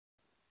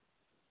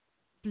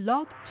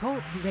Blog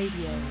Talk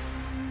Radio.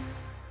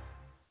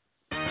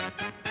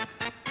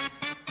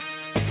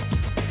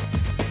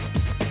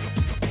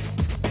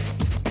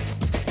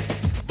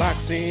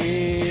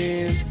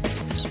 Boxing,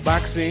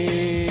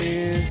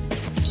 boxing,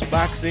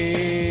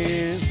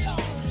 boxing,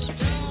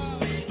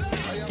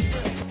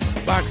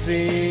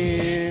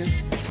 boxing,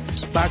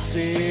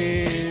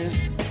 boxing,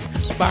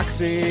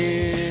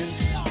 boxing.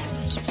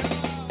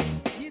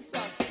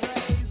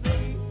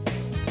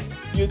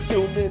 You're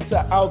tuned into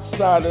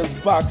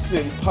Outsiders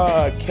Boxing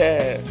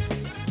Podcast,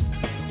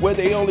 where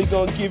they only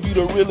gonna give you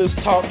the realest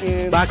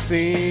talking.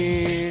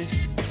 Boxing,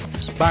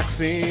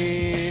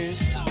 boxing.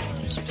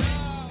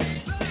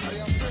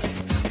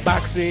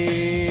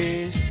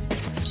 Boxing,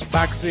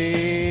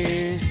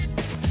 boxing,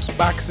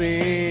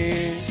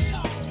 boxing.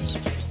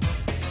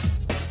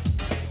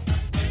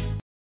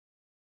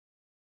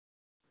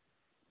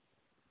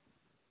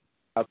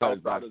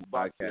 Outsiders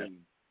Boxing.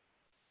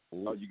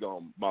 Oh, you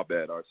going? My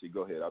bad, RC.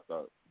 Go ahead. I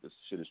thought this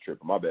shit is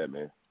tripping. My bad,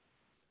 man.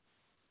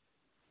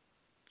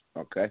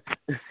 Okay.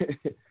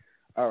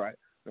 All right.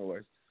 No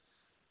worries.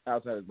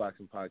 Outsiders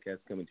Boxing Podcast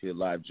coming to you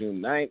live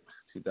June 9th,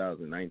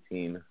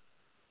 2019.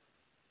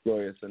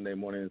 Glorious Sunday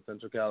morning in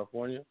Central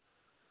California.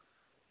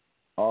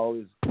 All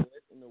is good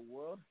in the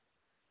world.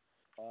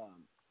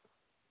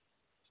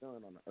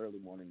 Chilling on the early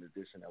morning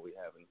edition that we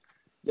having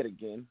yet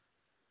again.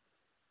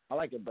 I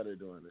like it better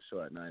doing the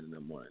show at 9 in the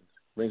morning.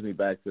 Brings me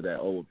back to that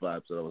old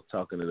vibes that I was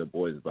talking to the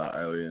boys about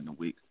earlier in the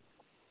week.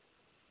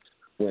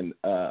 When,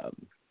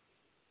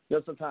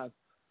 sometimes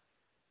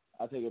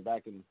I take it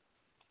back and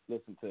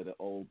listen to the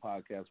old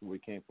podcast where we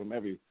came from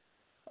every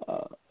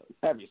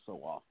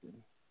so often.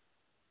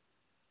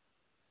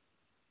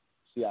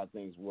 See how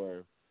things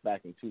were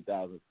back in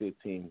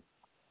 2015,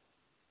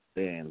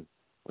 and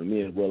when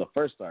me and Willa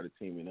first started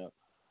teaming up,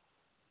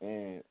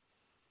 and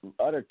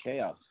utter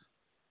chaos.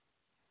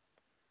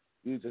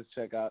 You just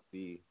check out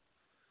the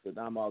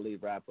Saddam Ali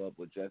wrap-up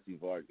with Jesse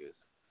Vargas.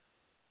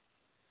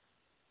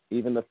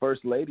 Even the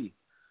First Lady,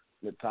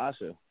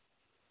 Natasha,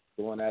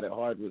 going at it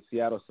hard with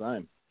Seattle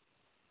Sime.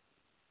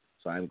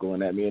 Sime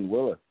going at me and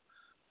Willa.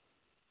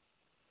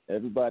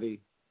 Everybody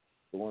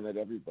going at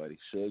everybody.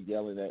 Shug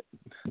yelling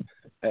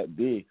at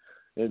B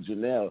and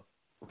Janelle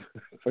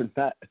for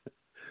not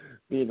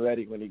being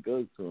ready when he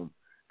goes to him.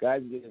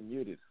 Guys getting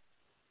muted.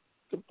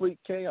 Complete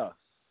chaos.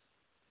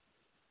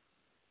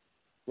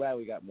 Glad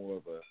we got more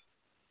of a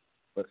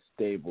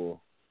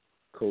stable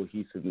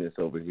cohesiveness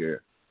over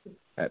here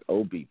at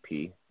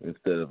OBP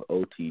instead of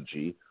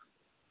OTG.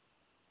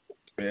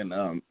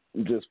 And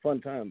just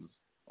fun times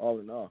all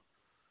in all.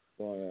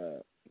 Going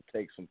to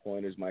take some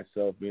pointers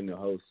myself, being the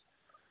host,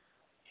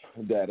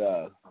 that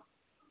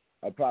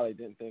I probably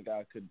didn't think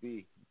I could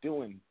be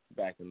doing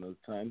back in those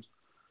times.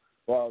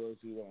 For all those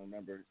who don't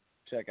remember,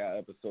 check out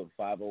episode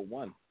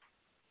 501,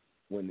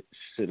 when it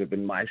should have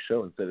been my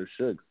show instead of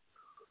Suge's.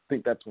 I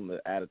think that's when the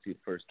attitude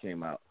first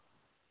came out,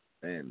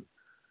 and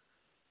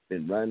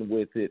been running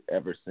with it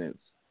ever since,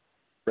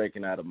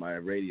 breaking out of my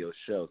radio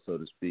show, so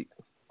to speak.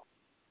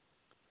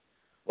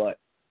 But,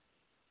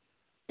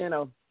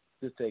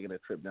 just taking a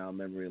trip down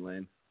memory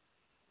lane.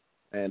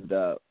 And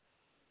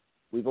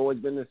we've always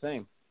been the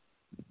same.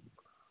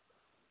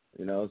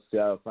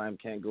 Seattle Sime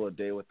can't go a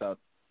day without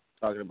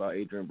talking about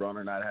Adrian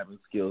Broner not having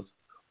skills.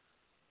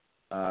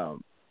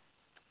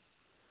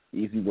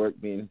 Easy work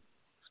being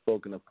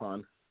spoken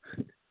upon.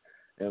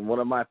 And one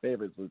of my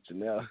favorites was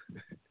Janelle.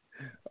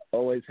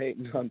 Always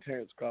hating on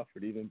Terrence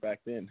Crawford, even back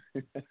then.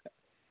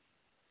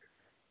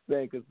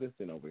 Staying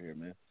consistent over here,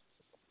 man.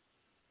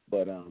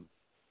 But, a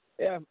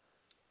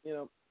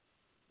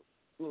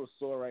little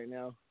sore right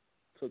now.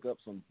 Took up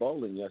some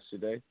bowling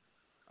yesterday.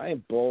 I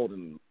ain't bowled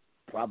in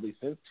probably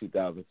since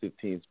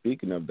 2015,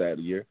 speaking of that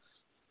year.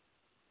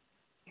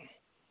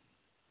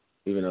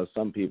 Even though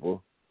some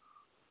people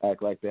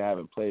act like they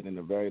haven't played in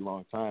a very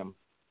long time,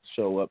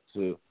 show up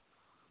to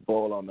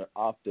bowl on their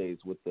off days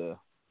with the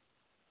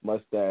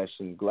mustache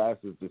and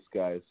glasses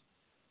disguise.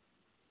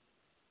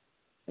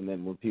 And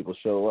then when people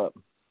show up,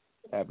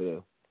 have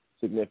a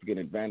significant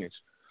advantage.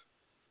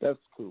 That's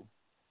cool.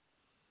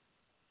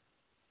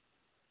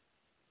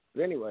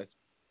 But anyways,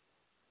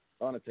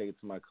 I want to take it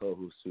to my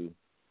co-host who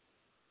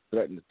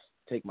threatened to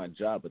take my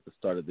job at the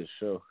start of this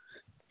show,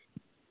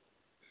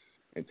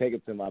 and take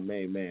it to my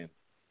main man,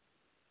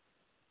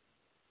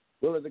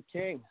 Willa the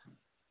King,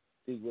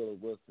 Steve Willa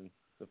Wilson,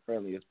 the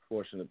friendliest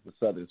portion of the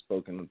Southern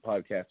spoken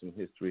podcasting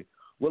history.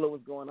 Willa,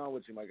 what's going on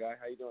with you, my guy?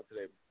 How you doing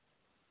today?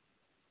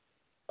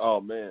 Oh,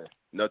 man.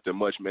 Nothing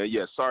much, man.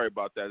 Yeah, sorry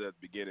about that at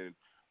the beginning.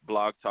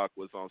 Blog Talk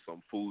was on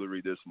some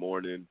foolery this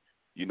morning.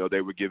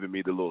 They were giving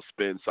me the little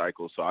spin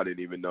cycle, so I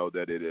didn't even know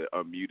that it had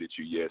unmuted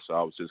you yet. So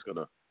I was just going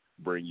to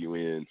bring you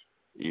in,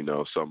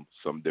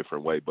 some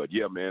different way. But,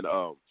 yeah, man,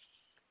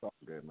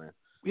 good, man.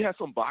 We had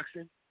some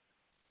boxing.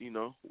 We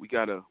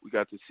got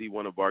to see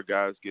one of our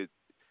guys get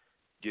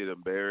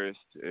embarrassed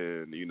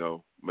and,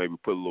 maybe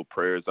put a little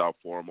prayers out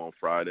for him on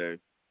Friday.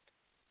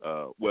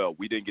 Well,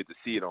 we didn't get to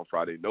see it on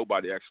Friday.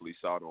 Nobody actually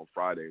saw it on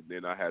Friday. And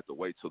then I had to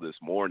wait till this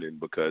morning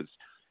because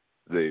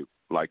the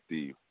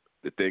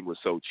the thing was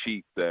so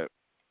cheap that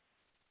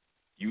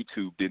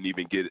YouTube didn't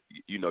even get it.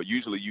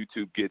 Usually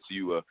YouTube gets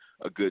you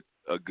a good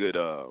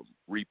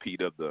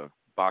repeat of the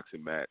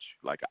boxing match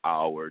like an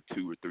hour,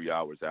 2 or 3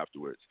 hours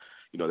afterwards.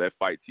 That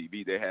Fight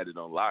TV, they had it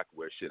on lock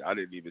where I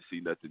didn't even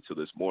see nothing till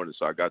this morning.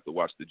 So I got to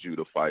watch the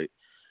Judah fight.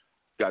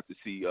 Got to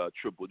see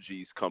Triple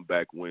G's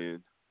comeback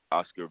win,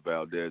 Oscar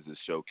Valdez's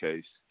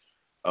showcase.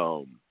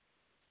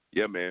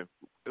 Yeah, man,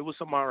 it was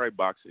some all right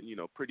boxing.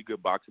 Pretty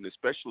good boxing,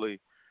 especially.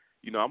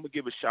 I'm gonna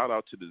give a shout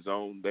out to the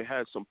Zone. They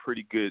had some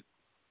pretty good.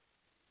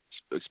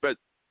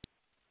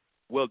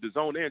 Well, the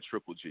Zone and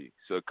Triple G.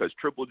 So, because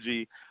Triple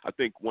G, I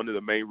think one of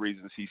the main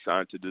reasons he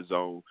signed to the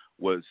Zone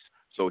was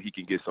so he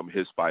can get some of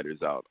his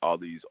fighters out. All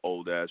these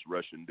old ass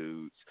Russian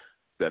dudes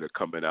that are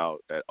coming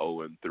out at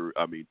 3-0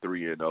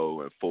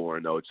 and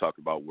 4-0,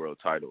 talking about world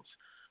titles.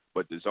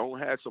 But the Zone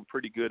had some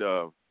pretty good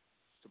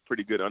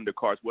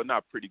undercards. Well,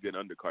 not pretty good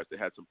undercards. They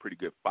had some pretty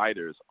good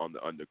fighters on the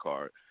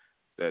undercard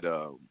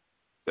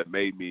that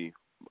made me.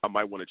 I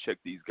might want to check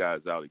these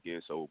guys out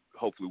again. So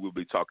hopefully we'll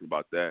be talking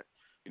about that.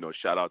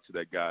 Shout out to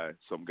that guy,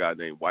 some guy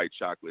named White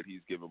Chocolate.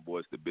 He's giving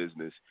boys the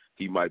business.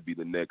 He might be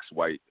the next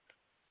white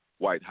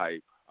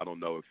hype. I don't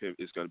know if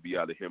it's going to be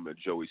either him or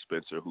Joey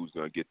Spencer who's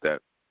going to get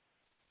that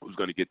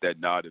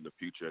nod in the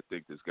future. I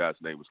think this guy's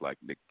name was like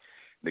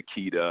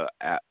Nikita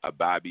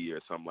Ababi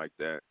or something like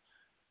that.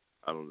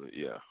 I don't know.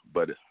 Yeah,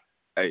 but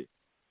hey,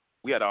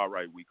 we had an all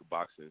right week of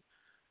boxing.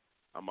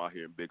 I'm out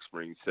here in Big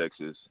Spring,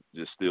 Texas,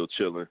 just still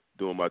chilling,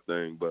 doing my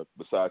thing. But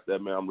besides that,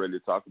 man, I'm ready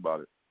to talk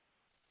about it.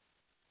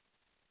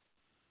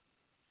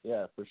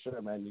 Yeah, for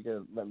sure, man. You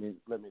gotta let me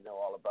know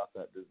all about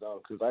that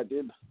DAZN because I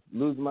did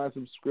lose my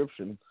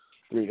subscription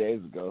 3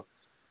 days ago.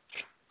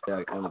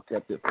 I only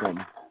kept it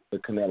from the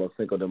Canelo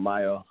Cinco de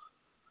Mayo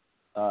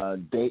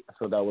date,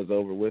 so that was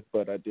over with.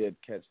 But I did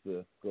catch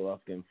the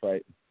Golovkin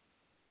fight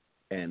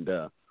and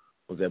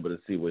was able to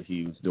see what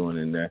he was doing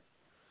in there.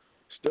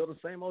 Still the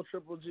same old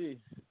Triple G,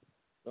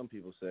 some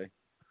people say.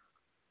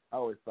 I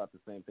always thought the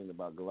same thing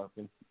about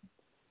Golovkin,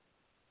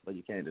 but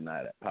you can't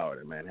deny that power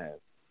that man has.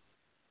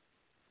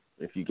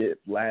 If you get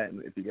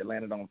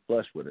landed on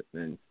flush with it,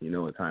 then you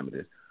know what time it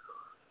is.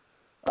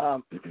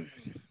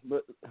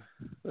 But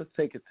let's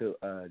take it to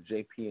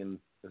JP in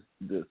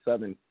the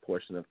southern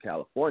portion of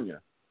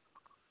California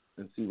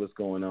and see what's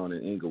going on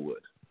in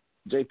Inglewood.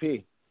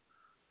 JP,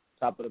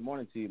 top of the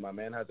morning to you, my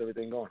man. How's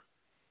everything going?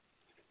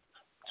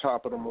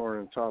 Top of the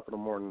morning,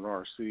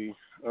 RC.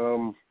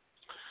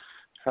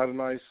 Had a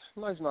nice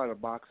night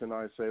of boxing,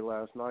 I'd say,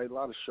 last night. A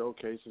lot of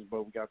showcases,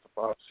 but we got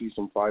to see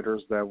some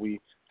fighters that we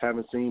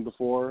haven't seen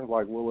before.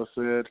 Like Willis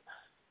said,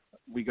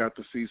 we got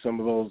to see some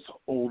of those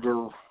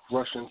older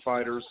Russian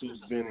fighters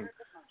who's been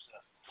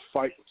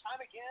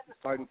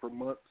fighting for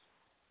months.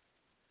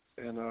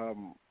 And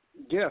I'm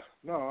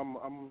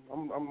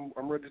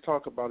ready to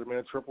talk about it,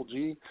 man. Triple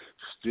G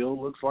still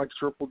looks like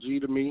Triple G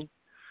to me.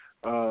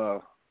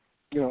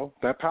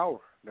 That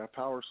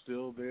power's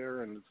still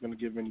there, and it's going to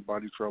give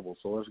anybody trouble.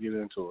 So let's get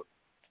into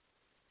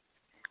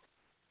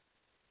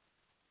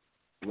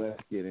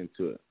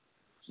it.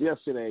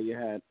 Yesterday you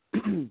had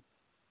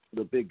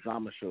the big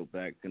drama show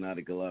back,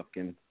 Gennady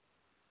Golovkin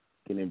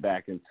getting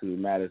back into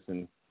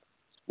Madison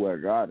Square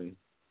Garden.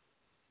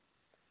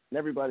 And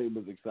everybody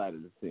was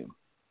excited to see him.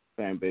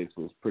 Fan base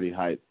was pretty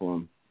hyped for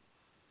him.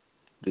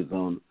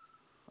 DAZN,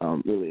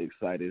 really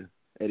excited.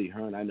 Eddie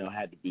Hearn, I know,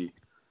 had to be,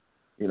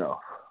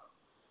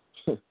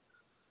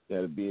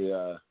 had to be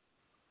a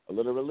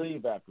little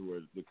relieved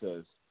afterwards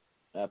because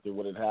after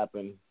what had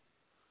happened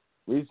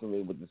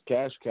recently with this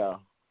cash cow,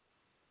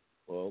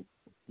 well,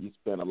 he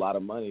spent a lot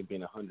of money,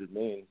 being $100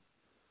 million,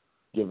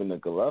 giving the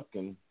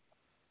Golovkin,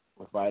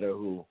 a fighter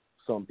who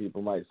some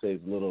people might say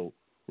is a little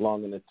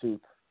long in the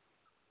tooth,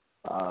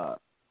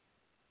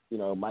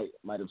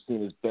 might have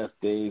seen his best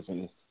days,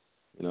 and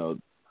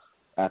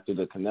after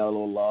the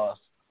Canelo loss,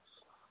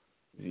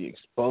 he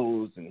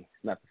exposed, and he's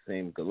not the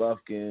same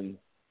Golovkin,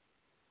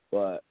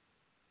 but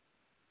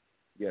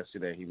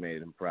yesterday he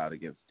made him proud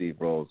against Steve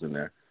Rolls in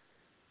there.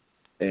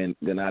 And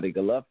Gennady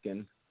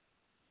Golovkin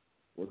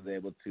was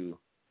able to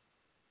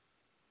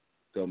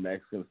go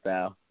Mexican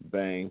style,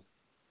 bang,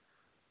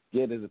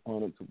 get his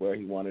opponent to where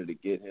he wanted to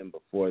get him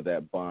before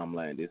that bomb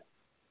landed,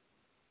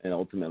 and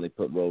ultimately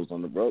put Rolls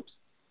on the ropes.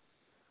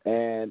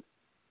 And,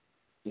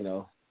 he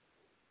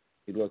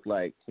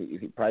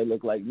probably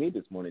looked like me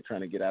this morning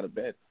trying to get out of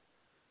bed.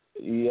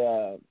 He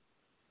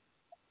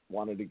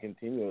wanted to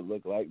continue, it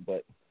looked like,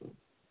 but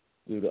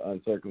due to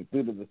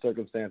the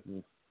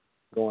circumstances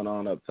going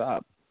on up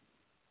top,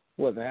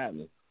 it wasn't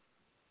happening.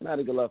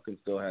 Gennady Golovkin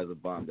still has a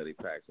bomb that he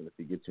packs, and if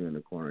he gets you in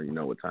the corner, you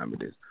know what time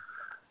it is.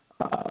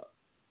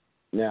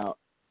 Now,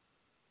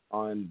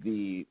 on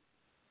the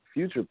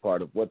future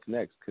part of what's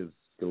next, because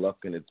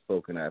Golovkin had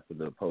spoken after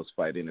the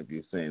post-fight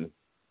interview saying,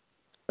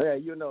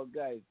 "Hey,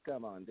 guys,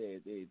 come on,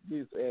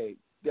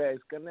 guys,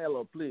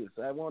 Canelo, please,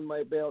 I want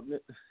my belt."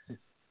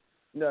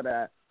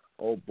 That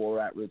old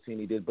Borat routine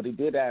he did, but he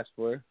did ask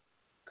for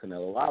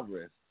Canelo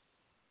Alvarez.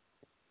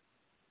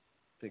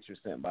 picture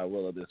sent by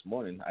Willow this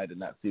morning. I did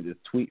not see this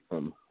tweet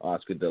from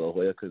Oscar De La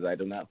Hoya because I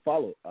do not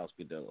follow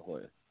Oscar De La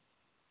Hoya.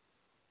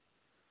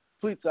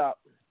 Tweets out.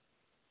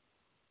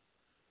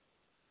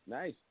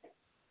 Nice.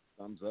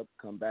 Thumbs up,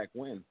 comeback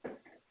win.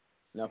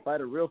 Now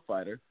fight a real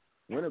fighter,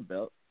 win a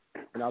belt,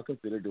 and I'll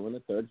consider doing a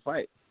third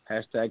fight.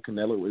 Hashtag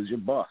Canelo is your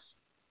boss.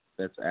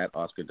 That's at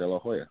Oscar De La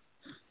Hoya.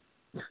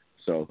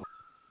 So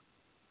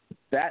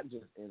that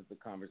just ends the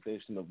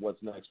conversation of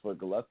what's next for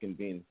Golovkin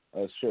being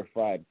a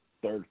surefire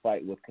third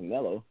fight with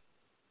Canelo.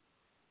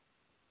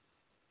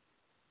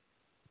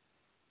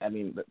 I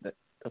mean, the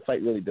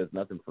fight really does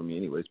nothing for me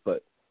anyways,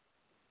 but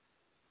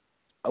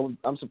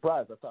I'm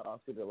surprised. I thought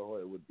Oscar De La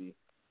Hoya would be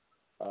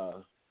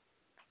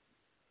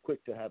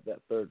quick to have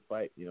that third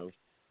fight,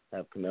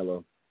 have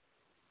Canelo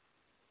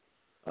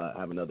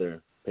have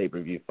another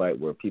pay-per-view fight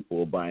where people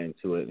will buy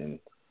into it and,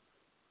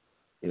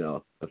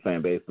 the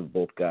fan base of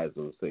both guys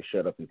will say,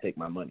 shut up and take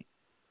my money.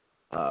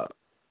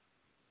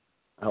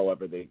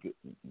 However they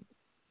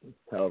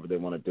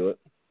want to do it.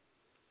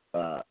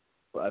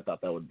 But I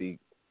thought that would be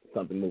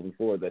something moving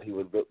forward that he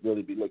would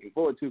really be looking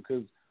forward to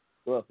because,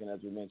 Golovkin,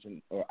 as we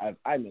mentioned, or as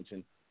I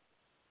mentioned,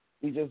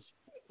 he's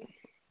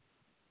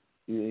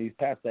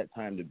past that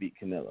time to beat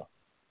Canelo.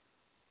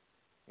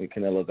 And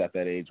Canelo's at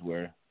that age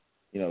where,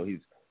 he's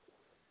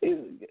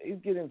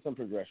getting some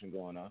progression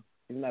going on.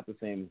 He's not the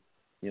same,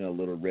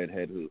 little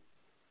redhead who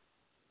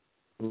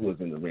was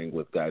in the ring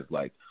with guys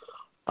like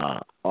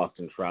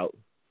Austin Trout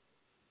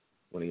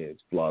when his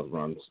flaws were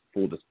on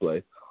full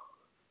display.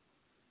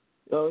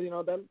 So,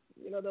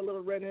 that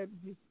little redhead,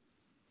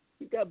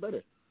 he's got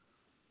better.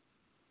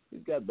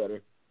 He's got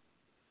better.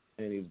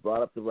 And he's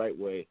brought up the right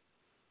way.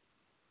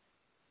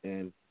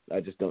 And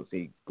I just don't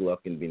see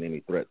Golovkin being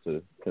any threat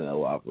to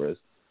Canelo Alvarez.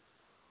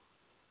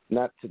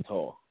 Not at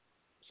all.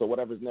 So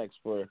whatever's next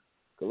for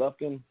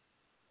Golovkin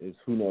is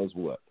who knows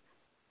what.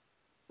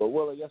 But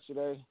Willa,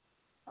 yesterday,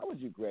 how would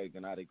you grade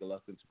Gennady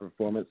Golovkin's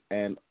performance,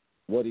 and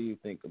what do you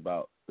think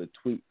about the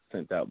tweet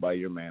sent out by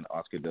your man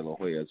Oscar De La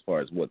Hoya as far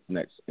as what's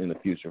next in the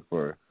future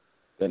for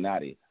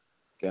Gennadyevich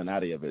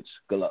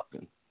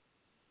Golovkin?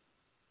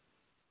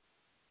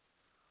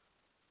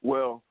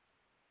 Well,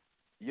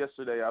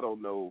 yesterday I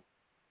don't know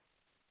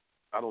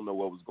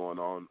what was going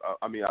on.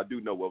 I mean, I do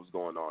know what was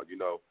going on.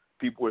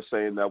 People were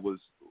saying that was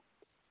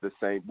the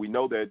same. We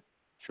know that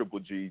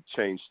Triple G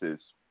changed his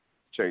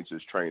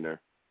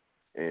trainer,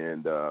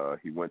 and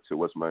he went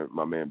to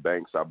my man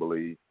Banks, I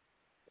believe,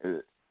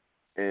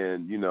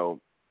 and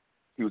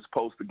he was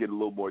supposed to get a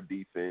little more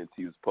defense.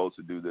 He was supposed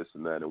to do this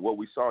and that. And what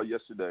we saw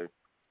yesterday,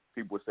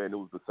 people were saying it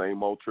was the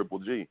same old Triple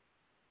G,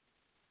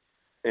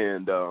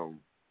 and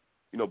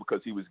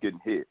because he was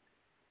getting hit.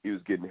 He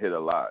was getting hit a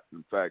lot.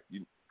 In fact,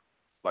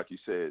 like you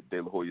said,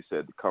 De La Hoya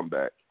said the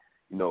comeback.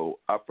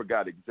 I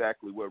forgot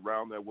exactly what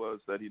round that was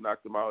that he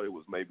knocked him out. It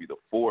was maybe the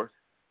fourth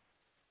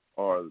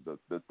or the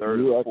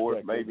third or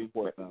fourth, maybe.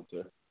 Fourth round,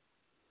 sir.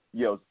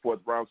 Yeah, it was the fourth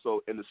round.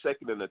 So in the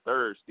second and the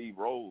third, Steve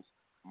Rose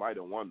might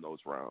have won those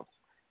rounds.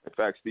 In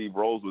fact, Steve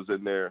Rose was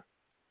in there,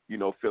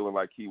 feeling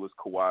like he was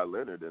Kawhi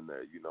Leonard in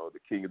there, the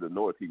king of the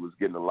North. He was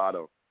getting a lot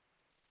of,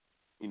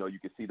 you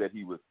could see that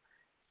he was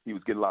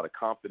getting a lot of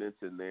confidence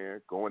in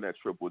there, going at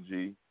Triple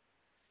G.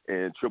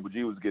 And Triple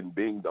G was getting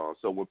binged on.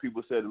 So when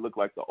people said it looked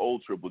like the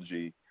old Triple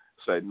G,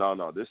 say,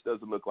 no, this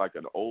doesn't look like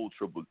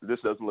this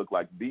doesn't look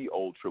like the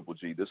old Triple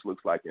G. This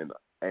looks like an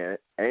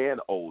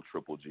old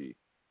Triple G.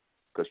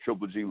 Because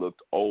Triple G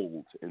looked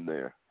old in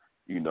there,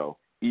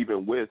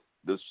 even with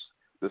the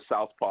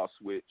southpaw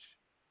switch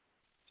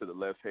to the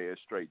left hand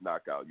straight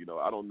knockout.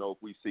 I don't know if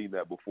we've seen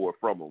that before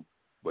from him,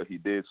 but he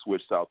did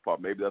switch southpaw.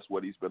 Maybe that's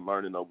what he's been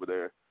learning over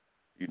there.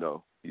 He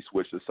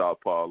switched to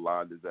southpaw,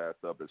 lined his ass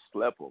up, and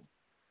slept him.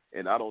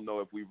 And I don't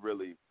know if we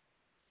really,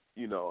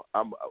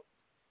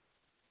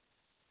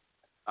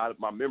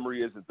 my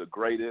memory isn't the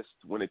greatest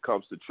when it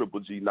comes to Triple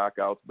G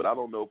knockouts, but I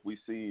don't know if we've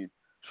seen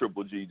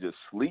Triple G just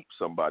sleep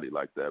somebody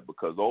like that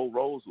because old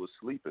Rose was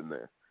sleeping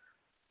there.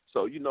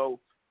 So,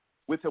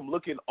 with him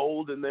looking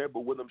old in there,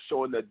 but with him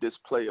showing that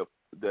display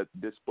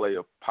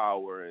of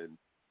power and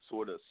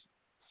sort of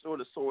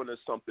showing us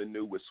something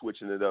new with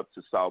switching it up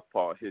to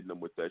southpaw, hitting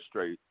him with that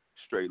straight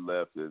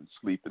left and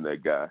sleeping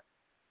that guy,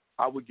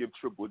 I would give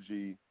Triple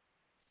G,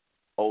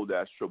 old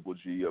ass Triple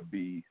G, a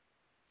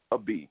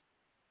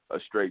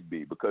straight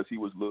B, because he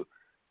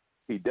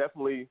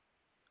definitely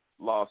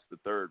lost the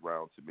third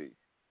round to me.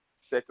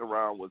 Second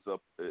round was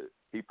up.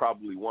 He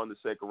probably won the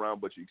second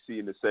round, but you see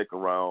in the second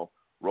round,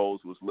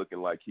 Rose was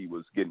looking like he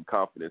was getting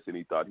confidence and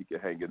he thought he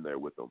could hang in there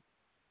with him.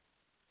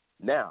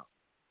 Now,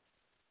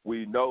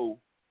 we know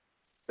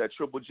that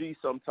Triple G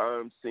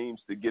sometimes seems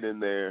to get in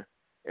there,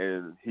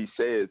 and he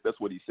says, that's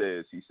what he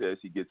says. He says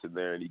he gets in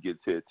there and he gets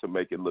hit to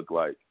make it look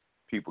like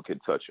people can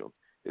touch him.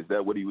 Is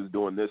that what he was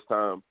doing this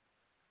time?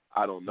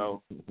 I don't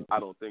know. I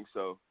don't think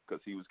so,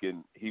 because he was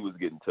getting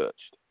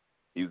touched.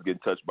 He was getting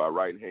touched by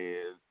right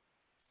hand.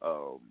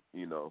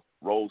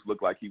 Rose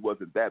looked like he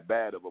wasn't that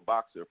bad of a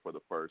boxer for the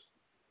first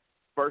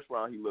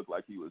round. He looked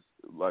like he was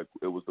like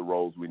it was the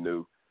Rose we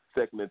knew.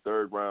 second and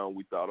third round,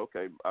 we thought,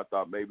 okay, I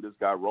thought maybe this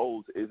guy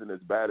Rose isn't as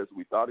bad as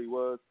we thought he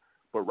was.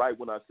 But right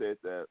when I said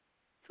that,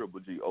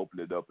 Triple G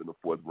opened it up in the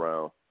fourth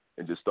round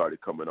and just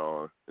started coming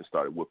on and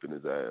started whooping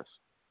his ass.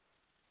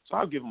 So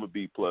I'll give him a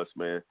B plus,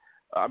 man.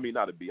 I mean,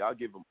 not a B. I'll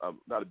give him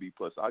not a B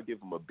plus. I'll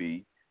give him a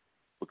B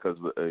because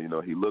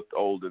he looked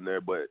old in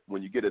there. But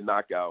when you get a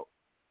knockout,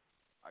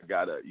 I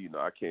gotta,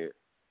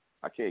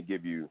 I can't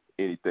give you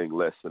anything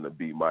less than a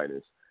B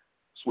minus.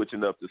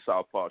 Switching up to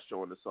southpaw,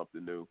 showing us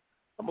something new.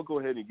 I'm gonna go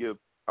ahead and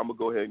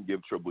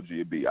give Triple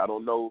G a B. I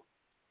don't know.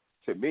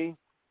 To me,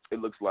 it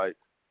looks like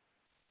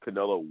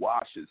Canelo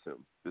washes him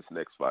this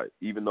next fight.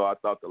 Even though I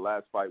thought the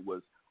last fight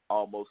was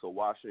almost a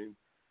washing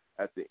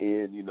at the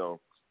end,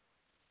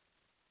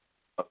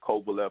 a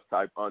Kovalev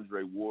type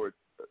Andre Ward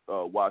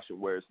washing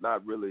where it's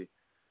not,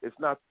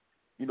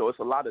 it's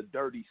a lot of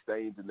dirty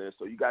stains in there.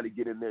 So you got to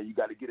get in there. You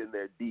got to get in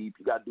there deep.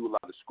 You got to do a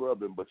lot of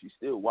scrubbing, but you're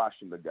still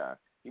washing the guy.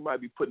 He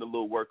might be putting a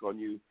little work on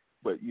you,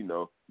 but,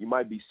 you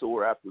might be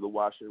sore after the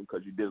washing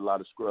because you did a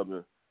lot of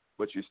scrubbing,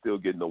 but you're still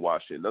getting the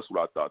washing. That's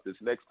what I thought. This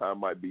next time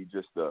might be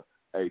just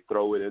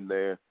throw it in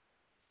there,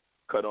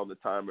 cut on the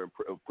timer,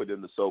 and put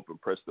in the soap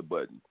and press the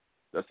button.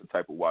 That's the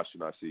type of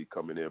washing I see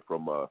coming in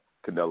from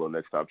Canelo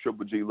next time.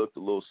 Triple G looked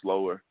a little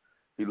slower.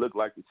 He looked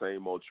like the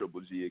same old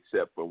Triple G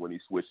except for when he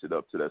switched it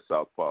up to that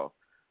southpaw.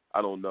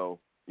 I don't know.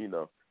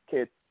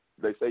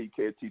 They say you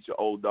can't teach an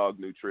old dog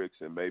new tricks,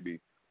 and maybe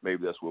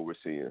that's what we're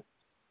seeing.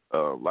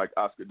 Like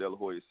Oscar De La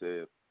Hoya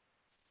said,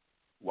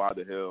 why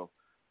the hell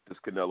does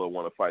Canelo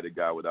want to fight a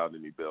guy without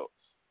any belts?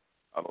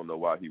 I don't know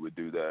why he would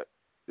do that.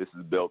 This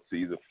is belt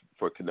season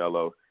for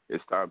Canelo.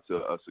 It's time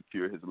to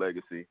secure his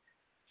legacy.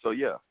 So,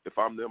 yeah, if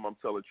I'm them, I'm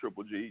telling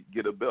Triple G,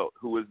 get a belt.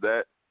 Who is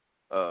that?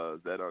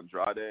 Is that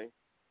Andrade?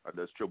 Or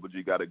does Triple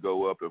G got to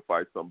go up and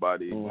fight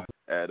somebody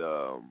at,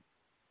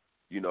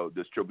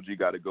 does Triple G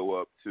got to go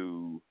up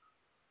to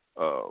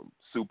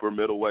super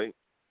middleweight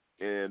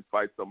and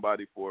fight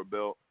somebody for a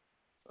belt?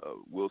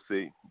 We'll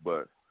see.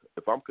 But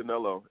if I'm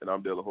Canelo and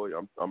I'm De La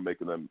Hoya, I'm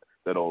making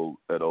that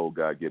old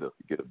guy get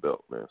a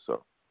belt, man.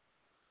 So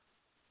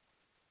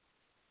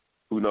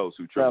who knows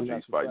who Triple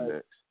G's fighting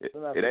next?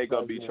 It ain't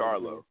gonna be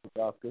Charlo.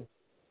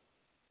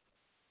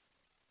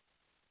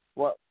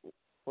 What?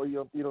 Well,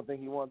 you don't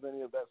think he wants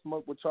any of that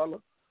smoke with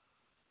Charlo?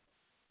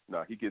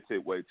 No, he gets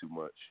hit way too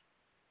much.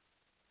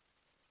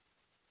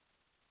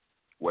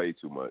 Way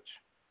too much.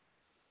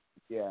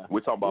 Yeah.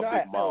 We're talking about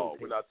Big Maul.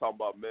 We're not talking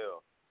about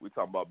Mel. We're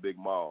talking about Big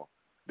Maul.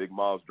 Big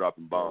Maul's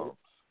dropping bombs.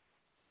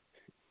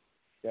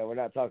 Yeah, we're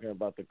not talking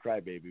about the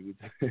crybaby,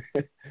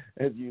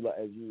 as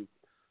you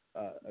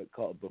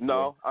called before.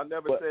 No, I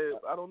never said.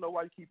 I don't know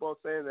why you keep on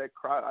saying that.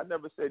 Cry. I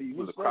never said he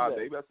was a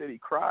crybaby. I said he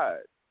cried.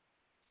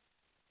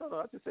 No,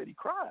 I just said he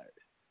cried.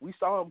 We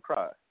saw him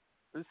cry.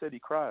 I just said he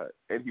cried,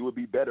 and he would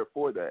be better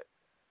for that.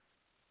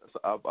 So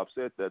I've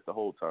said that the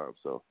whole time.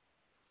 So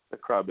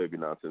that crybaby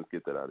nonsense,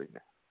 get that out of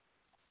here.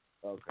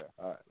 Okay,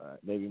 all right.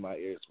 Maybe my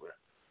ears were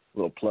a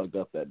little plugged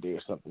up that day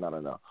or something. I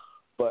don't know,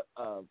 but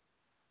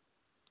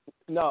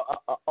no.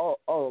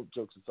 All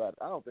jokes aside,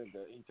 I don't think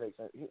that he takes.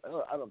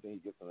 I don't think he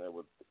gets in there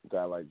with a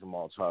guy like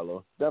Jamal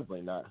Charlo.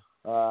 Definitely not.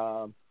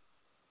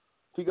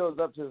 If he goes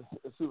up to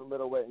super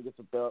middleweight and gets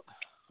a belt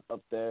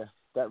up there,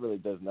 that really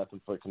does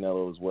nothing for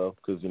Canelo as well,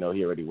 because he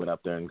already went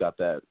up there and got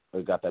that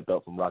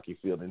belt from Rocky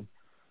Fielding.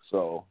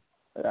 So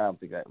I don't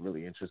think that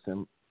really interests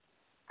him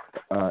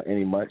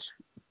any much.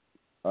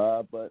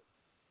 But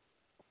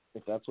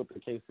if that's what the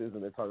case is,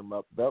 and they're talking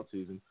about belt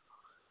season,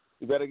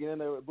 you better get in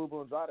there with Boo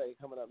Boo Andrade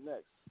coming up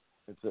next.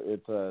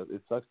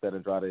 It sucks that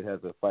Andrade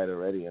has a fight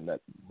already, and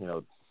that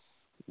you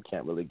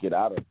can't really get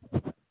out of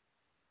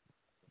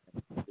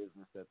the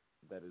business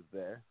that is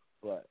there.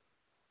 But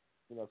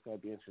it's going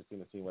to be interesting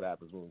to see what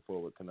happens moving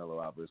forward with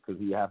Canelo Alvarez, because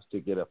he has to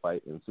get a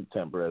fight in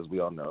September, as we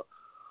all know.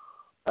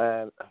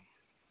 And I'm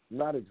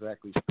not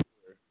exactly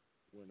sure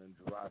when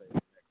Andrade's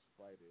next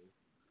fight is,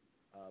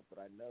 but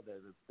I know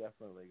that it's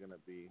definitely going to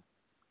be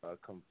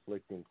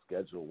conflicting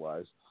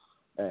schedule-wise.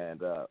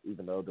 And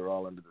even though they're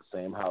all under the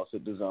same house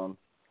at DAZN,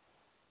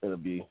 it'll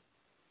be,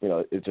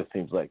 it just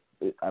seems like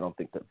I don't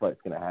think that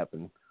fight's going to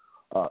happen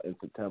in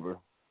September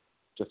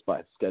just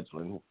by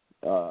scheduling.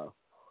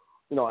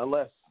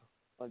 Unless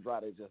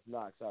Andrade just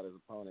knocks out his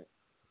opponent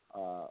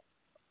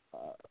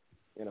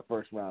in the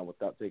first round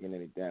without taking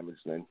any damage,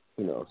 then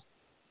who knows?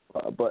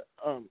 But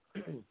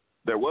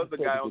there was a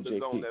guy on the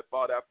zone that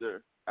fought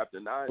after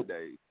 9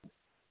 days.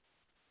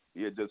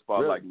 He had just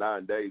fought like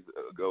 9 days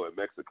ago in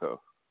Mexico.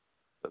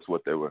 That's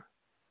what they were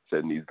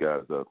setting these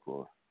guys up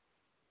for.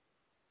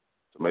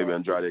 So maybe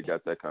Andrade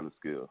got that kind of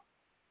skill.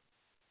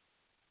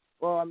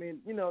 Well, I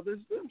mean, I'm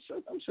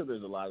sure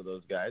there's a lot of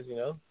those guys.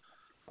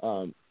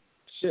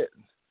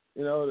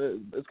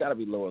 It's got to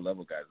be lower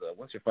level guys.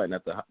 Once you're fighting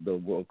at the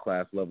world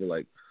class level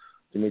like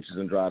Demetrius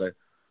Andrade,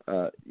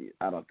 I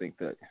don't think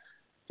that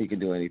he can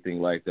do anything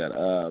like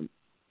that.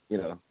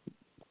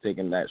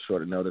 Taking that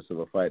short notice of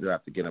a fight, they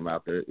have to get him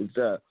out there.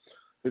 It's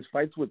his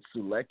fights with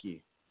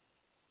Sulecki.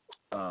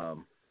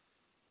 I'm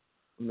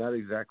not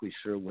exactly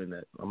sure when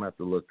that. I'm gonna have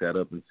to look that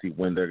up and see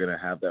when they're gonna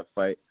have that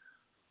fight.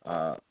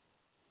 Or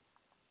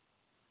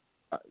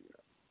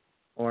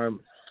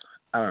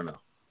I don't know.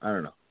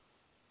 I'll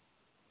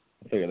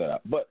figure that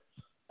out. But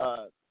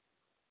I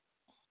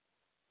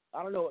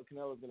don't know what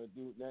Canelo's going to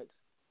do next.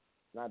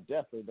 And I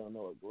definitely don't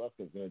know what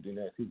Golovkin's going to do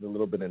next. He's a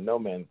little bit in no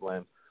man's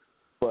land.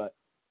 But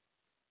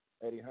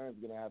Eddie Hearn's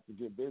going to have to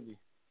get busy.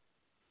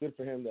 Good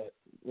for him that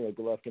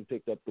Golovkin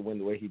picked up the win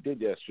the way he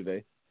did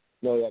yesterday.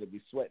 No, he had to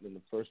be sweating in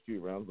the first few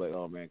rounds. Like,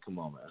 oh, man, come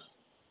on, man.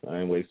 I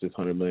ain't wasted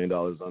 $100 million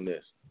on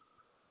this.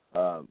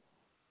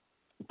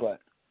 But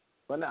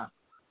nah.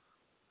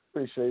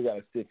 Pretty sure he got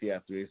a stiffy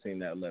after he seen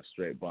that left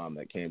straight bomb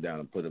that came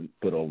down and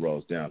put old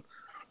Rose down.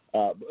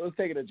 But let's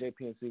take it to JP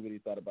and see what he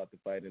thought about the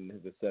fight and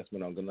his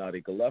assessment on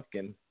Gennady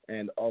Golovkin.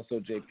 And also,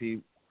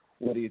 JP,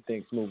 what do you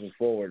think's moving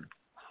forward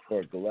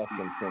for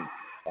Golovkin since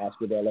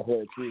Oscar De La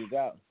Hoya tweeted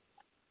out?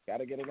 Got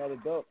to get another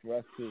belt for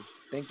us to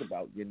think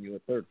about getting you a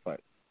third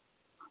fight.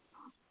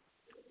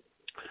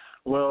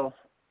 Well,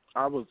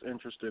 I was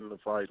interested in the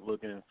fight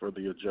looking for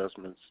the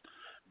adjustments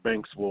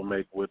Banks will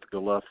make with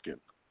Golovkin.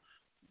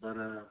 But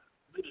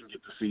we didn't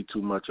get to see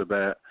too much of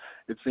that.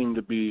 It seemed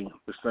to be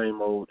the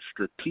same old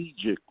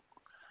strategic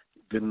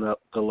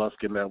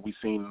Golovkin that we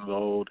seen in the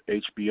old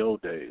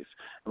HBO days.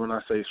 And when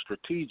I say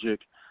strategic,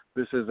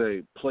 this is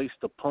a placed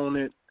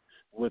opponent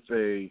with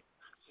a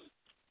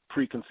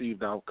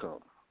preconceived outcome.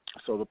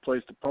 So the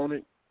placed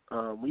opponent,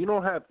 when you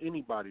don't have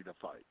anybody to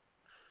fight,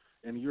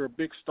 and you're a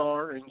big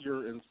star, and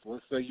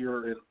let's say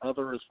you're in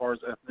other as far as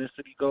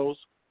ethnicity goes,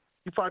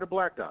 you fight a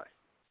black guy,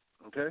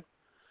 okay?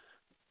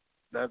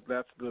 That's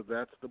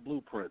the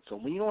blueprint. So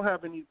when you don't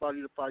have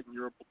anybody to fight, and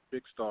you're a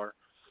big star,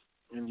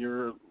 and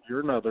you're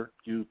another,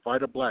 you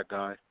fight a black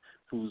guy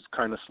who's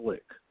kind of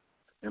slick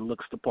and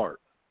looks the part.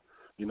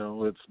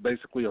 It's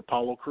basically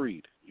Apollo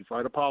Creed. You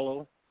fight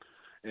Apollo,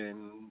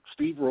 and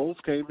Steve Rolls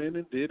came in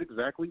and did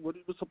exactly what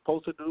he was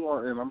supposed to do,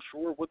 and I'm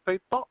sure what they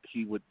thought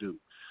he would do.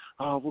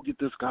 We'll get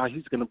this guy.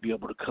 He's going to be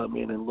able to come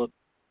in and look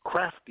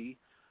crafty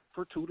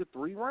for 2 to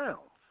 3 rounds.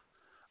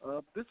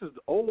 This is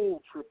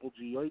old Triple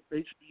G,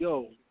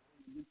 HBO.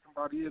 You get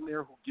somebody in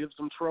there who gives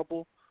them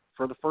trouble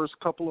for the first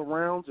couple of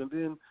rounds, and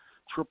then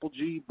Triple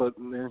G. But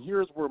then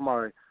here's where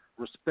my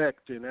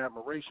respect and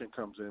admiration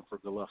comes in for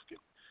Golovkin.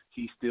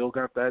 He still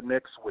got that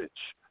next switch.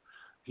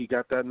 He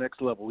got that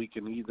next level. He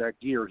can need that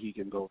gear he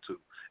can go to.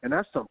 And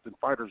that's something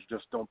fighters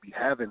just don't be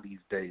having these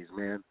days,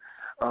 man.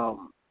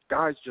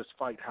 Guys just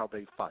fight how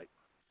they fight.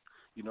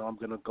 I'm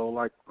going to go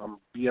I'm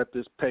be at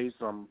this pace.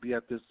 I'm be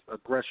at this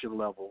aggression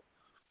level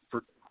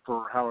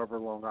for however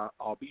long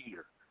I'll be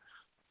here.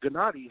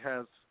 Gennady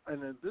has,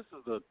 and then this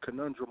is a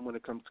conundrum when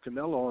it comes to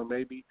Canelo, and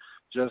maybe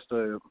just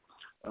a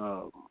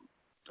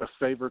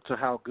favor to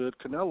how good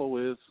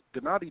Canelo is.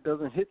 Gennady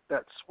doesn't hit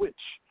that switch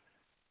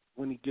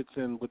when he gets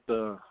in with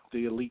the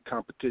elite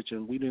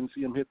competition. We didn't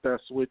see him hit that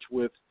switch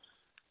with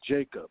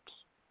Jacobs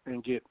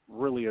and get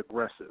really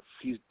aggressive.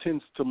 He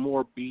tends to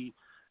more be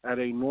at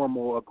a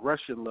normal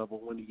aggression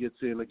level when he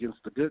gets in against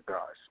the good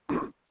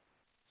guys.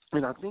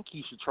 And I think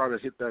he should try to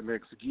hit that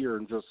next gear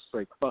and just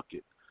say, fuck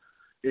it,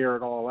 air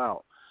it all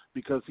out.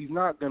 Because he's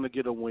not going to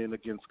get a win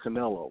against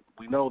Canelo.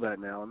 We know that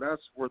now, and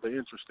that's where the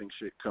interesting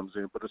shit comes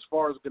in. But as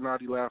far as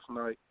Gennady last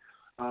night,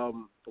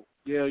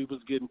 yeah, he was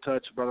getting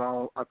touched, but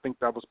I think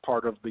that was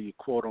part of the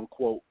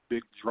quote-unquote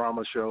big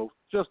drama show,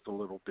 just a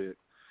little bit.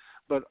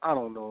 But I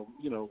don't know.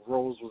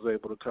 Rose was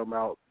able to come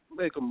out,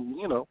 make him,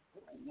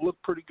 look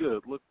pretty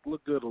good,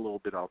 look good a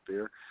little bit out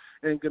there.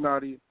 And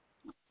Gennady,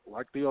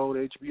 like the old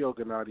HBO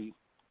Gennady,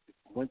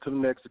 went to the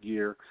next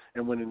gear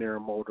and went in there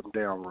and mowed him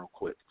down real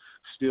quick.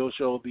 Still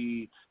showed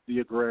the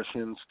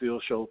aggression,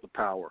 still showed the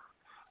power.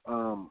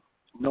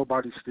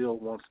 Nobody still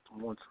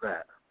wants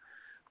that.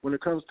 When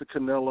it comes to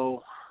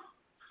Canelo,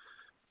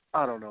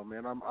 I don't know,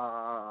 man.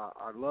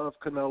 I love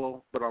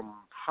Canelo, but I'm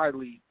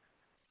highly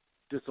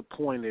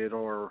disappointed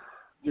or,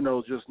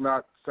 just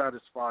not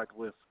satisfied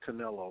with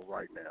Canelo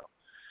right now.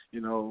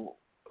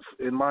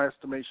 In my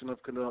estimation of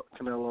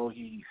Canelo,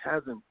 he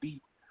hasn't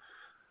beat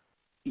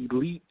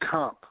elite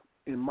comp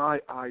in my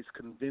eyes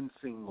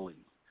convincingly.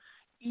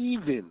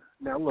 Even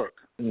now, look,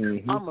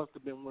 I must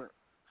have been wearing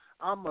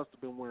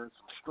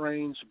some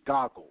strange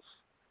goggles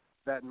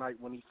that night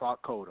when he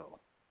fought Cotto.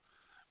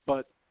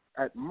 But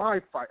at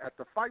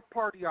the fight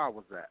party I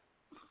was at,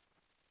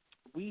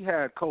 we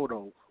had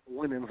Cotto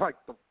winning quite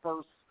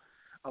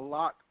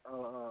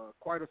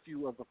a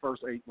few of the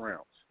first 8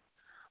 rounds.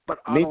 But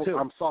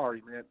I'm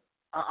sorry, man.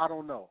 I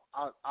don't know.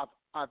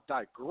 I've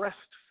digressed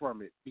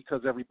from it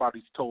because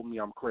everybody's told me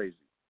I'm crazy.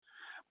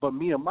 But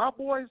me and my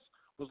boys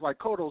was like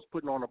Cotto's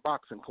putting on a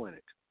boxing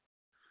clinic.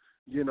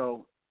 I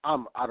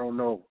don't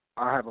know.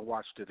 I haven't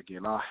watched it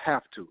again. I'll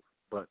have to.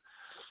 But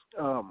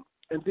and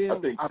then I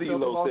think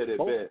CeeLo said it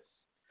best.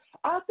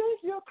 I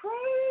think you're crazy.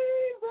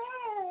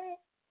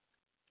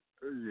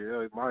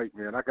 Yeah, it might,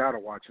 man. I gotta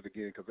watch it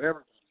again because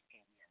everything's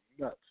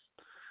nuts.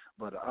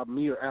 But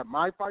me at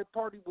my fight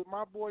party with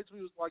my boys,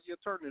 we was like, yeah,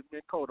 turning it,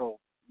 man. Cotto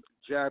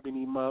jabbing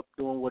him up,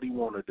 doing what he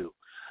want to do.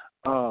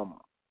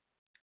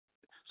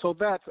 So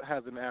that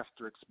has an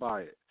asterisk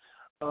by it.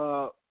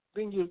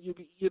 Then you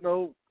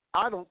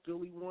I don't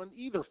feel he won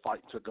either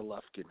fight to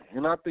Golovkin,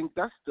 and I think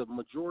that's the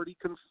majority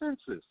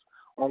consensus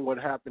on what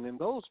happened in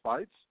those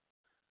fights.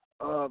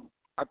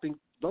 I think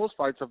those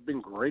fights have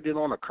been graded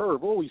on a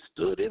curve. Oh, he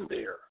stood in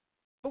there.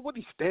 But what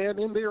did he stand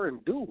in there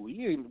and do?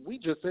 We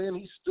just saying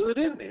he stood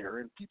in there,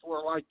 and people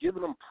are like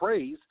giving him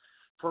praise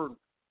for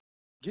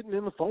getting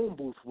in the phone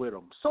booth with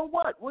him. So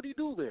what? What did he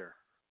do there?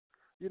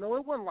 You know,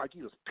 it wasn't like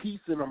he was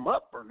piecing him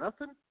up or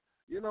nothing.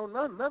 You know,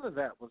 none of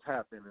that was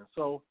happening.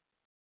 So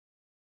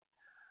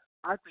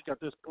I think at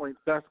this point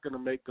that's going to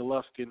make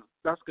Golovkin,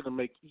 that's going to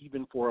make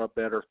even for a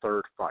better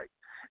third fight.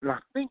 And I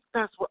think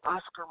that's what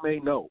Oscar may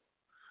know.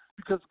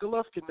 Because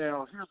Golovkin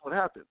now, here's what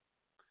happened.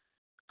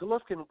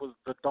 Golovkin was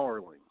the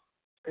darling,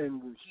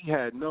 and he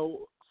had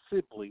no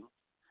sibling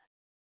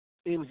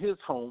in his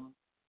home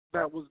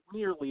that was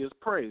nearly as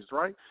praised,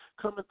 right?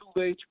 Coming through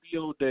the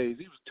HBO days,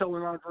 he was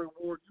telling Andre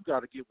Ward, you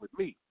got to get with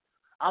me.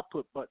 I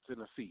put butts in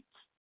the seats.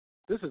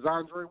 This is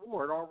Andre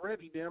Ward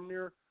already damn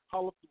near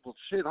Hall of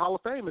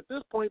Fame at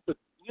this point, but,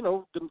 you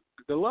know,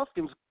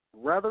 Golovkin's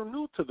rather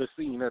new to the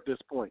scene at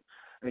this point.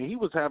 And he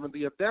was having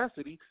the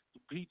audacity to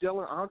be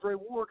telling Andre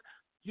Ward,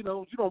 you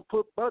know, you don't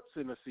put butts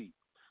in the seat.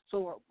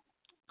 So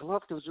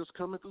Golovkin's just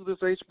coming through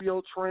this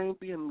HBO train,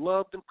 being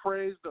loved and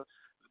praised,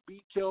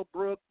 beat Kell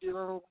Brook, you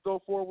know, go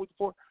forward.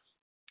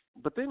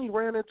 But then he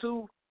ran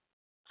into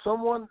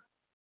someone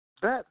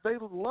that they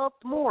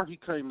loved more, he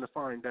came to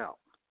find out.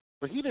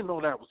 But he didn't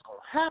know that was going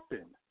to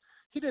happen.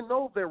 He didn't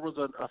know there was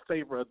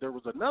there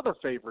was another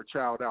favorite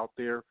child out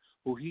there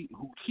who he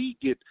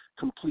get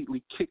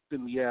completely kicked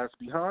in the ass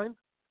behind.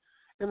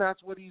 And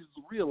that's what he's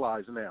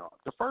realized now.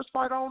 The first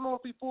fight, I don't know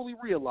if he fully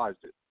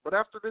realized it. But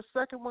after this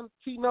second one,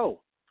 he knows.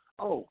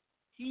 Oh,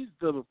 he's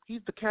the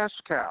cash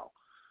cow.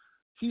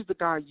 He's the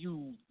guy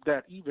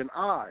that even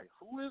I,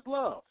 who is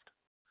loved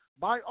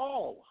by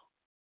all,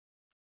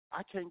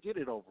 I can't get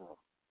it over him.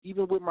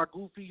 Even with my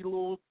goofy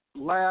little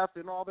laugh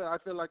and all that, I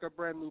feel like a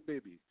brand new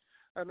baby.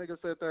 That nigga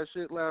said that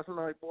shit last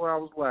night, boy, I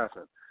was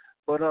laughing.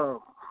 But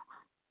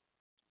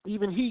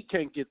even he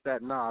can't get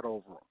that nod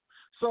over him.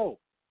 So,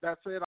 that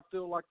said, I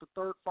feel like the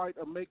third fight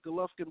will make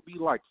Golovkin be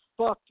like,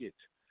 fuck it.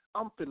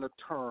 I'm finna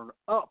turn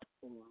up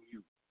on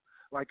you.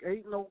 Like,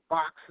 ain't no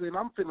boxing.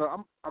 I'm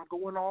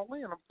going all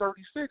in. I'm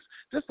 36.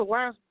 This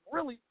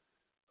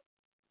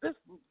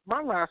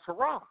my last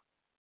hurrah.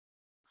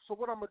 So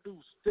what I'm going to do,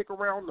 stick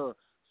around to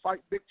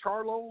fight Big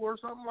Charlo or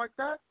something like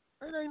that?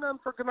 It ain't nothing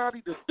for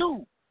Gennady to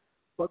do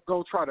but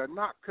go try to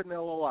knock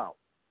Canelo out.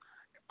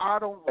 I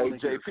don't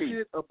want to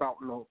hear about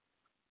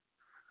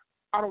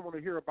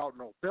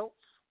no belts.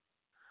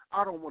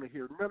 I don't want to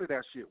hear none of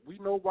that shit. We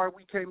know why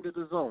we came to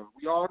the zone.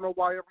 We all know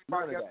why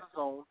everybody got the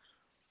zone.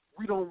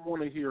 We don't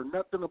want to hear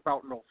nothing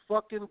about no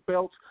fucking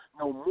belts,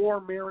 no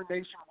more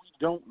marination. We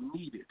don't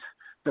need it.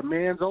 The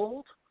man's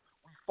old.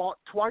 We fought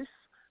twice.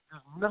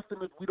 There's nothing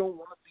that we don't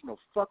want to see no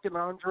fucking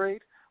Andre.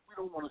 We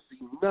don't want to see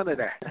none of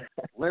that.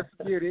 Let's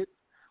get it.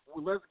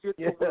 Let's get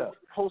to where we're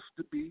supposed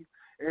to be.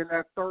 And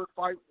that third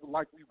fight,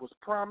 like we was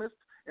promised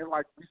and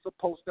like we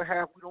supposed to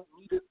have, we don't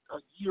need it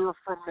a year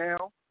from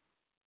now.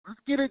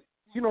 Let's get it.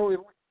 You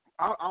know,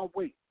 I'll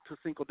wait to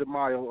Cinco de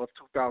Mayo of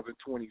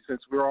 2020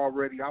 since we're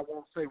already, I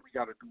won't say we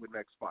got to do a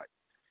next fight.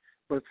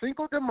 But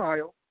Cinco de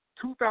Mayo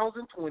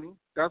 2020,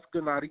 that's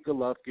Gennady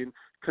Golovkin,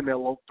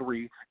 Canelo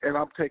 3, and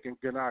I'm taking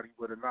Gennady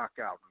with a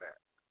knockout in that.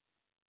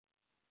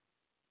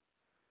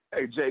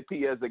 Hey,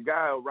 JP, as a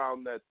guy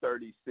around that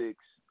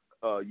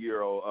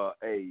 36-year-old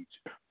age,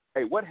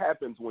 hey, what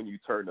happens when you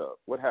turn up?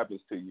 What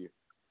happens to you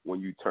when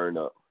you turn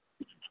up?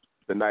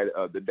 The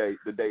day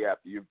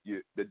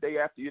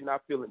after you're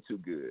not feeling too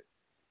good.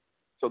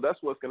 So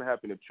that's what's going to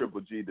happen if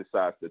Triple G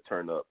decides to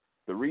turn up.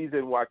 The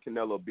reason why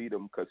Canelo beat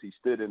him because he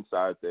stood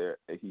inside there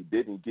and he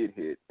didn't get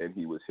hit and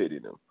he was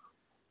hitting him,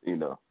 you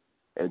know.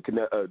 And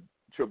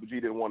Triple G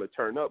didn't want to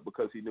turn up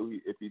because he knew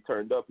if he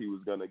turned up he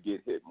was going to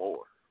get hit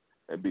more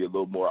and be a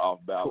little more off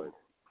balance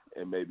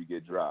and maybe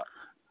get dropped.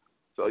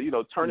 So, you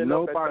know, turning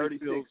up at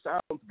 36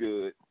 sounds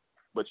good,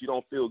 but you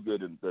don't feel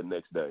good the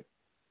next day.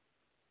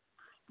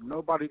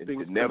 Nobody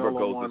thinks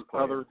Canelo won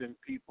other than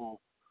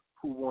people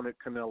who wanted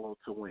Canelo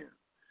to win.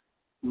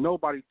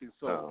 Nobody thinks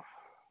so. No.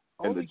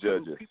 And only the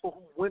judges. People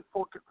who went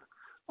for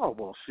 –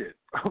 well, shit.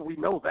 We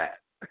know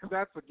that.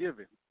 That's a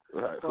given.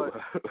 Right. But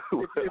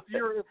if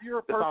you're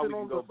a person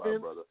on the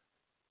fence,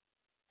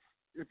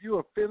 if you're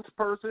a fence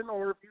person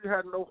or if you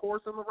had no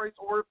horse in the race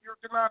or if you're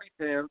Gennady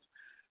fans,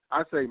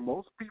 I say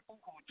most people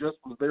who just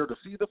was there to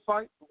see the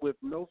fight with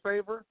no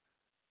favor –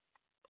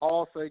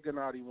 all say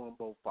Gennady won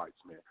both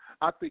fights, man.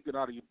 I think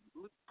Gennady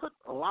put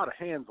a lot of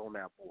hands on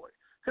that boy.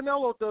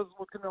 Canelo does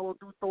what Canelo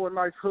do, throw a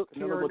nice hook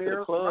here and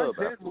there. Nice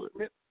head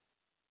movement.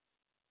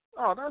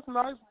 Oh, that's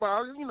nice.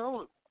 But, you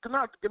know,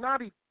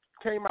 Gennady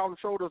came out and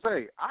showed us,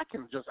 hey, I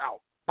can just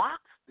outbox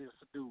this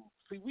dude.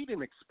 See, we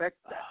didn't expect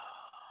that.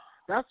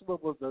 That's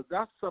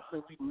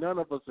something none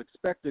of us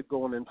expected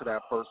going into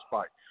that first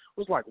fight. It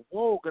was like,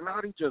 whoa,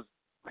 Gennady just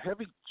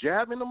heavy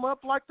jabbing him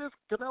up like this.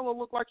 Canelo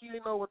looked like he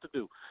didn't know what to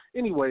do.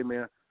 Anyway,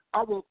 man,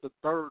 I want the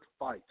third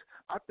fight.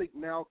 I think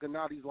now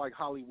Gennady's like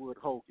Hollywood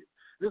Hogan.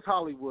 This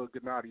Hollywood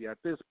Gennady at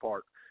this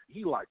part,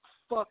 he like,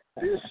 fuck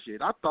this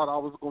shit. I thought I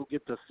was going to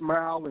get to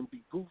smile and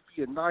be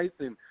goofy and nice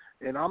and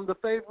I'm the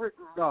favorite?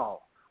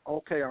 No.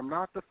 Okay, I'm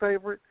not the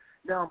favorite.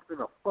 Now I'm going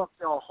to fuck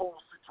y'all whole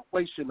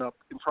situation up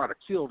and try to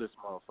kill this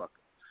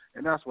motherfucker.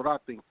 And that's what I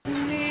think. That's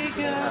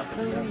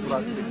what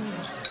I think.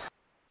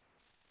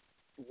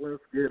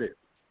 Let's get it.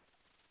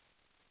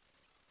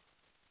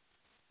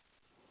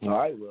 All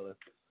right, Willis.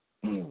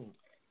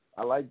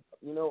 I like,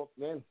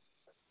 man,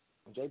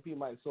 JP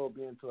might so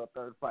be into a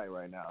third fight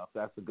right now. If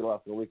that's a good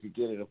offer, we could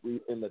get it. If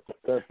we in the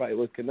third fight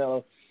with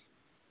Canelo,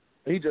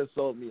 he just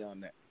sold me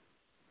on that.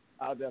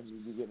 I'll definitely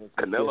be getting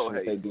a Canelo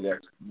if they do that.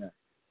 Yeah.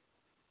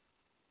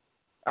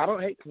 I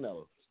don't hate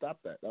Canelo. Stop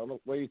that. I don't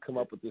know where you come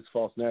up with this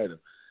false narrative.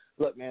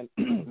 Look, man.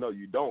 No,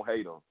 you don't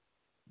hate him.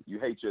 You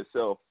hate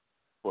yourself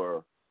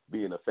for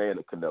being a fan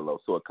of Canelo.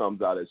 So it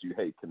comes out as you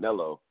hate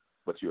Canelo,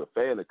 but you're a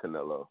fan of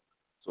Canelo.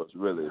 So it's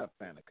really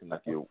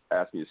like you're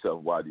asking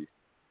yourself, why do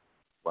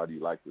you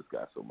like this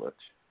guy so much?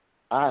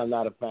 I am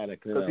not a fan of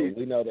Canelo.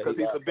 We know that because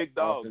he's a big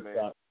dog, man.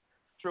 Stop.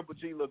 Triple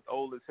G looked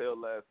old as hell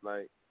last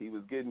night. He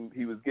was getting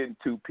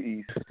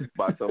two-piece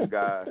by some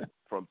guy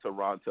from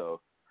Toronto.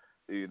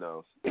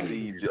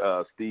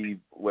 Steve,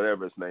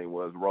 whatever his name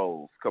was,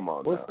 Rolls. Come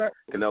on now.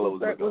 Canelo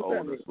was looking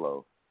old and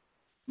slow.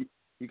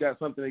 You got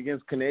something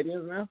against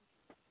Canadians now?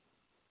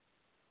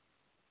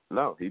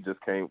 No, he just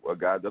came a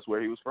guy. That's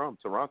where he was from,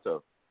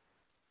 Toronto.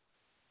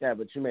 Yeah,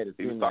 but you made it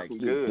seem like he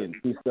was getting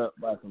pieced up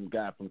by some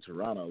guy from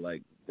Toronto,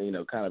 like,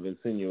 kind of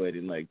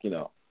insinuating, like,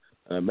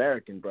 an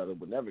American brother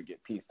would never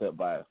get pieced up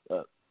by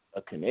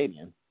a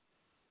Canadian.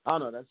 I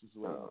don't know. That's just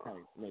what it kind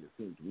of made it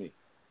seem to me.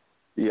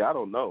 Yeah, I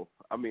don't know.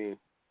 I mean,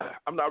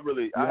 I'm not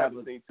really – I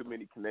haven't seen too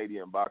many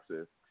Canadian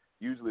boxers.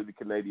 Usually the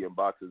Canadian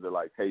boxers are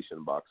like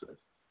Haitian boxers.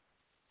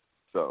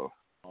 So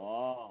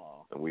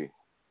and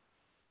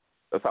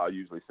that's how it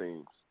usually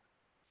seems.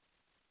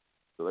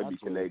 So they be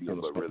Canadian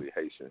but really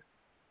Haitian.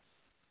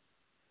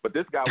 But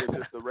this guy was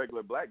just a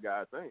regular black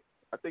guy, I think.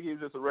 I think he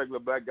was just a regular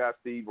black guy,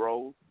 Steve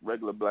Rolls,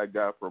 regular black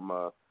guy from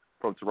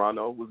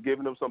Toronto, was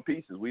giving him some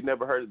pieces. We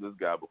never heard of this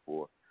guy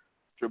before.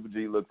 Triple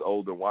G looks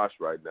old and washed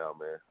right now,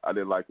 man. I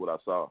didn't like what I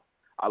saw.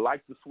 I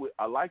like the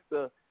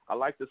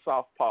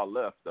southpaw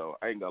left though.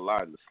 I ain't gonna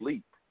lie, in the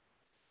sleep.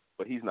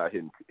 But he's not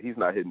hitting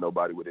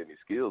nobody with any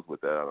skills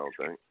with that, I don't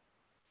think.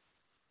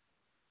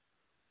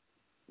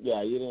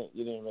 Yeah, you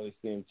didn't really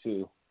seem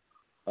too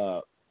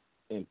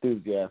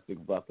enthusiastic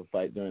about the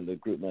fight during the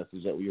group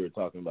message that we were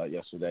talking about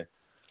yesterday.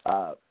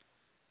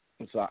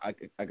 So I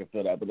can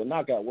feel that. But the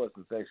knockout was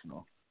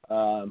sensational.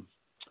 I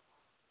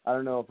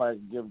don't know if I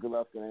could give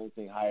Golovkin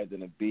anything higher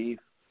than a B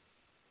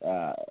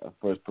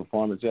for his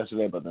performance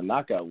yesterday, but the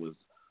knockout was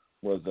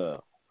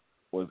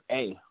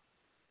A,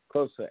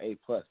 close to A+,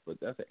 but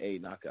that's an A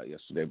knockout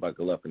yesterday by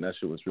Golovkin. That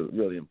shit was really,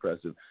 really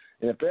impressive.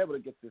 And if they're able to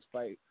get this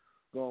fight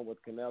going with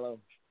Canelo,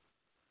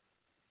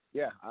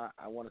 yeah,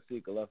 I want to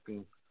see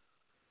Golovkin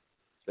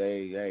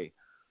say, hey,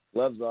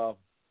 gloves off,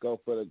 go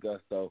for the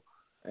gusto,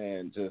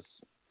 and just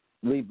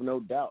leave no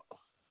doubt.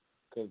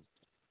 Because,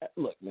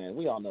 look, man,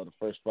 we all know the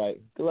first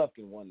fight,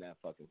 Golovkin won that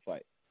fucking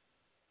fight.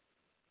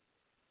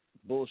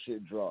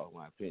 Bullshit draw, in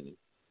my opinion.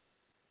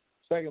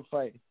 Second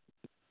fight,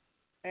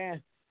 I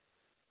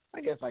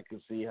guess I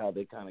can see how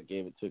they kind of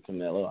gave it to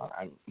Canelo.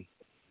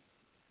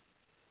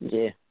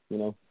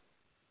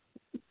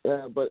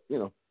 But,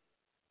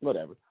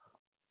 whatever.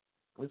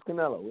 It's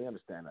Canelo. We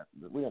understand that.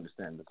 We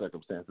understand the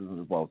circumstances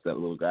involved with that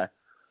little guy.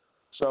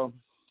 So,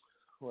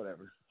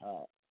 whatever.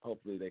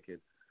 Hopefully they could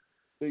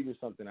figure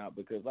something out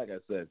because, like I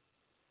said,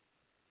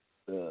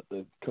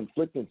 the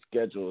conflicting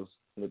schedules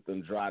with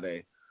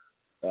Andrade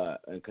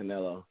and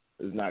Canelo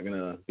is not going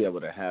to be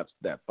able to have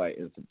that fight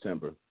in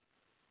September.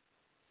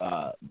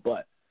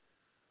 But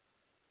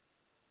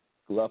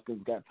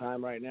Golovkin's got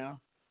time right now.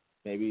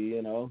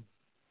 Maybe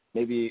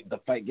the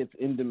fight gets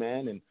in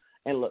demand.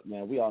 And look,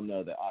 man, we all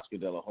know that Oscar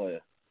De La Hoya,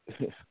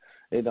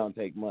 it don't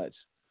take much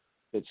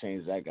to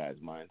change that guy's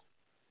mind.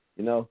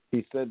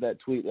 He said that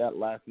tweet out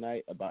last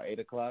night about 8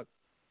 o'clock.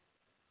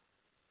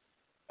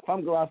 If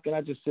I'm Golovkin,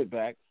 I just sit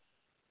back.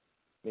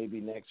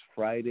 Maybe next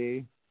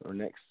Friday or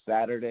next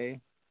Saturday,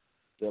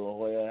 De La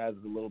Hoya has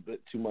a little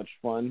bit too much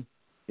fun,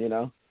 He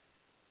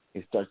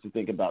starts to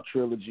think about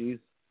trilogies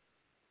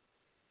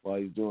while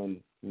he's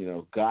doing,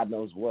 God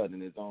knows what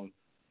in his own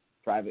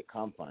private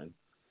confines.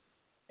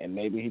 And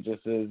maybe he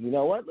just says, you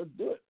know what, let's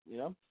do it,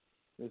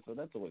 And so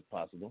that's always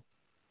possible.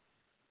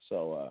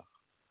 So,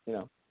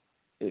 it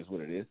is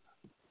what it is.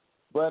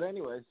 But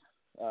anyways,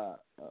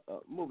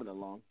 moving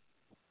along.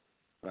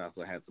 I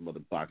also had some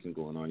other boxing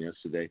going on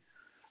yesterday.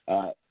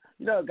 A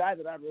guy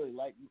that I really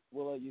like,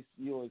 Willow,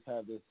 you always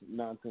have this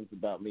nonsense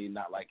about me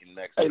not liking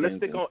Mexicans.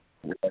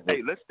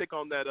 Let's stick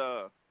on that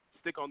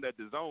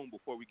DAZN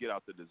before we get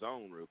out to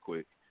DAZN real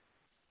quick.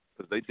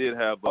 Because they did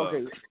have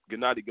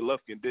Gennady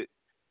Golovkin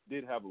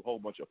did have a whole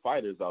bunch of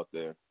fighters out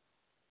there.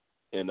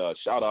 And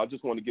shout out, I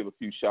just want to give a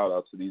few shout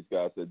outs to these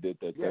guys that did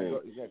that thing.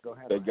 Go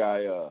ahead. That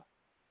guy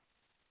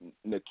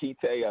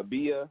Nikita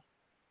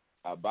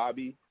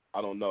Ababi,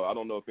 I don't know. I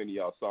don't know if any of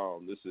y'all saw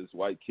him. This is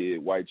white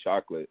kid, White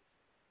Chocolate.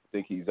 I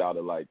think he's out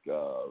of like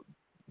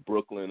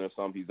Brooklyn or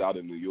something. He's out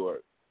of New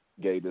York.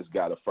 Gave this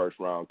guy the first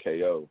round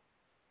KO,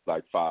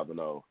 like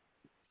 5-0.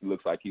 He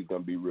looks like he's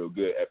gonna be real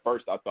good. At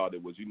first, I thought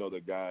it was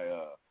the guy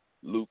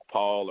Luke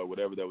Paul or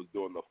whatever that was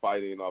doing the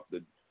fighting off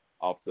the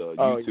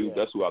YouTube. Yeah.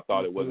 That's who I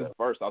thought it was at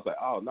first. I was like,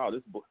 oh no,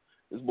 this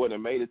boy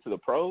done made it to the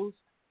pros.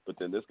 But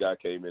then this guy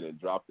came in and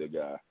dropped the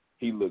guy.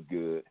 He looked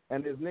good.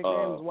 And his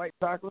nickname is White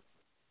Chocolate?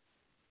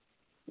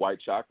 White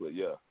Chocolate,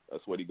 yeah.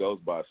 That's what he goes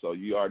by. So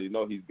you already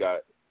know he's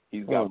got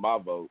my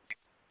vote.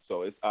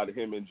 So it's out of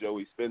him and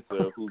Joey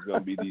Spencer who's gonna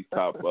be these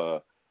top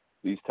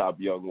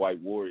young white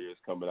warriors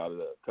coming out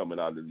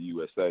of the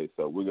USA.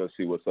 So we're gonna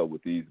see what's up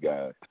with these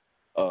guys.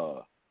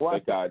 Why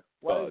does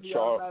he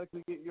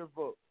automatically get your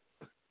vote?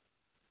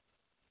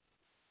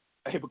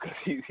 Hey, because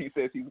he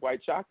says he's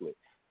White Chocolate.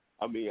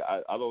 I mean,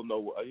 I don't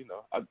know.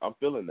 I'm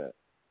feeling that.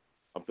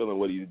 I'm feeling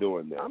what he's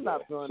doing there. I'm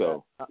not feeling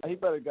that. He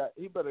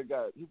better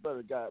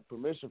got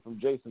permission from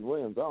Jason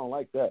Williams. I don't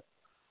like that.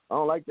 I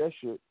don't like that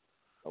shit.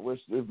 I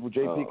wish if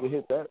JP could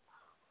hit that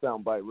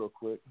soundbite real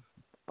quick.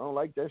 I don't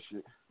like that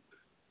shit.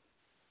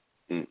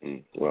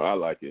 Well, I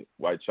like it.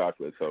 White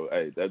Chocolate. So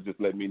hey, that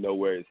just let me know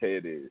where his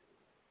head is,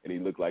 and he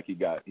looked like he's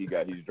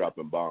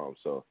dropping bombs.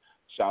 So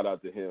shout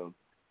out to him.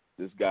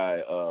 This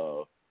guy,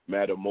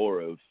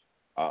 Matamorov.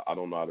 I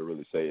don't know how to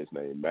really say his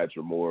name,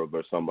 Matamorov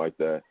or something like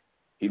that.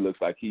 He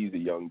looks like he's a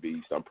young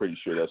beast. I'm pretty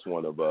sure that's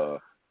one of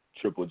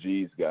Triple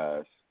G's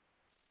guys.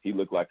 He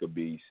looked like a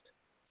beast.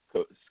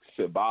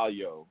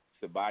 Ceballo,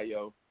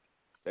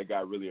 that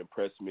guy really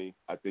impressed me.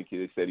 I think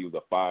they said he was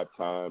a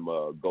 5-time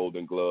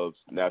Golden Gloves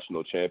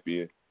national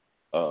champion,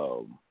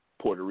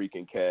 Puerto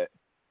Rican cat.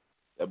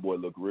 That boy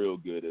looked real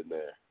good in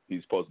there.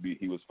 He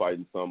was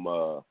fighting some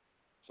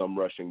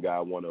Russian guy,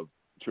 one of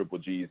Triple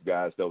G's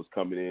guys that was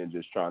coming in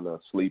just trying to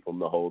sleep him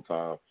the whole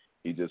time.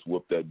 He just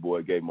whooped that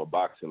boy, gave him a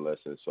boxing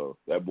lesson. So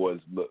that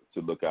boy's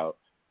to look out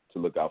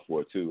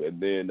for too.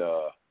 And then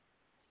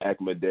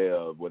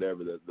Akhmadev,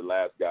 whatever the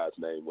last guy's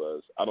name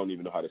was, I don't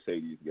even know how to say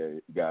these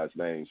guys'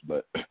 names,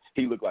 but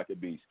he looked like a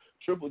beast.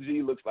 Triple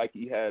G looks like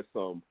he has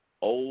some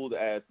old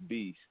ass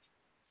beast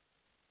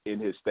in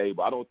his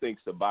stable. I don't think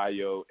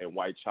Ceballo and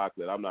White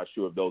Chocolate, I'm not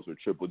sure if those were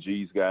Triple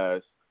G's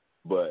guys,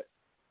 but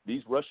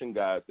these Russian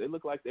guys, they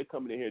look like they're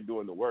coming in here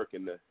doing the work.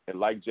 And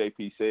like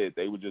JP said,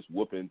 they were just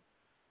whooping.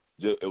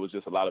 It was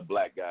just a lot of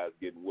black guys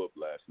getting whooped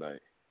last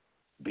night,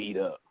 beat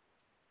up.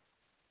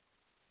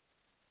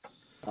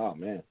 Oh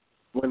man!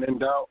 When in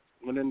doubt,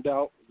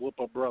 whoop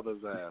a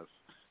brother's ass.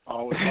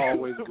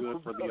 Always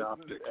good for the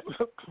optics.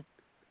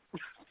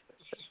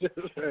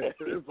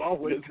 It's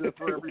always good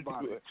for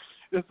everybody.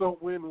 It's a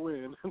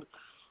win-win.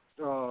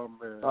 Oh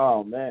man.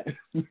 Oh man.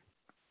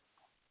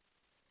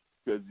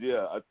 Because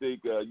I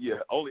think I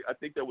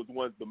think there was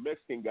the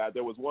Mexican guy.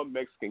 There was one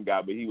Mexican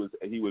guy, but he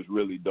was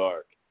really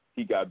dark.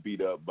 He got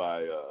beat up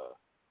by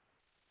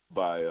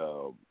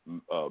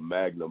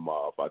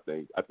Magnumov. I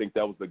think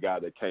that was the guy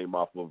that came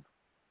off of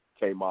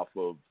a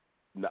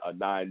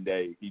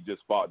 9-day. He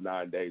just fought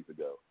 9 days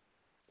ago.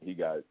 He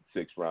got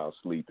 6 round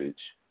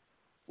sleepage.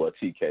 Well,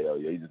 TKO.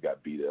 Yeah, he just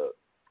got beat up.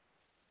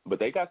 But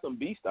they got some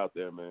beasts out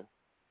there, man.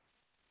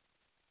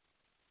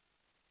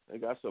 They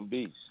got some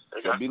beasts.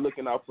 So be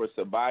looking out for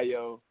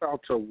Ceballo.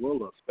 Out to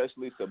Willa.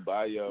 Especially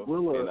Ceballo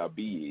and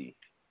Abiyi.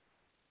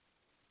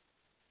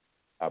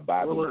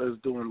 Willa is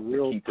doing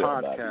real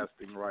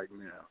podcasting right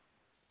now.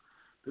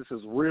 This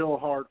is real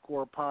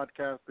hardcore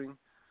podcasting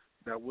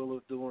that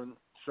Willa's doing.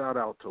 Shout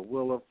out to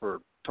Willa for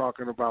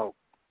talking about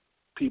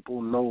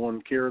people no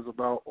one cares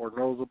about or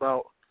knows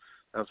about.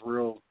 That's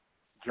real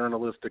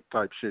journalistic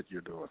type shit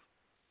you're doing.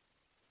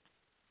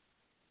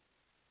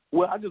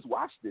 Well, I just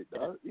watched it,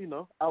 dog.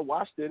 I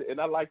watched it and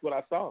I liked what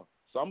I saw.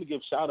 So I'm gonna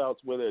give shout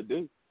outs where they're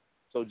due.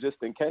 So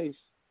just in case,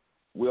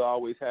 we'll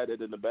always have it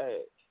in the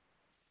bag.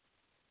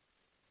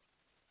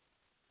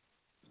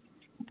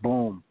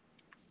 Boom.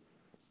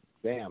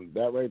 Damn,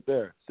 that right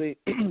there. See,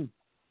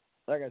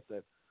 like I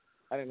said,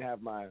 I didn't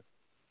have my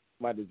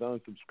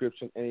DAZN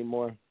subscription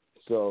anymore,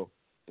 so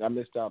I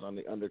missed out on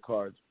the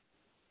undercards.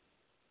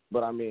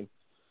 But I mean,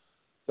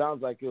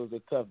 sounds like it was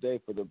a tough day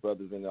for the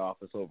brothers in the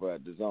office over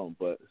at DAZN,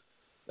 but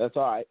that's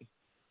all right.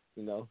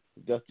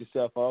 Dust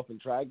yourself off and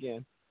try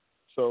again.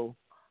 So,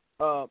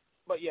 but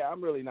yeah,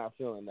 I'm really not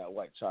feeling that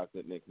White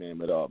Chocolate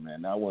nickname at all,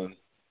 man.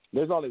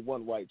 There's only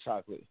one White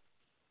Chocolate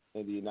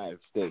in the United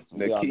States.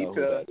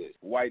 Nikita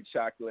White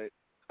Chocolate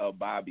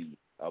Bobby.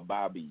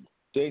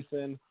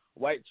 Jason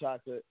White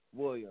Chocolate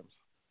Williams.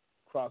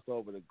 Cross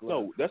over the globe.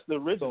 No, that's the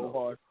original. So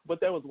hard. But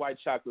there was white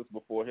chocolates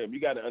before him. You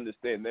got to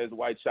understand, there's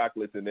white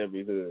chocolates in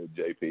every hood,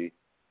 JP.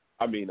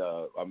 I mean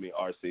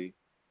RC.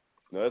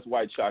 No, that's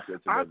white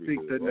chocolates in every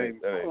hood. I think the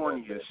name's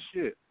corny as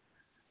shit.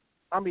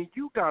 I mean,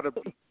 you got to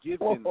be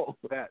given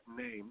that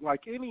name.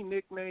 Like any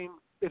nickname,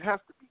 it has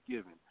to be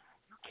given.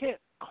 You can't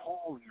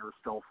call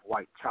yourself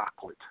White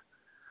Chocolate.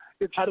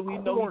 How do we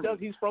know he does?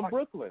 He's from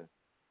Brooklyn.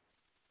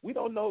 We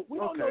don't know. We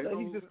don't know that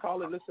he's just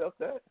calling himself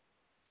that.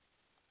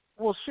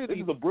 Well, shit.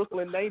 He's a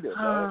Brooklyn native.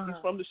 He's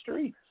from the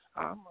streets.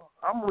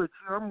 I'm with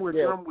you. I'm with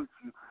you. I'm with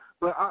you.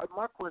 But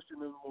my question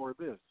is more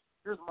this.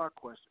 Here's my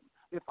question.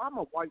 If I'm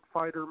a white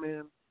fighter,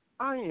 man,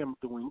 I am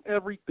doing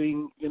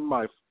everything in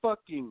my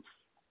fucking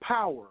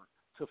power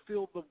to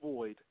fill the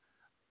void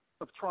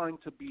of trying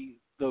to be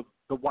the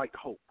white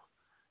hope.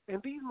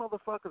 And these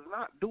motherfuckers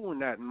not doing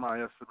that in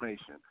my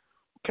estimation.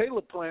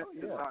 Caleb Plant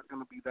is not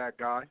going to be that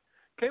guy.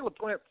 Caleb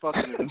Plant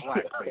fucking is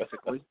black,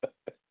 basically.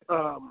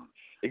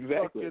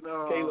 Exactly.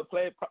 Fucking, Caleb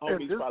Plant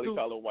homies probably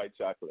call him white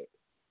chocolate.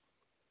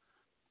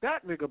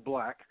 That nigga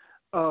black.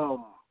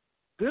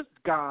 This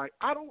guy,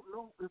 I don't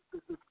know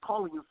if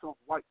calling himself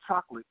white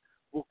chocolate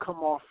will come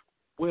off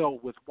well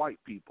with white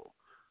people.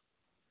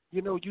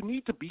 You know, you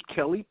need to be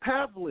Kelly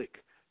Pavlik.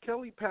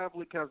 Kelly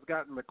Pavlik has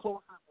gotten the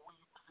closest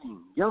we've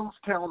seen.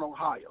 Youngstown,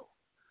 Ohio.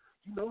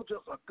 You know,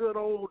 just a good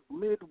old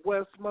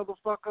Midwest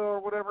motherfucker or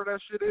whatever that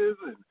shit is.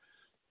 And,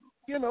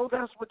 you know,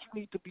 that's what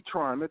you need to be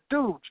trying to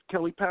do.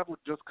 Kelly Pavlik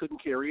just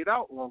couldn't carry it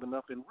out long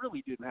enough and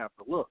really didn't have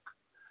to look.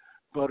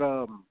 But,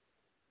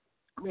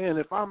 man,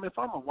 if I'm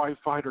a white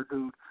fighter,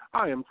 dude,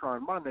 I am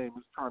trying. My name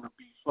is trying to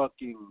be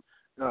fucking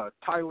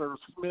Tyler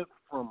Smith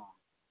from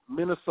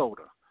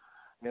Minnesota.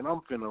 And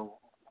I'm finna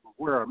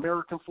wear an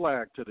American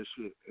flag to the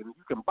shit. And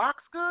you can box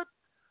good?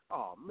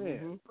 Oh,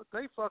 man. But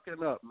they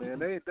fucking up, man.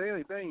 They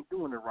ain't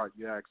doing it right,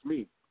 you ask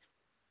me.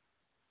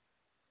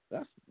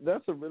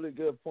 That's a really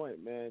good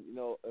point, man. You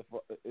know,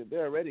 if they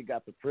already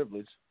got the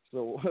privilege,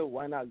 so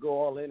why not go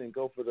all in and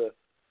go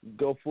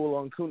full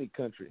on Cooney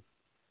country?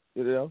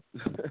 You know?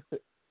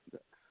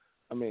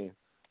 I mean,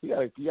 you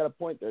got a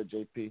point there,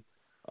 JP.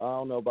 I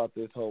don't know about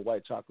this whole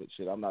white chocolate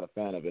shit. I'm not a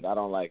fan of it. I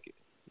don't like it.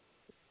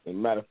 As a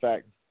matter of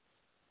fact,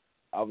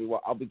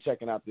 I'll be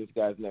checking out this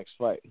guy's next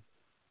fight.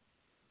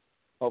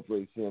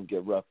 Hopefully, see him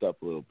get roughed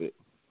up a little bit.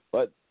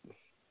 But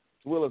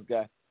it's Willa's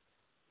guy,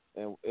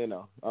 and you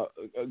know,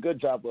 a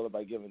good job, Willa,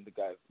 by giving the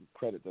guy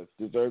credit that's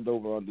deserved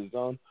over on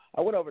DAZN.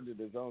 I went over to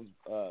DAZN's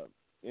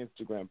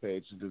Instagram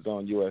page,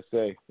 DAZN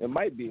USA. It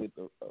might be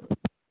there's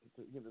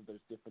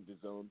different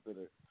DAZNs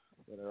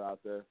that are out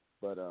there,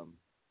 but I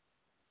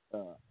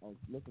was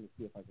looking to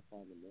see if I could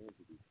find the names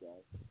of these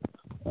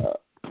guys.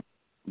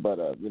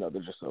 But you know,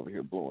 they're just over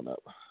here blowing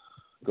up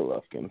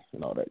Golovkin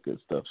and all that good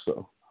stuff.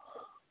 So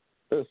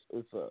it's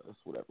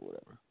whatever.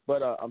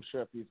 But I'm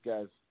sure if these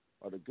guys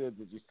are the goods,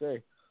 as you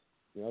say,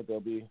 you know, they'll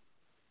be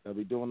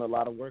doing a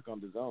lot of work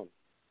on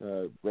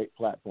DAZN. Great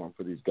platform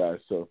for these guys.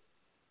 So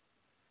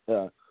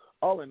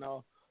all in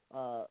all,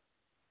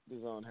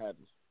 DAZN had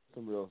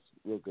some real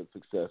good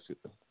success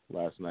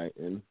last night,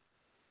 and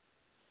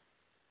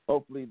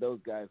hopefully those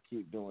guys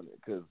keep doing it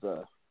because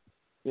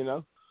you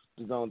know,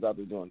 DAZN's out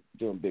there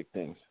doing big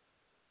things.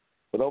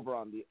 But over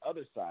on the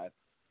other side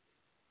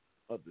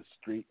of the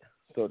street,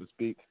 so to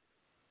speak,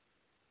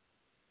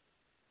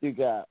 you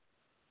got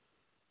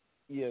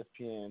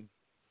ESPN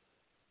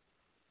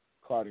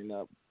carding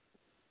up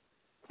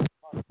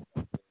who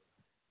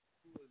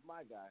is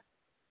my guy.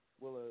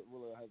 Willa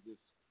has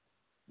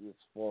this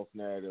false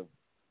narrative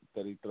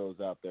that he throws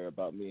out there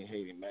about me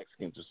hating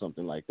Mexicans or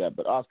something like that.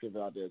 But Oscar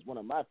Valdez, one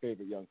of my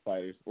favorite young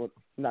fighters, well,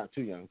 not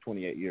too young,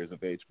 28 years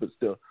of age, but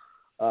still,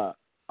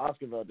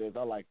 Oscar Valdez,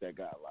 I like that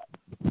guy a lot.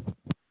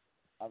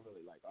 I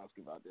really like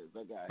Oscar Valdez.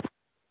 That guy,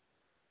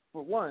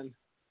 for one,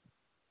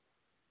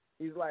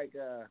 he's like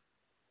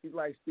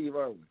Steve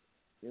Irwin,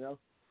 you know?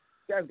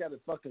 This guy's got a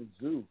fucking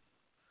zoo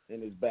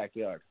in his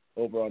backyard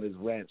over on his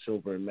ranch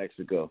over in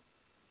Mexico.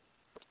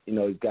 You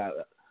know, he's got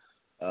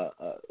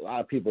a lot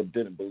of people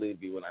didn't believe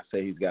me when I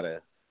say he's got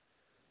a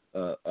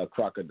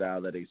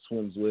crocodile that he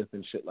swims with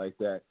and shit like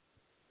that.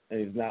 And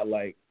he's not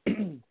like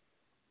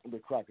the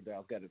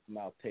crocodile's got its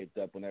mouth taped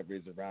up whenever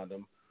he's around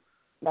him.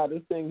 Now,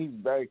 this thing he's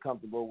very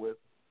comfortable with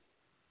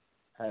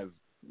has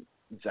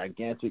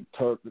gigantic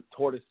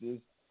tortoises.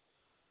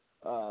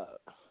 A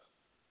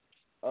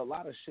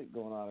lot of shit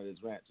going on at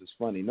his ranch. It's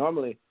funny.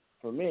 Normally,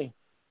 for me,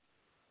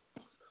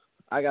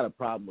 I got a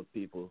problem with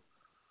people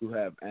who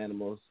have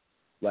animals.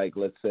 Like,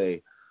 let's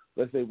say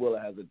Willa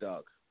has a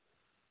dog,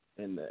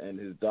 and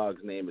his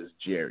dog's name is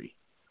Jerry.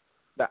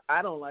 Now,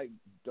 I don't like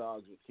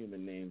dogs with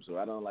human names, or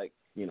I don't like,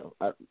 you know,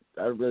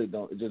 I really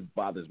don't. It just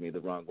bothers me the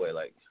wrong way.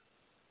 Like,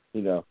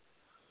 you know,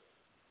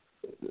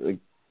 like,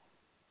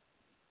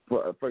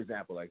 for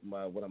example, like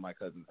one of my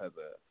cousins has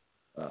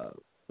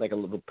like a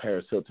little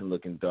Paris Hilton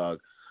looking dog.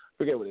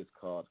 Forget what it's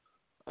called.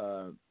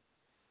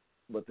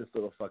 But this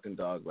little fucking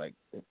dog, like,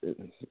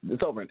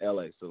 it's over in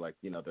LA, so, like,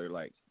 you know, they're,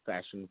 like,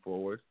 fashion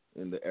forward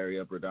in the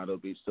area of Redondo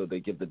Beach, so they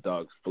give the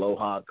dogs flow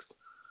hawks,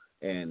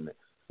 and,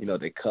 you know,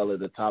 they color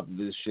the top of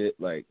his shit,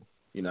 like,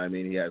 you know what I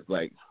mean? He has,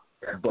 like,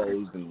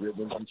 bows and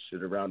ribbons and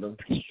shit around him,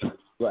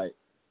 like,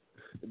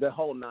 the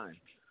whole nine.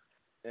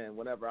 And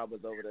whenever I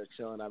was over there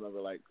chilling, I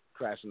remember, like,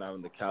 crashing out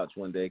on the couch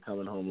one day,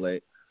 coming home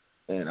late,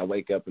 and I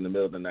wake up in the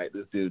middle of the night.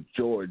 This dude,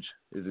 George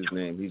is his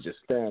name. He's just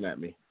staring at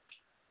me.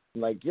 I'm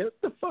like, get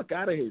the fuck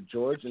out of here,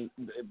 George. And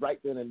right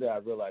then and there, I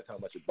realized how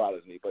much it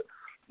bothers me. But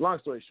long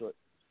story short,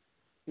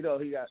 you know,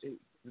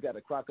 He's got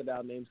a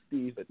crocodile named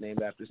Steve, that's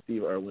named after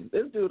Steve Irwin.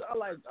 This dude, I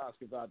like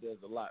Oscar Valdez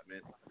a lot,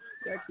 man.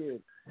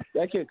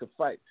 That kid could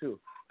fight too.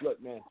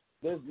 Look, man,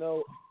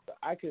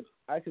 I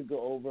could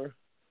go over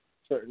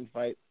certain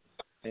fights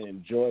and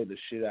enjoy the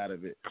shit out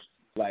of it,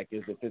 like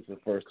as if it's the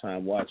first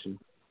time watching.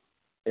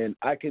 And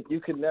you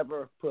could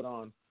never put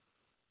on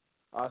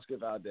Oscar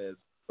Valdez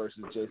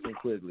versus Jason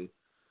Quigley,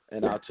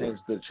 and I'll change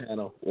the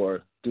channel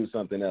or do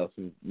something else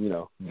and,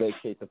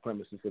 vacate the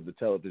premises of the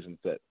television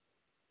set.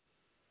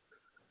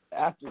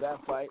 After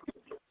that fight,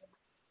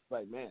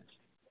 like, man,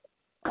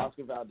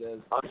 Oscar Valdez,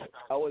 I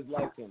always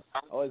liked him. I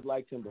always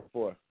liked him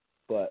before.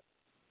 But,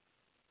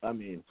 I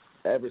mean,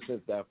 ever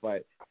since that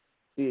fight,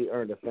 he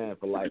earned a fan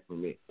for life for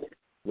me.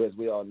 As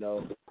we all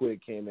know,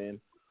 Quig came in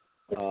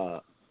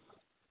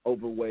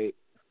overweight,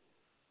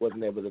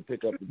 wasn't able to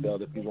pick up the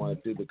belt if he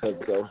wanted to because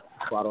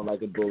fought on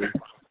like a bully.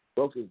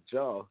 Broke his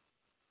jaw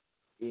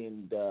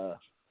in the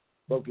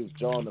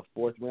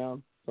fourth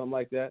round, something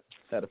like that.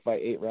 Had to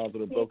fight 8 rounds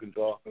with a broken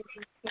jaw.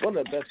 One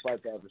of the best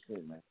fights I've ever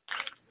seen, man.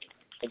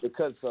 And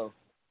because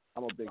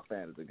I'm a big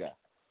fan of the guy.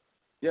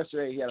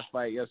 Yesterday, he had a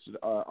fight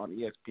on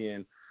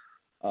ESPN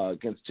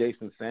against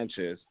Jason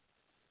Sanchez.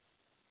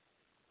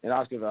 And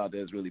Oscar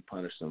Valdez really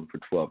punished him for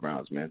 12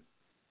 rounds, man.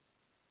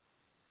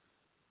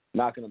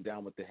 Knocking him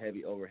down with the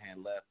heavy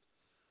overhand left.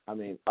 I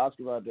mean,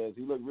 Oscar Valdez,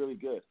 he looked really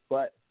good.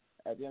 But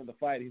at the end of the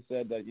fight, he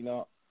said that,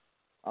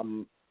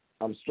 I'm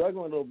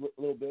struggling a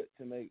little bit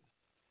to make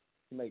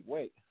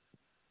weight.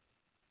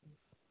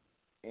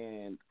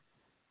 And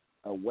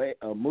a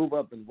move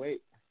up in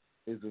weight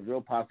is a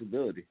real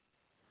possibility.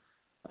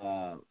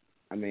 I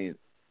mean,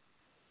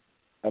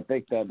 I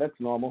think that's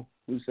normal.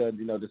 We said,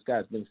 this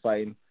guy's been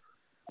fighting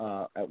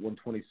at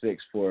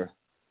 126 for,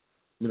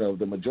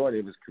 the majority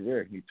of his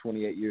career. He's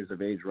 28 years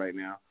of age right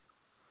now.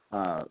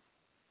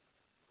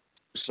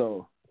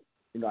 So,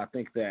 I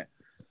think that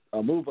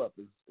a move up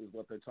is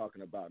what they're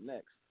talking about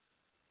next.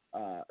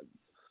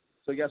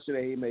 So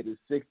yesterday he made his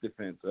 6th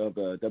defense of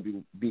the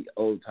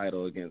WBO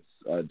title against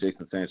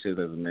Jason Sanchez,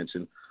 as I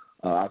mentioned.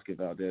 Oscar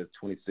Valdez,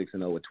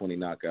 26-0 with 20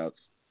 knockouts.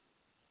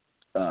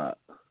 I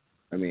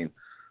mean,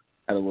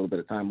 had a little bit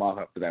of time off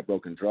after that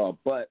broken draw,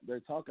 but they're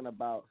talking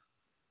about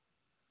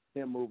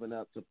him moving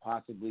up to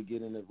possibly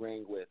get in the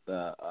ring with,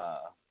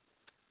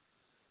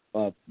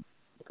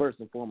 first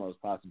and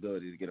foremost,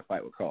 possibility to get a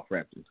fight with Carl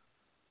Frampton.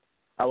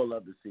 I would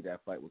love to see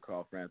that fight with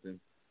Carl Frampton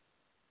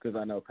because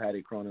I know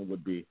Patty Cronin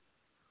would be,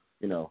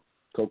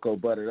 cocoa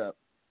buttered up.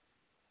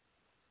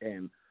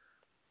 And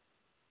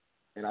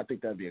I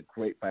think that would be a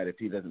great fight if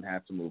he doesn't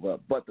have to move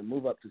up. But the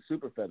move up to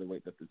super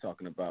featherweight that they're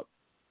talking about,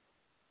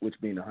 which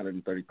being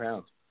 130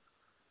 pounds,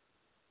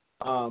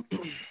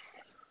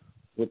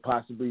 would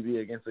possibly be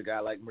against a guy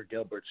like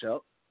Miguel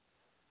Burchelt.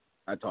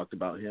 I talked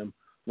about him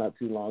not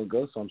too long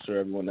ago, so I'm sure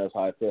everyone knows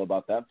how I feel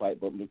about that fight.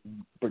 But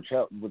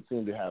Burchelt would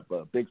seem to have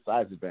a big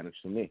size advantage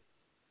to me.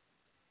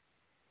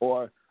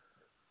 Or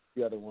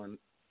the other one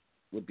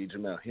would be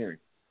Jamel Herring,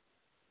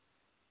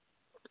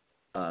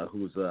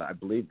 who's, I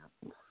believe,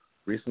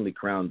 recently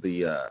crowned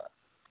the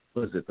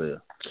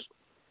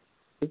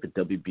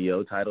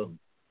WBO title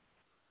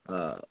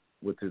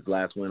with his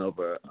last win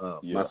over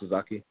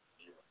Masazaki.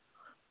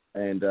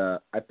 And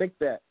I think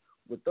that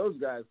with those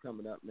guys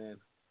coming up, man,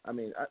 I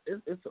mean,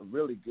 it's a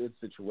really good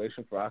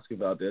situation for Oscar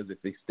Valdez if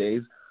he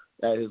stays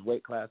at his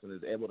weight class and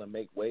is able to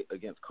make weight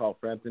against Carl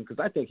Frampton, because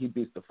I think he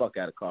beats the fuck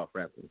out of Carl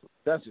Frampton.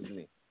 That's just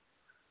me.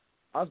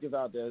 Oscar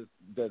Valdez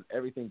does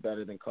everything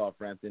better than Carl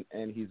Frampton,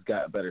 and he's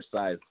got better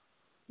size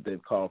than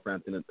Carl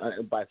Frampton.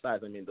 And by size,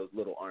 I mean those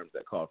little arms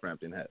that Carl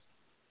Frampton has.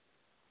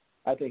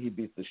 I think he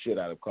beats the shit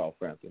out of Carl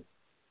Frampton.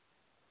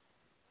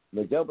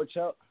 Miguel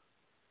Burchelt,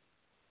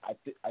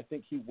 I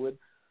think he would,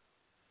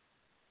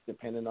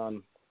 depending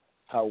on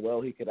how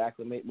well he could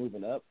acclimate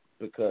moving up,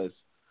 because,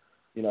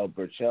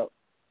 Burchelt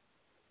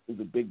is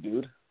a big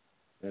dude,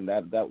 and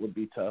that would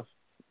be tough.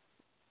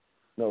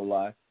 No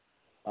lie.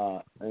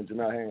 And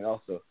Jamel Herring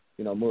also,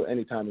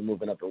 anytime you're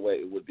moving up in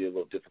weight, it would be a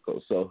little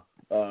difficult. So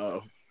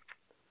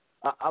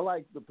I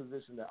like the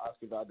position that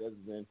Oscar Valdez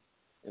is in,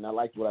 and I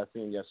liked what I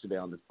seen yesterday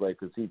on display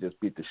because he just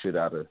beat the shit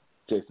out of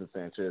Jason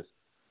Sanchez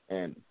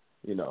and,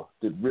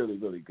 did really,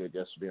 really good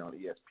yesterday on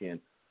ESPN.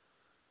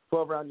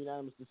 12-round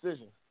unanimous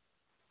decision.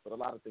 But a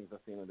lot of things I've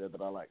seen in there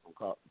that I like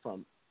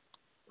from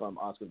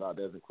Oscar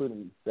Valdez,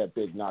 including that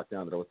big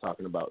knockdown that I was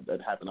talking about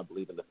that happened, I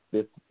believe, in the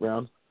 5th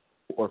round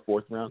or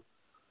 4th round,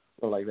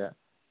 something like that.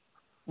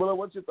 Well,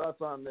 what's your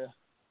thoughts on the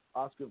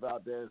Oscar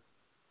Valdez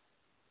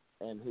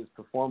and his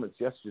performance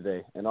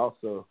yesterday? And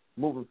also,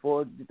 moving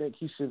forward, do you think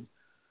he should,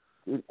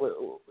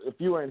 if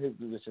you were in his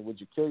position,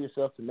 would you kill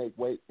yourself to make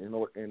weight in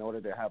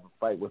order to have a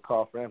fight with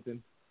Carl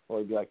Frampton? Or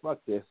would you be like, fuck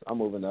this, I'm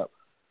moving up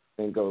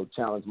and go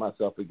challenge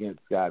myself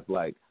against guys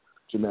like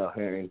Jamel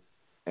Herring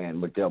and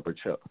Miguel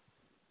Burchelt?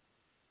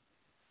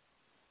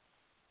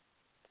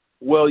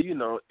 Well,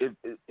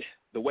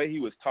 the way he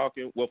was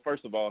talking, well,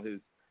 first of all,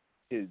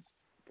 his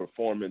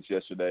performance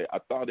yesterday, I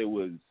thought it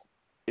was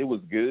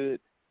good.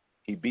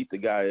 He beat the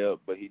guy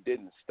up, but he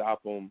didn't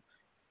stop him.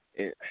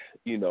 And,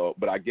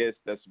 but I guess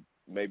that's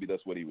maybe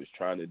that's what he was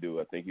trying to do.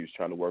 I think he was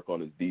trying to work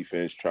on his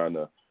defense, trying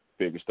to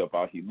figure stuff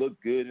out. He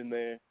looked good in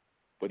there,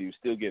 but he was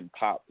still getting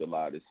popped a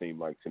lot, it seemed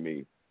like to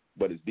me.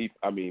 But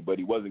but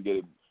he wasn't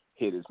getting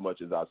hit as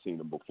much as I've seen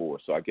him before.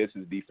 So I guess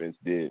his defense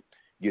did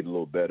get a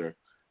little better.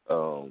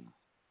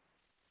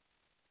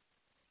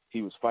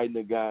 He was fighting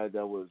a guy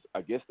that was,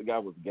 I guess the guy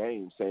was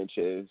Game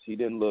Sanchez.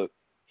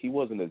 He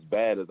wasn't as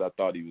bad as I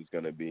thought he was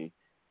going to be,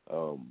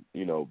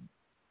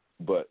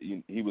 but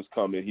he was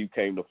coming. He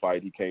came to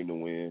fight. He came to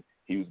win.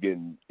 He was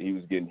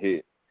getting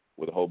hit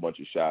with a whole bunch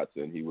of shots,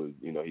 and he was,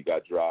 he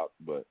got dropped,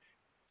 but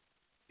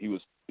he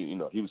was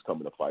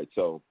coming to fight.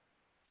 So,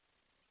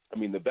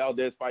 the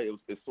Valdez fight,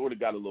 it sort of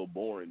got a little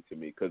boring to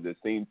me because it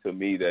seemed to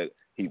me that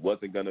he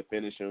wasn't going to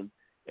finish him,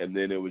 and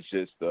then it was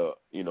just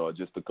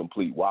a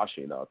complete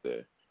washing out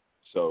there.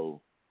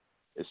 So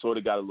it sort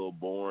of got a little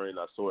boring.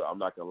 I'm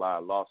not gonna lie, I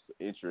lost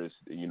interest,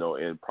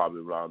 in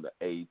probably around the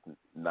 8th,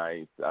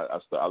 9th.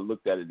 I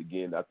looked at it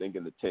again. I think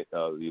in the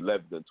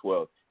 11th and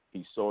 12th,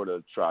 he sort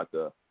of tried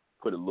to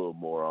put a little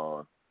more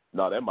on.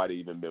 No, that might have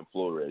even been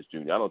Flores Jr.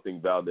 I don't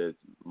think Valdez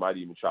might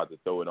even try to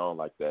throw it on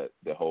like that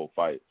the whole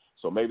fight.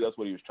 So maybe that's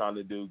what he was trying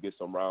to do, get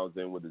some rounds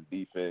in with his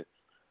defense.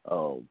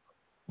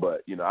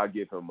 But I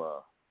give him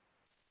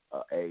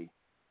A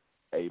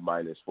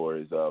minus for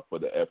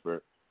the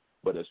effort.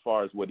 But as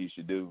far as what he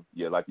should do,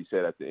 yeah, like you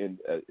said at the end,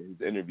 his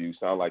interview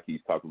sounded like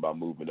he's talking about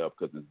moving up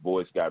because his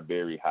voice got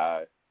very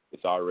high.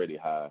 It's already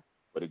high,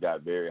 but it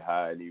got very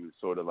high, and he was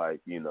sort of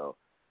like,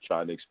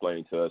 trying to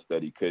explain to us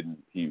that he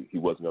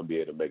wasn't going to be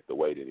able to make the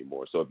weight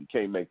anymore. So if you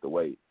can't make the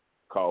weight,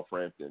 Carl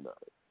Frampton,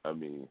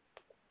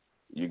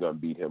 you're going to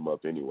beat him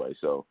up anyway.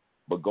 So,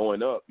 but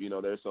going up,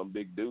 there's some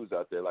big dudes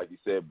out there. Like you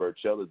said,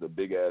 Burchell is a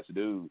big-ass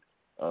dude.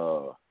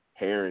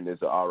 Herring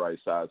is an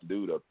all-right-sized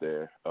dude up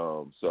there.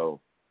 So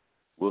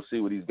we'll see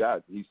what he's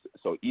got.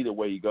 So either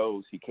way he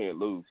goes, he can't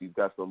lose. He's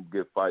got some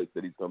good fights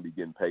that he's going to be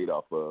getting paid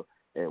off of,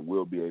 and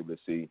we'll be able to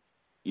see.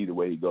 Either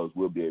way he goes,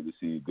 we'll be able to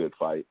see a good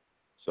fight.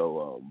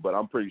 So, but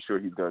I'm pretty sure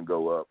he's going to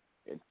go up,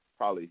 and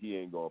probably he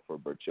ain't going for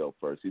Burchell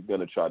first. He's going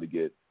to try to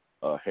get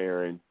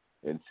Herring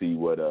and see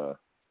what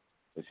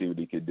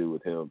he could do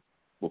with him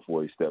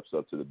before he steps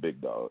up to the big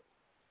dog.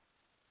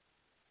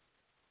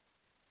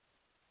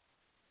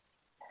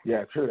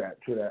 Yeah, true that.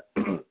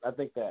 I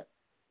think that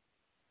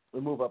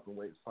the move up in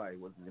weight is probably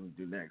what he's going to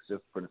do next,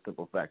 just for the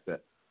simple fact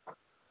that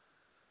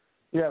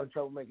you're having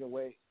trouble making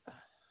weight,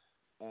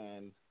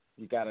 and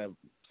you got to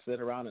sit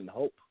around and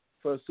hope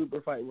for a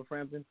super fight with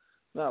Frampton.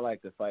 Not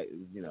like the fight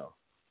is,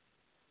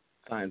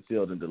 signed,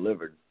 sealed, and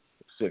delivered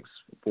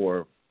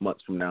 4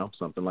 months from now,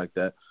 something like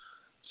that.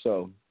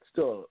 So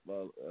still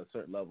a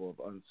certain level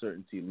of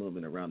uncertainty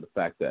looming around the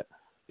fact that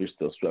you're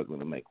still struggling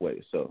to make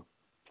weight. So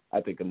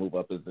I think a move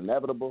up is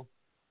inevitable,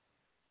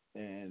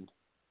 and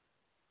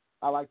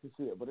I like to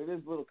see it. But it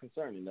is a little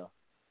concerning, though,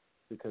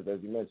 because as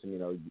you mentioned,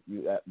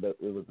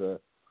 it was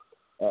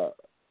a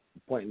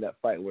point in that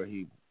fight where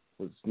he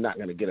was not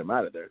going to get him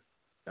out of there.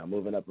 Now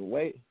moving up in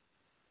weight,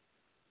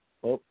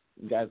 well,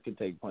 guys can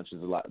take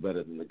punches a lot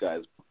better than the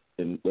guys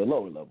in the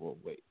lower level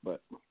of weight.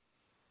 But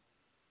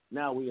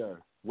now we are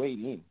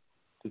waiting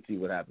to see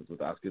what happens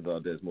with Oscar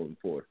Valdez moving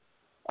forward.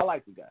 I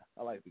like the guy.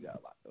 I like the guy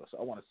a lot, though. So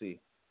I want to see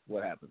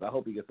what happens. I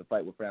hope he gets the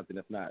fight with Frampton.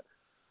 If not,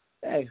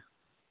 hey,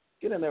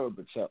 get in there with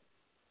Burchell.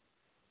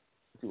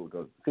 See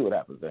what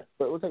happens there.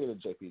 But we'll take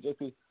it to JP.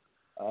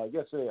 JP,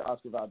 yesterday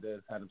Oscar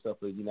Valdez had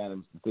himself a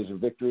unanimous decision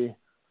victory,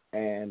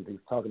 and he's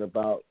talking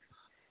about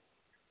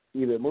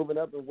either moving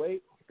up in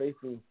weight,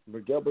 facing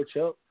Miguel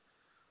Burchell,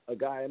 a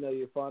guy I know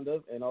you're fond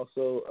of, and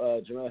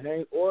also Jamel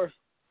Herring, or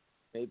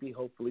maybe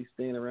hopefully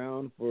staying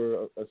around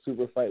for a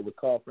super fight with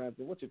Carl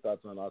Frampton. What's your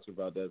thoughts on Oscar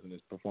Valdez and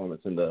his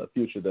performance in the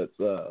future that's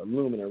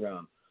looming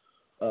around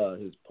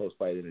his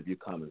post-fight interview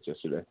comments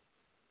yesterday?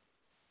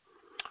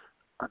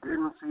 I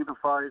didn't see the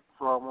fight,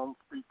 so I won't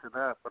speak to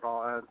that, but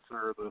I'll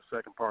answer the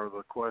second part of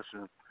the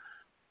question.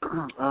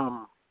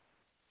 I'm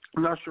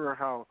not sure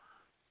how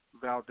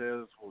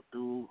Valdez will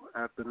do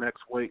at the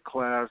next weight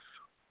class.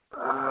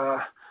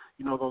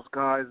 Those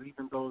guys,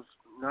 even those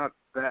not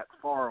that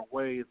far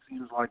away, it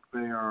seems like they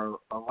are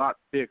a lot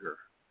bigger,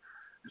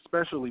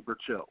 especially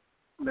Burchell.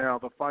 Now,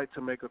 the fight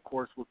to make, of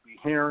course, would be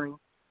Herring.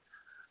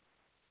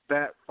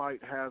 That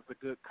fight has the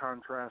good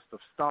contrast of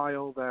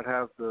style. That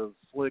has the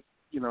slick,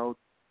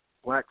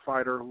 black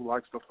fighter who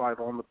likes to fight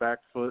on the back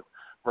foot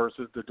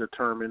versus the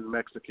determined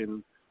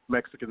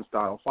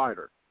Mexican-style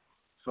fighter.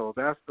 So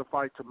that's the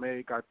fight to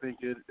make. I think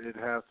it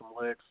has some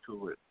legs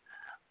to it.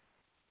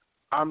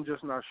 I'm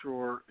just not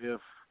sure if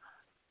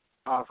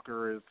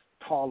Oscar is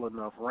tall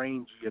enough,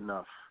 rangy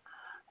enough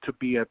to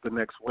be at the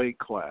next weight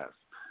class.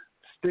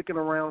 Sticking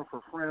around for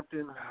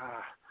Frampton,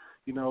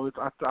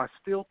 I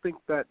still think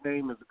that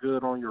name is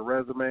good on your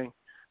resume,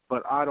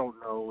 but I don't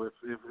know if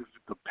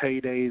the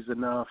payday is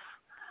enough.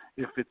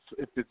 If you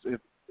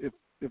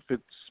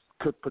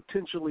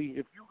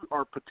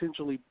are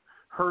potentially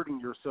hurting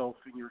yourself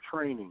in your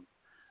training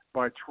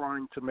by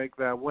trying to make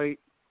that weight,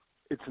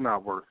 it's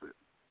not worth it,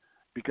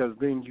 because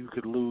then you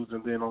could lose,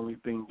 and then only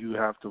thing you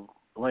have to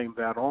blame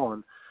that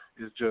on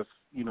is just,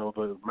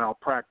 the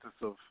malpractice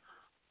of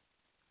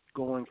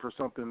going for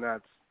something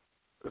that's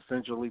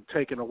essentially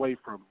taken away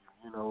from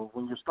you.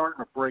 When you're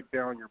starting to break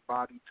down your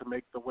body to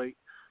make the weight,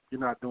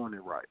 you're not doing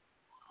it right.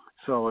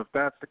 So if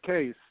that's the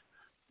case,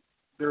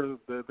 there's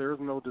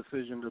no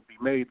decision to be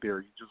made there.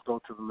 You just go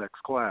to the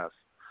next class.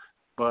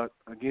 But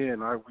again,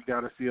 we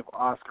got to see if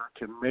Oscar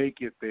can make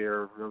it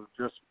there.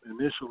 Just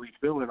initially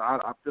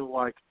I feel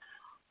like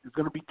it's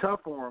going to be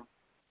tough for him.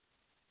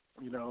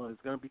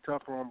 It's going to be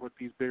tough for him with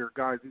these bigger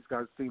guys. These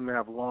guys seem to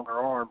have longer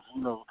arms.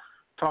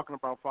 Talking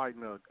about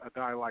fighting a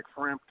guy like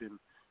Frampton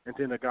and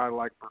then a guy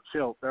like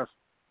Burchelt, that's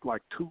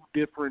like two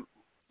different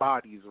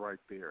bodies right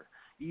there.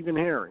 Even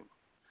Herring.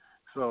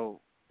 So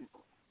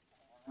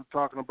we're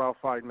talking about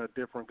fighting a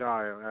different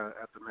guy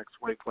at the next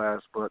weight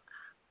class, but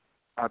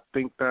I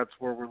think that's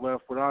where we're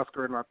left with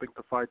Oscar, and I think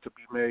the fight to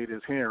be made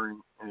is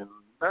Herring, and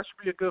that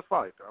should be a good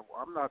fight.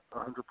 I'm not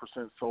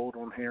 100% sold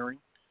on Herring.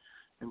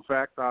 In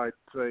fact, I'd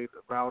say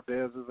that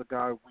Valdez is a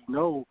guy we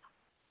know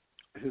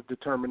his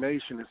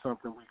determination is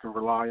something we can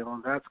rely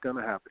on. That's going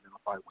to happen in a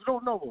fight. We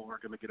don't know what we're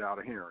going to get out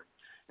of Herring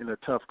in a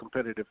tough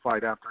competitive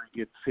fight after he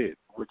gets hit,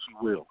 which he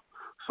will.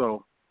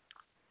 So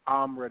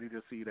I'm ready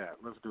to see that.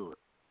 Let's do it.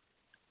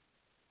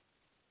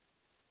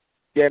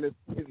 Yeah, and it's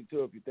easy,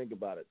 too, if you think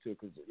about it, too,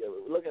 because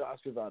look at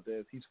Oscar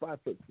Valdez. He's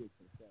 5'6".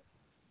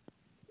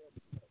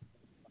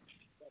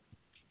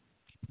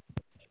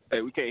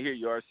 Hey, we can't hear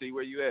you, RC.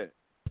 Where you at?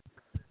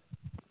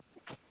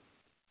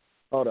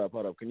 Hold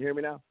up. Can you hear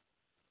me now?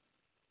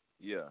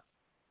 Yeah.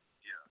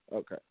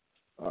 Okay.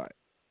 All right.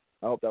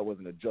 I hope that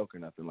wasn't a joke or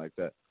nothing like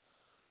that.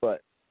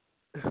 But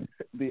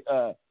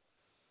I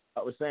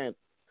was saying,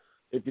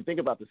 if you think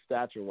about the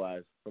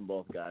stature-wise from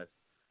both guys,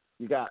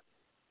 you got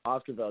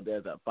Oscar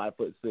Valdez at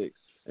 5'6"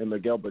 and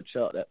Miguel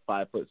Burchelt at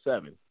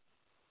 5'7".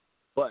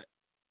 But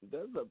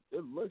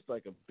it looks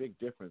like a big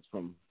difference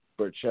from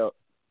Burchelt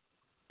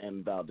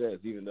and Valdez,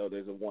 even though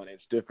there's a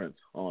 1-inch difference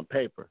on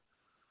paper.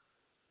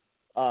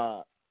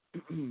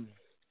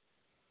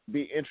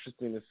 Be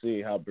interesting to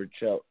see how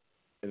Burchelt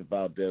and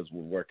Valdez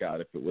would work out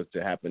if it was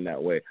to happen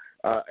that way.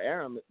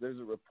 Aram, there's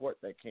a report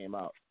that came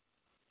out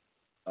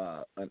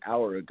an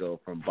hour ago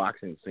from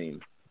Boxing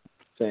Scene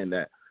saying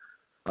that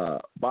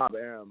Bob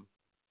Arum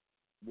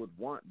would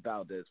want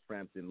Valdez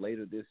Frampton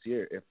later this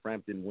year if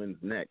Frampton wins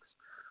next.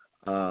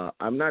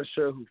 I'm not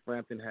sure who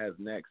Frampton has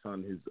next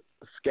on his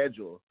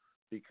schedule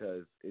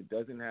because it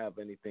doesn't have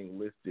anything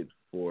listed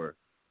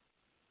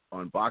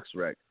on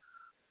BoxRec.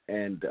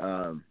 And,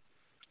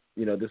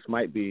 this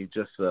might be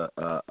just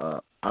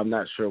I'm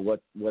not sure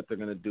what they're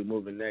going to do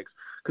moving next.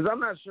 Because I'm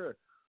not sure.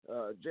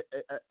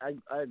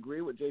 I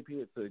agree with JP.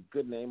 It's a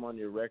good name on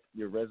your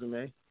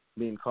resume,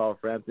 being called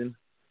Frampton.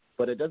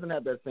 But it doesn't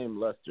have that same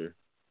luster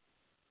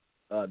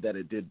that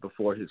it did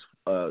before his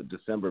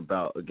December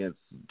bout against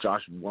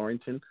Josh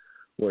Warrington,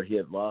 where he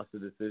had lost the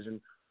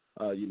decision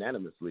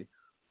unanimously.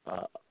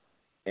 I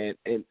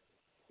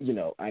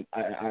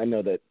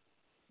know that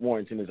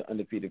Warrington is an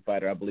undefeated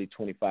fighter. I believe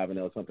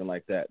 25-0, something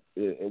like that.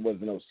 It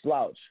wasn't no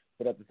slouch,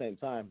 but at the same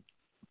time,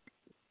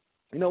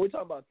 we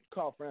talk about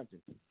Carl Frampton,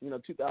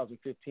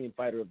 2015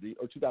 fighter of the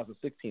or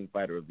 2016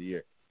 fighter of the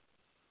year.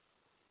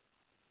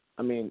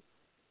 I mean,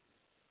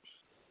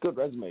 good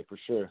resume for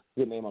sure,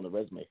 good name on the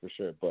resume for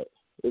sure, but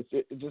it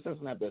just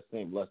doesn't have that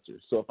same luster.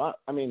 So I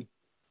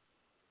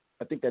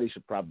think that he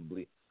should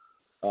probably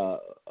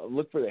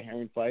look for the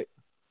Herring fight.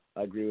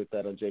 I agree with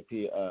that on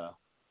JP.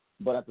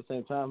 But at the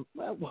same time,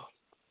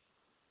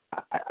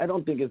 I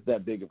don't think it's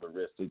that big of a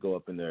risk to go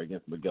up in there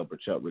against Miguel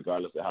Burchelt,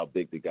 regardless of how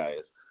big the guy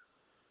is.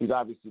 He's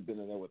obviously been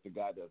in there with a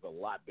guy that's a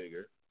lot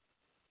bigger.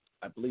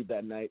 I believe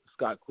that night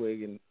Scott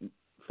Quigg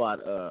fought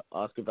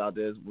Oscar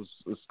Valdez. Was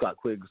Scott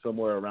Quigg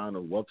somewhere around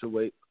a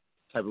welterweight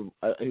type of?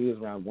 He was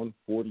around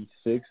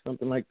 146,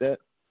 something like that,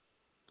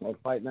 on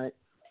fight night.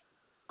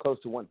 Close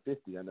to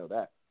 150, I know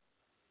that.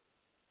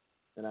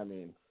 And I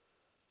mean,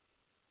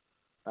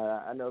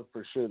 I know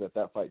for sure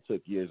that fight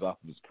took years off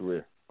of his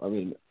career. I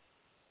mean,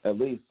 at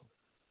least,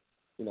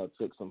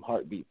 took some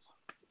heartbeats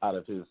out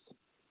of his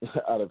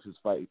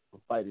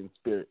fighting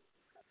spirit,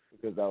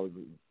 because that was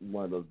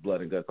one of those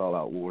blood and guts all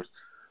out wars.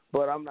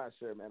 But I'm not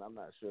sure, man. I'm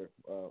not sure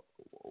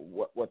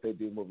what they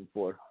do moving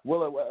forward.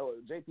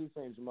 JP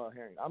saying Jamal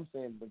Herring. I'm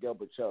saying Miguel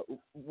Burchelt.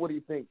 What do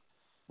you think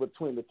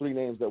between the three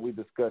names that we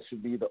discussed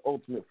should be the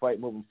ultimate fight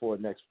moving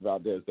forward next for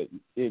Valdez, that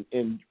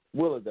in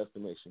Willard's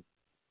estimation?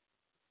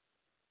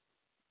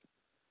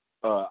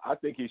 I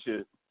think he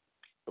should.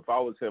 If I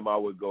was him, I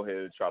would go ahead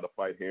and try to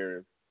fight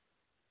Herring.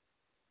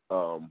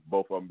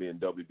 Both of them being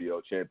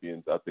WBO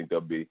champions, I think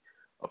there'll be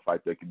a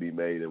fight that can be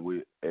made,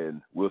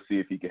 and we'll see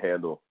if he can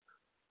handle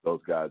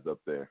those guys up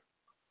there.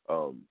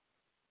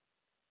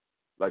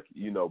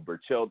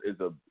 Burchelt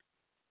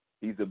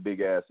he's a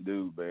big ass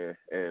dude, man,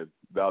 and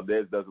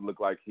Valdez doesn't look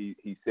like he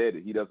said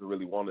it. He doesn't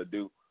really want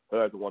to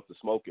doesn't want to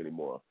smoke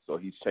anymore. So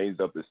he's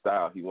changed up his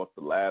style. He wants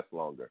to last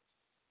longer.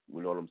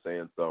 You know what I'm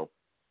saying? So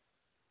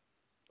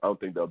I don't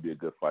think that'll be a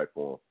good fight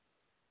for him,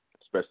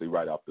 especially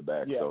right off the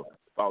bat. Yeah. So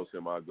if I was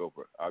him, I'd go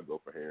for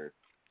Herring.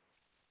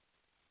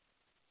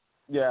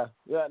 Yeah,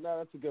 no,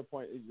 that's a good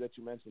point that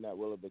you mentioned that,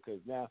 Willa, because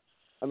now,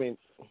 I mean,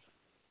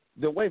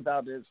 the way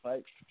Valdez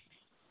fights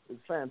is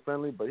fan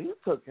friendly, but he's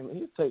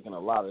taking a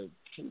lot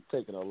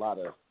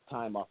of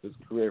time off his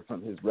career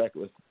from his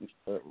reckless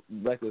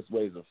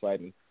ways of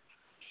fighting.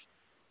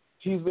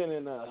 He's been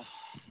in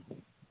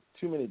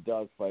too many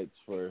dogfights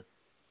for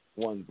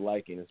one's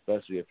liking,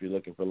 especially if you're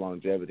looking for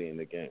longevity in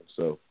the game.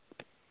 So,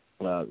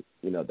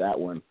 that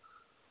one,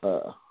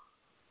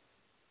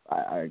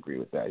 I agree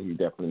with that. He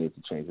definitely needs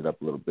to change it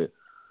up a little bit.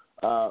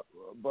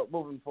 But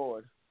moving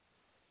forward,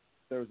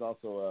 there was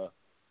also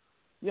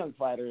a young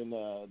fighter in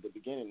the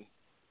beginning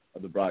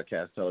of the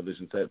broadcast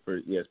television set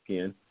for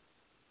ESPN.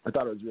 I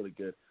thought it was really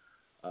good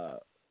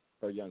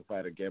for a young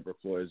fighter, Gabriel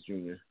Flores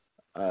Jr.,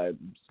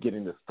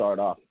 getting to start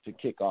off, to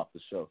kick off the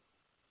show.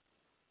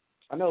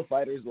 I know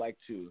fighters like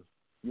you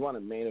want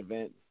a main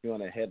event, you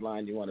want a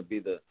headline, you want to be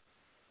the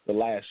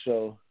last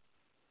show.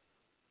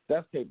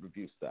 That's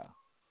pay-per-view style.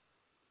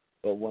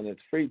 But when it's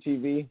free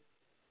TV,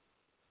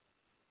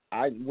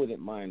 I wouldn't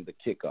mind the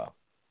kickoff.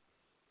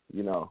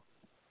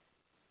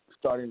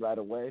 Starting right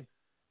away,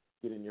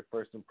 getting your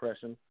first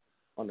impression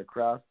on the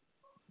crowd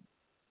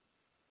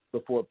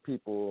before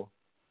people,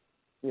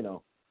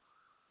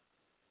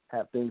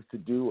 have things to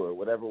do or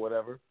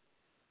whatever.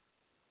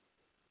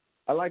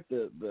 I like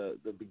the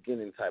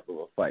beginning type of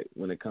a fight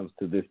when it comes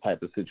to this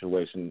type of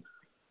situation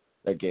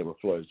that Gabriel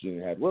Flores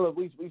Jr. had. Well,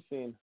 we've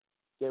seen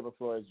Gabriel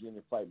Flores Jr.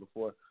 fight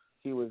before.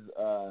 He was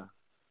I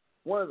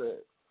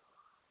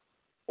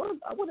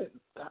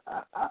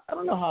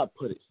don't know how I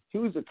put it. He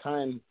was a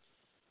kind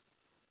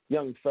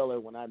young fella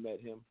when I met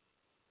him,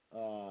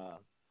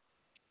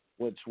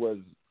 which was,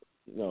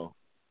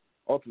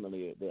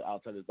 ultimately the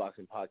Outsiders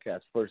Boxing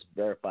Podcast first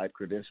verified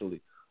credential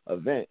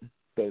event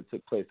that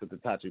took place at the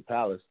Tachi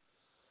Palace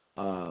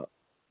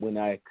when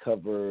I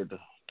covered,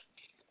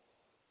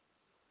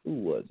 who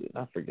was it?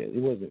 I forget.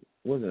 It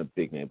wasn't a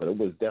big name, but it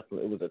was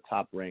a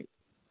top ranked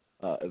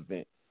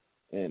event,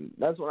 and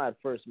that's when I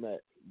first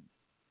met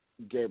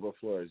Gabriel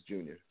Flores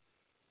Jr.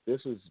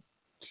 This was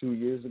 2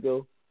 years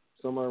ago,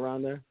 somewhere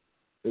around there.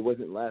 It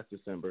wasn't last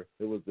December.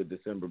 It was the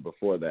December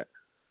before that,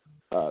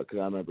 because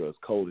I remember it was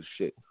cold as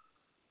shit.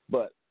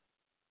 But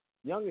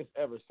youngest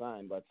ever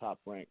signed by Top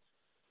Rank,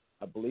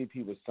 I believe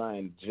he was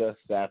signed just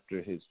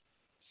after his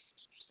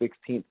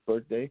 16th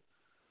birthday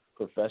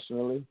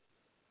professionally.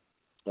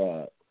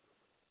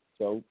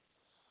 So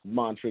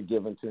mantra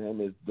given to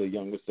him is the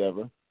youngest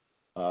ever.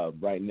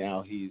 Right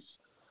now he's,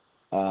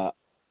 I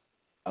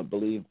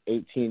believe,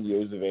 18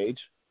 years of age.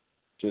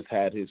 Just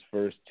had his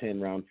first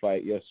 10-round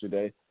fight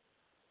yesterday.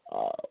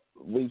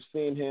 We've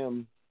seen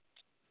him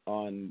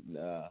on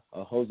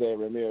a Jose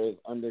Ramirez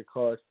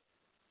undercard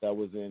that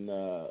was in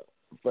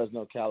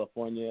Fresno,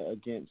 California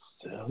against,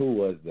 who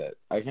was that?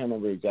 I can't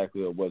remember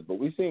exactly who it was, but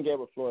we've seen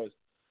Gabriel Flores.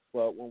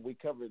 Well, when we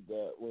covered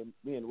when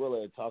me and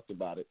Willa had talked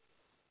about it,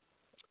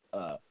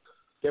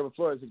 Gabriel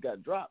Flores had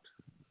got dropped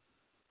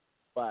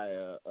by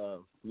a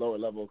lower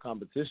level of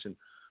competition,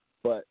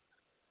 but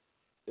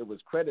it was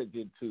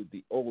credited to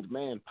the old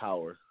man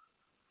power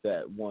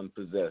that one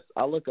possessed.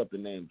 I'll look up the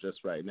name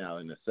just right now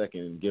in a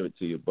second and give it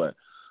to you, but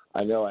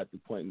I know at the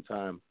point in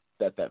time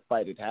that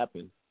fight had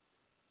happened,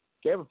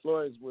 Gabriel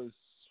Flores was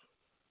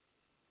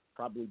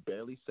probably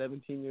barely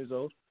 17 years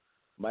old,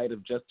 might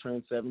have just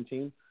turned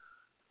 17,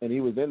 and he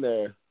was in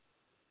there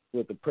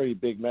with a pretty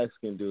big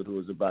Mexican dude who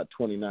was about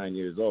 29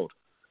 years old,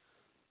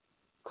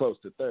 close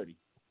to 30.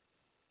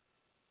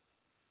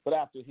 But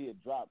after he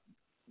had dropped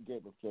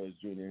Gabriel Flores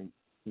Jr.,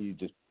 he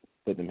just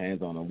put them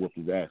hands on him, whooped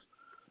his ass.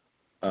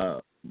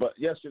 But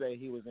yesterday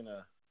he was in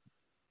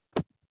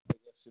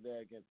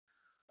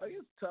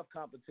against tough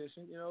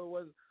competition. It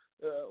was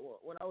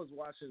when I was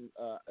watching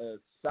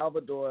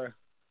Salvador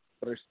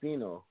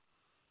Restino,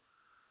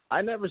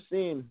 I never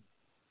seen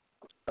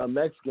a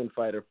Mexican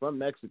fighter from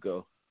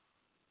Mexico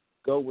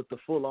go with the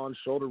full-on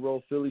shoulder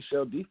roll Philly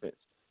shell defense.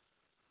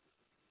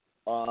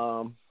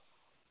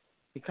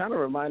 He kind of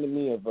reminded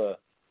me of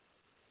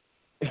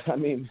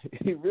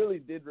he really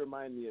did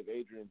remind me of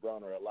Adrian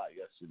Bronner a lot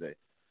yesterday.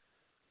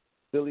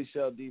 Philly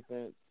shell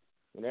defense,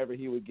 whenever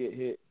he would get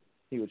hit,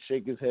 he would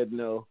shake his head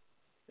no,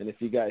 and if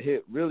he got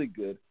hit really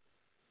good,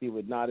 he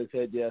would nod his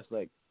head yes,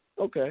 like,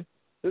 okay.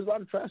 There's a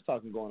lot of trash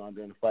talking going on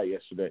during the fight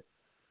yesterday.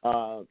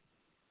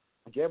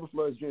 Gabriel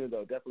Flores Jr.,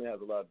 though, definitely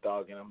has a lot of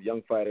dog in him.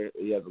 Young fighter,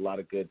 he has a lot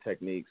of good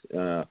techniques.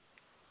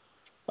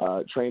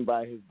 Trained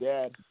by his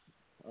dad,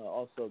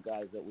 also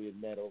guys that we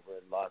had met over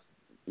in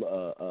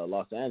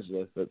Los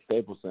Angeles at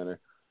Staples Center.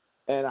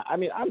 And, I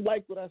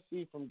like what I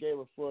see from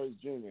Gabriel Flores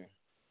Jr.,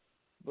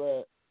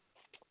 but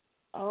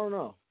I don't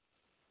know.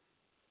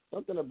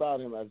 Something about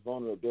him has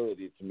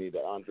vulnerability to me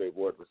that Andre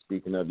Ward was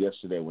speaking of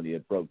yesterday when he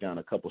had broke down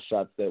a couple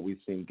shots that we've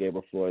seen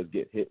Gabriel Flores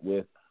get hit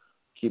with,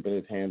 keeping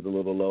his hands a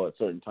little low at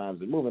certain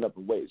times, and moving up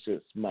in weight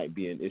just might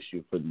be an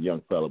issue for the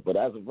young fella. But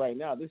as of right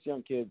now, this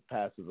young kid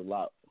passes a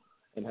lot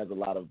and has a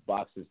lot of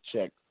boxes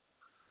checked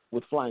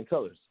with flying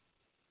colors.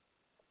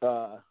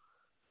 Not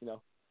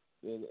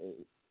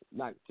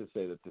to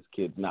say that this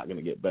kid's not going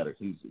to get better.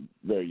 He's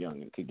very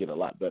young and could get a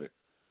lot better.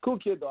 Cool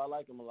kid, though. I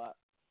like him a lot.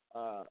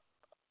 I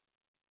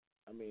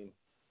mean,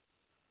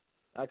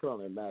 I can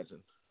only imagine.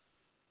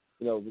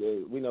 You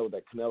know, we know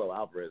that Canelo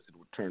Alvarez had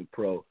turned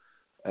pro,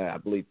 I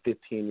believe,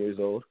 15 years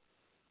old.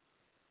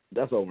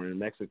 That's over in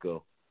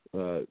Mexico.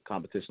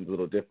 Competition's a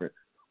little different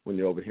when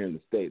you're over here in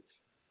the States.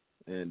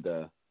 And,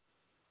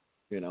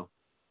 you know,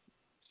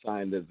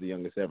 signed as the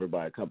youngest ever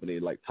by a company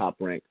like Top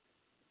Rank,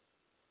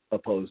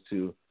 opposed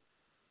to,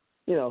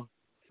 you know,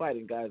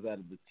 fighting guys out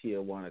of the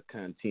Tijuana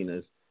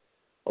Cantinas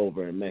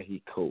over in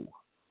Mexico.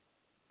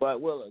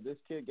 But, Willa, this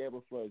kid,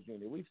 Gabriel Flores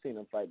Jr., we've seen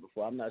him fight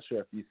before. I'm not sure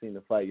if you've seen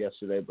the fight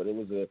yesterday, but it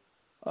was a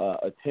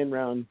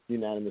 10-round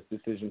unanimous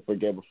decision for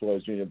Gabriel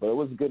Flores Jr., but it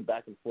was a good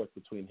back and forth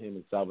between him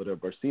and Salvador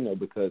Barcino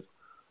because,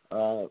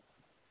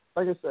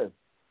 like I said,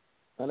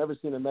 I've never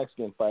seen a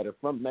Mexican fighter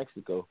from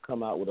Mexico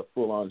come out with a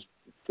full-on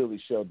Philly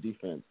shell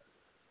defense.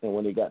 And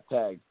when he got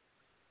tagged,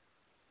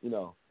 you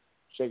know,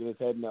 shaking his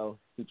head no,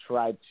 he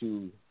tried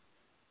to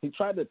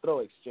throw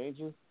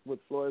exchanges with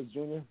Flores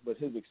Jr., but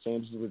his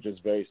exchanges were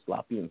just very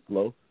sloppy and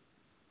slow.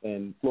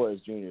 And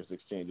Flores Jr.'s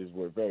exchanges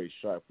were very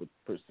sharp with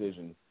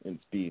precision and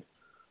speed.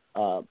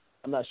 I'm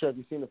not sure if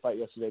you've seen the fight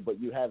yesterday, but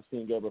you have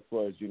seen Gabriel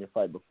Flores Jr.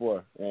 fight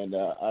before. And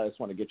I just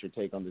want to get your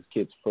take on this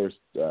kid's first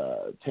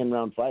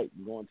 10-round fight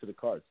going to the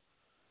cards.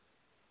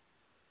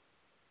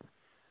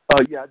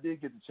 Yeah, I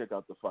did get to check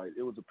out the fight.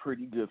 It was a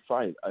pretty good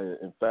fight.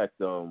 In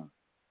fact, I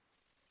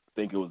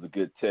think it was a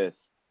good test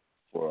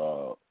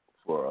for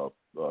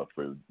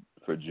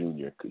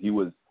Junior. He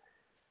was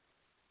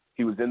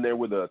in there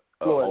with a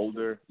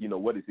older, you know,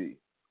 what is he?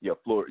 Yeah,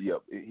 Yeah,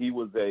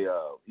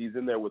 he's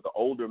in there with the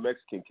older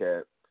Mexican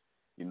cat,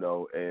 you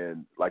know,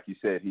 and like you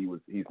said,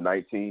 he's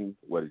 19.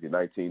 What is he?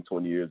 19,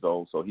 20 years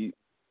old. So he's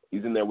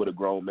in there with a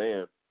grown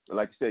man. And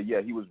like you said,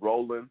 yeah, he was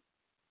rolling.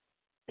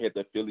 He had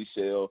that Philly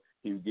shell.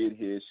 He would get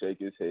his, shake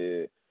his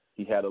head.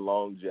 He had a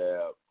long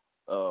jab,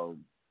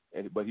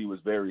 but he was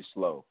very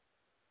slow.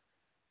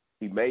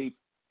 He made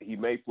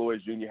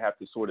Flores Jr. have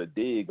to sort of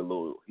dig a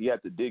little. He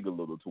had to dig a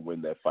little to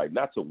win that fight,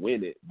 not to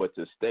win it, but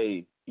to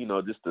stay, you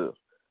know, just to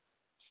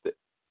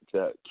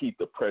keep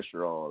the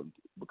pressure on.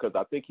 Because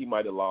I think he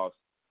might have lost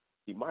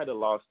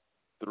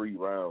 3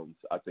 rounds.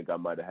 I think I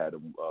might have had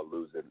him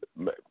losing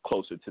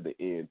closer to the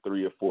end,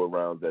 3 or 4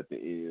 rounds at the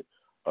end.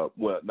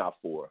 Well, not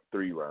 4,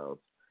 3 rounds.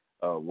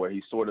 Where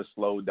he sort of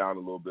slowed down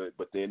a little bit,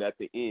 but then at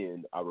the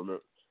end, I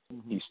remember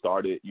he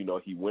started. You know,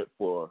 he went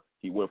for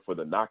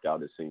the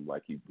knockout. It seemed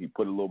like he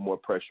put a little more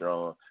pressure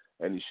on,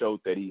 and he showed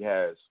that he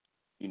has.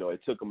 You know,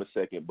 it took him a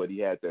second, but he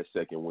had that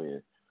second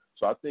win.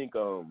 So I think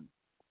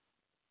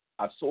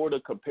I sort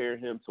of compare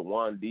him to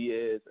Juan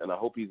Diaz, and I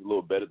hope he's a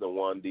little better than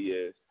Juan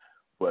Diaz.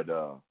 But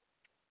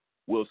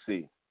we'll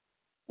see.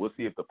 We'll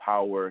see if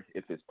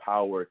his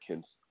power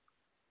can.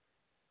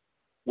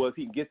 Well, if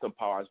he can get some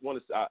power,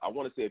 I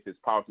want to say if his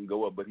power can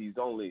go up, but he's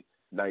only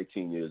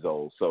 19 years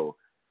old, so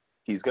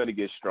he's going to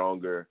get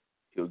stronger.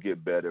 He'll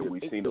get better.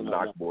 We've seen him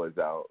knock boys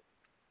out.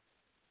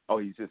 Oh,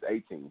 he's just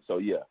 18, so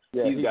yeah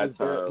he's got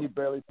time. He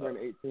barely turned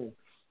 18.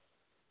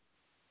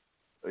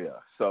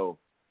 Yeah, so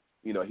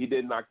you know he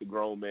didn't knock the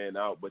grown man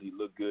out, but he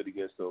looked good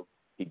against him.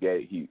 He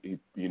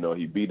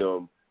beat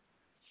him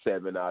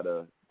 7 out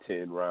of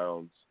 10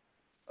 rounds.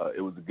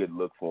 It was a good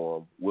look for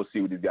him. We'll see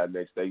what he's got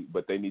next.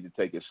 But they need to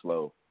take it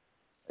slow.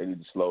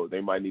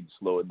 They might need to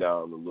slow it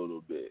down a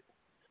little bit.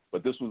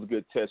 But this was a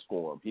good test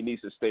for him. He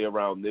needs to stay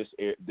around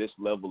this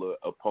level of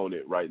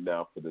opponent right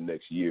now for the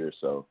next year or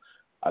so,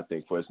 I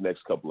think, for his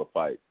next couple of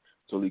fights.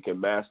 So he can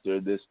master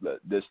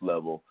this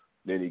level,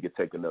 then he can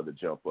take another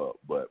jump up.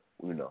 But,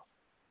 you know,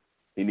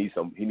 he needs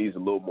a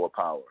little more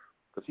power.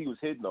 Because he was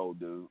hitting old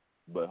dude,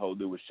 but old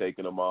dude was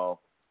shaking him off.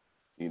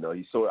 You know,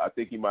 I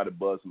think he might have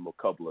buzzed him a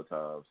couple of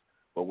times.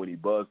 But when he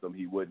buzzed him,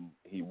 he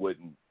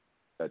wouldn't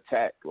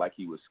attack like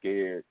he was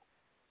scared.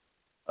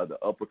 The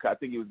uppercut. I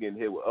think he was getting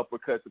hit with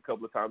uppercuts a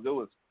couple of times.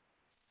 I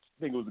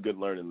think it was a good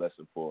learning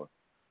lesson for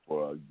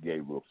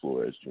Gabriel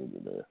Flores Jr.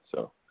 Man.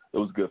 So it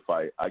was a good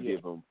fight. I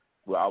give him.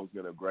 Well, I was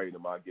gonna grade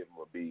him. I give him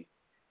a B.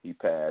 He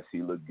passed.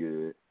 He looked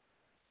good.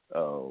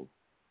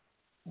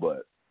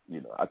 But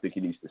you know, I think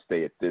he needs to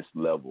stay at this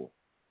level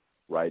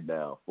right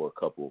now for a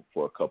couple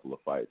of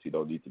fights. He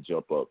don't need to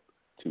jump up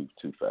too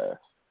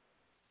fast.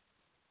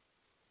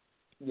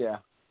 Yeah,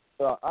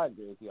 well, I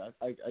agree with you.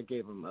 I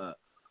gave him.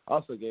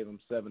 Also gave him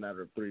 7 out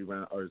of 3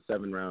 rounds, or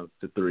 7 rounds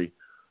to 3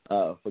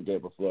 for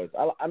Gabriel Flores.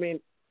 I mean,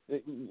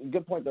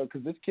 good point though,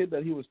 because this kid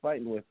that he was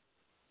fighting with,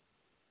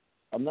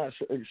 I'm not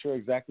sure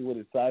exactly what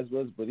his size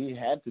was, but he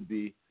had to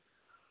be.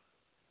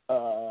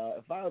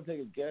 If I would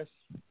take a guess,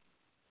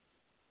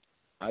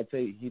 I'd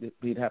say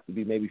he'd have to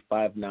be maybe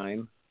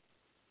 5'9".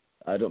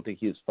 I don't think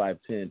he was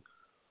 5'10".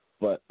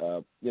 But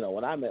you know,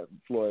 when I met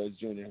Flores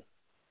Jr.,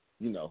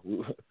 you know,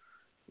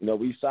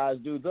 we size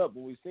dudes up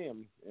when we see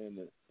him,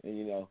 and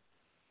you know.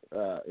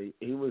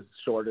 He was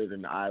shorter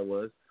than I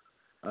was.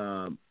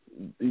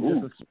 He's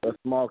just a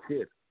small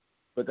kid,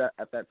 but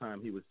at that time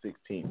he was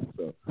 16.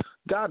 So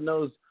God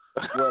knows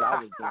what I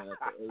was doing at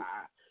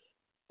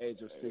the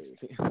age of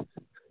 16.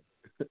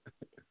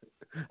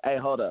 Hey,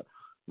 hold up.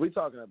 We're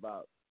talking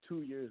about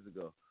 2 years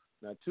ago.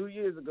 Now, 2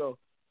 years ago,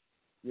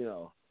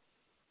 that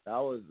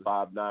was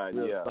 5'9",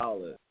 real yeah.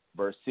 solid.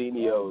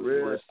 Versino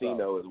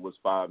solid. was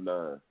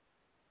 5'9".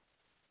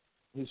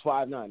 He's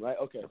 5'9", right?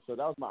 Okay, so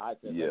that was my eye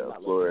test. Yeah,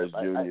 Flores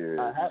Jr.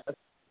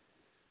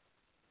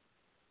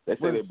 They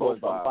say they both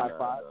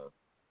 5'9".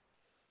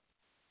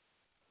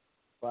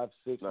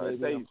 5'6". No, they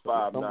maybe. say he's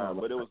 5'9",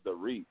 but it was the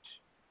reach.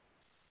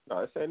 No,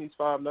 they're saying he's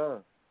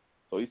 5'9".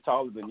 So he's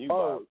taller than you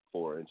by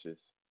 4 inches.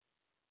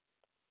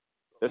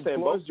 They're saying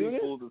both these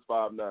fools is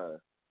 5'9".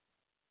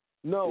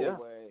 No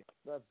way.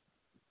 Then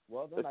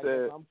I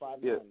guess I'm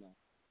 5'9"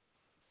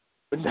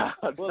 now.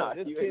 Nah,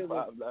 you ain't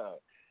 5'9".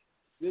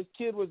 This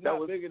kid was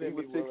not bigger than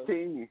me. He was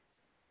 16.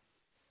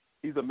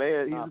 He's a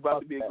man. He's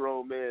about to be a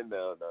grown man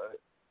now.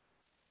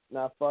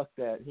 Nah, fuck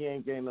that. He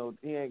ain't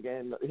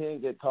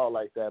get tall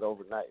like that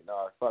overnight.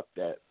 No, fuck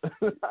that.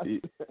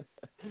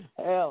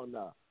 Hell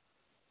no.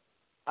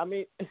 I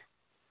mean,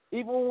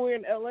 even when we were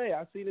in LA,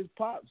 I seen his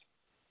pops.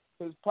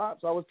 I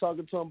was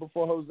talking to him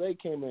before Jose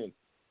came in,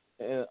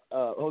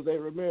 Jose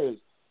Ramirez,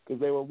 because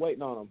they were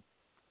waiting on him,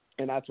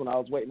 and that's when I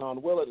was waiting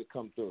on Willa to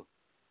come through.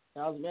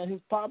 And I was, man,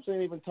 his pops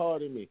ain't even taller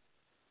than me.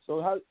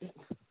 So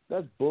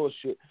that's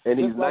bullshit. And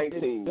he's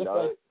 19,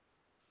 dog.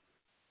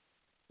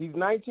 He's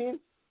 19?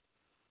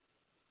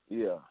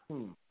 Yeah.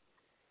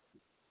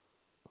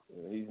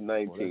 He's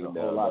 19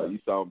 now. You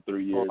saw him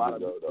 3 years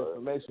ago. Dog.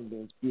 Information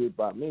being spewed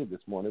by me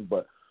this morning,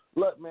 but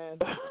look, man,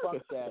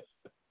 fuck that.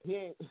 He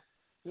ain't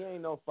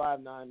no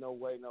 5'9", no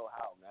way, no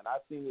how, man.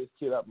 I've seen this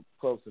kid up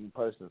close in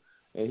person,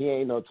 and he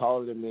ain't no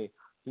taller than me.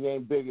 He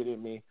ain't bigger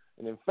than me,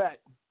 and in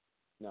fact,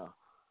 no,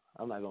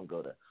 I'm not gonna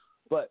go there.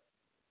 But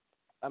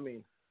I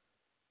mean,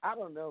 I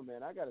don't know,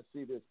 man. I got to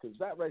see this because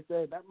that right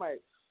there,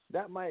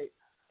 that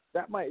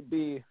might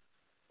be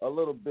a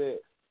little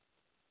bit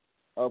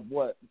of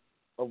what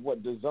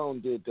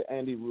DAZN did to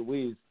Andy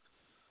Ruiz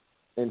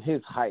and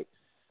his height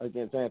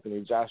against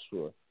Anthony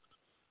Joshua.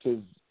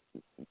 Because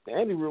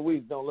Andy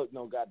Ruiz don't look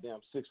no goddamn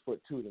 6'2"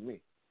 to me.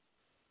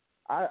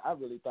 I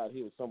really thought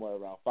he was somewhere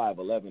around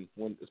 5'11",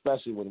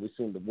 especially when we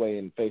seen the weigh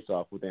in face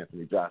off with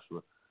Anthony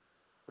Joshua.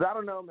 But I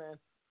don't know, man.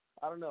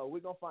 I don't know. We're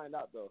gonna find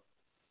out though,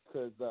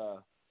 because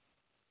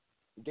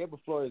Gabriel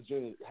Flores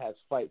Jr. has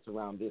fights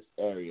around this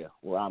area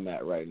where I'm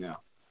at right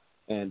now.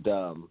 And,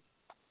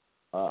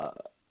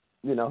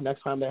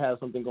 next time they have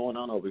something going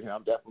on over here,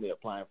 I'm definitely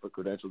applying for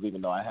credentials,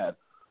 even though I had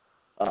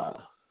a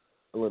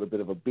little bit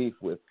of a beef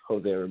with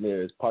Jose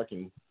Ramirez,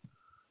 parking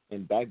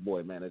and bag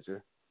boy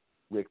manager,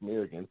 Rick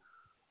Mirrigan.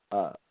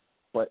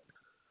 But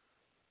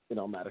it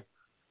don't matter.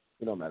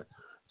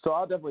 So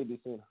I'll definitely be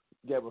seeing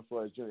Gabriel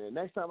Flores Jr.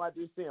 Next time I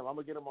do see him, I'm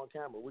going to get him on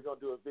camera. We're going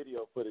to do a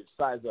video footage,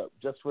 size up,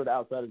 just for the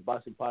Outsiders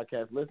Boxing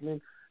Podcast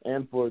listening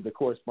and for the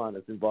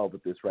correspondents involved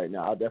with this right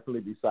now. I'll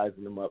definitely be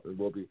sizing them up, and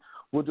we'll do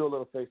a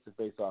little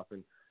face-to-face off.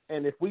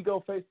 And if we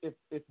go face-to-face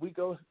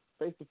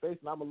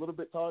and I'm a little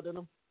bit taller than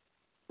him,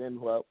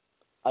 then, well,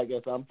 I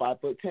guess I'm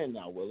 5'10"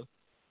 now, Willa.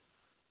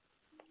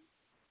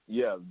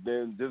 Yeah,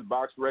 then this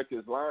box rec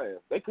is lying.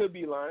 They could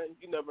be lying.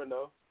 You never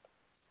know.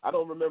 I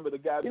don't remember the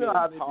guy being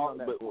tall,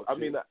 but I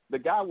mean, the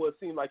guy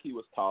seemed like he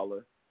was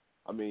taller.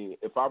 I mean,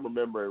 if I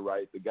remember it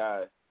right,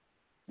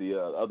 the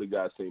other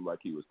guy seemed like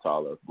he was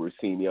taller.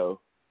 Brasinho.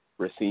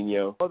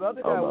 Oh, the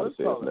other guy was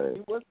taller.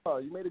 He was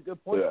taller. You made a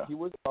good point. Yeah. He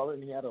was taller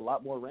and he had a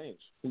lot more range.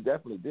 He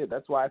definitely did.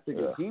 That's why I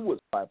figured he was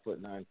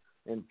 5'9",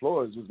 and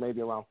Flores was maybe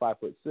around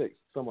 5'6",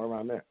 somewhere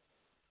around there.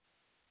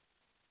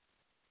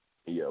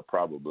 Yeah,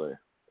 probably.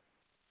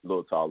 A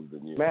little taller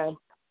than you. Man,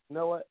 you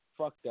know what?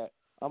 Fuck that.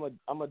 I'm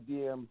a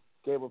DM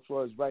Gabriel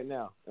Flores right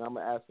now, and I'm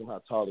going to ask him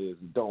how tall he is.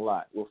 And don't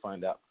lie. We'll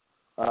find out.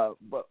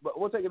 But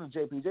we'll take it to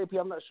JP. JP,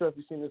 I'm not sure if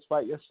you've seen this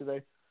fight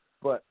yesterday,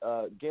 but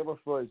Gabriel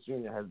Flores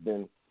Jr. has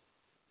been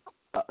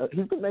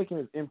he's been making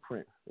his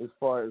imprint as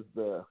far as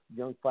the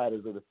young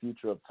fighters of the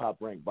future of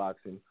top-ranked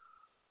boxing.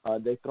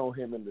 They throw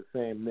him in the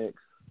same mix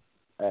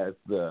as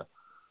the,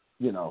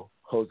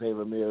 Jose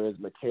Ramirez,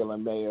 Michaela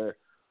Mayer,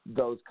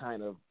 those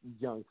kind of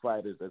young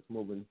fighters that's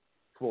moving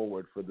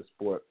forward for the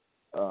sport.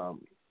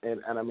 And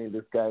I mean,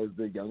 this guy is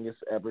the youngest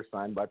ever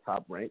signed by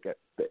Top Rank,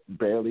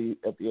 barely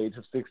at the age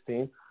of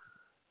 16,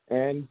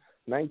 and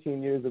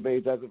 19 years of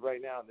age as of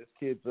right now. This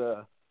kid's,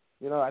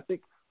 I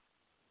think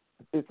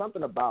it's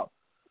something about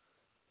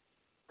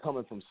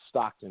coming from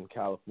Stockton,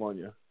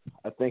 California.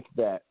 I think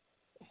that,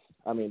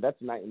 I mean, that's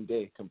night and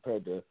day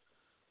compared to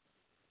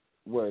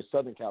where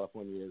Southern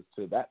California is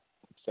to that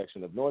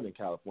section of Northern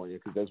California,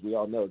 because as we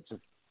all know,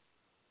 just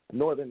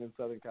Northern and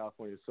Southern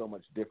California is so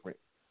much different.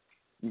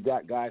 You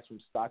got guys from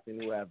Stockton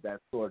who have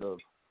that sort of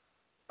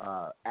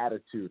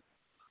attitude,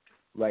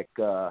 like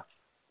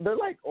they're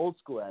like old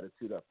school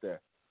attitude up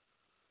there.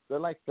 They're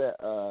like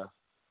the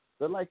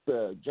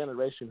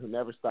generation who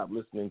never stopped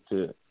listening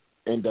to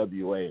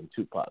NWA and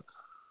Tupac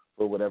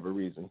for whatever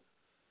reason.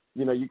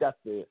 You got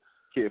the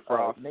Kid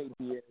Frost. Nate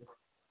Diaz.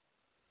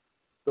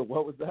 So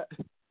what was that?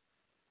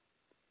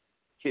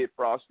 Kid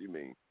Frost, you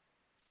mean?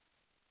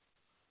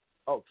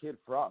 Oh, Kid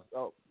Frost.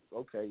 Oh,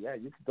 okay, yeah,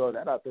 you can throw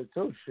that out there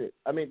too. Shit,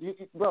 I mean,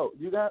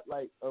 you got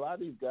like a lot of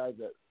these guys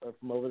that are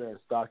from over there in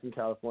Stockton,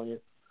 California.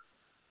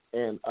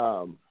 And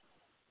I'm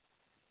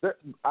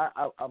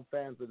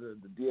fans of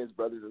the Diaz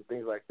brothers and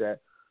things like that.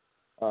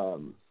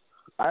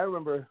 I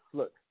remember,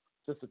 look,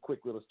 just a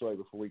quick little story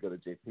before we go to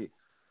JP.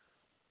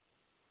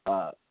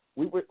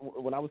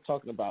 When I was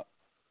talking about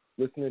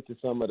listening to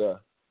some of the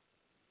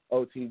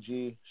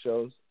OTG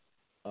shows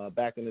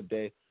back in the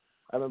day,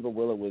 I remember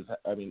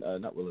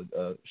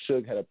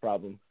Suge had a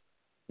problem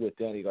with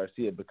Danny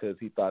Garcia because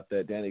he thought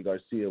that Danny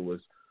Garcia was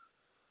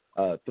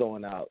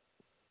throwing out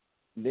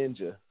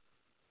ninja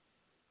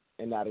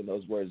and not in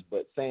those words,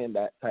 but saying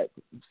that type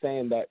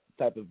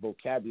of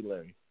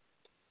vocabulary.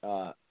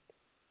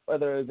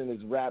 Whether it was in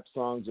his rap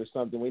songs or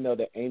something, we know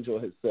that Angel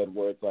has said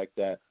words like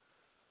that.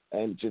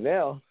 And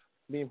Janelle,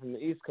 being from the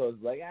East Coast,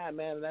 is like,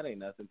 man, that ain't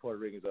nothing. Puerto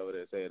Ricans over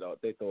there say it all.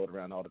 They throw it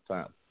around all the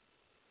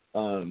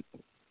time.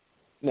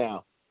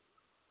 Now,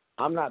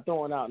 I'm not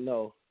throwing out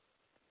no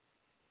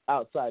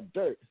outside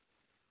dirt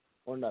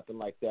or nothing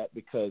like that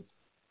because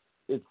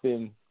it's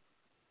been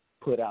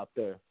put out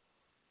there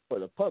for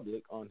the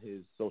public on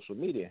his social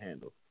media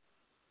handle.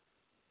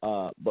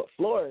 But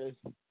Flores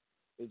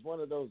is one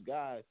of those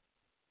guys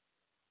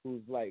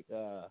who's like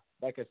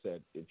I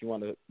said, if you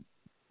want to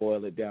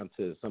boil it down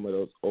to some of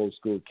those old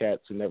school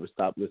cats who never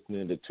stopped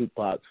listening to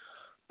Tupac,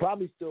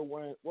 probably still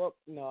wearing,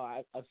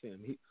 I've seen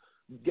him.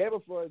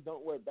 Gabriel Flores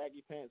don't wear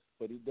baggy pants,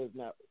 but he does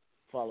not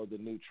follow the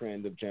new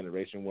trend of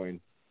generation wearing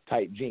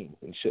tight jeans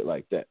and shit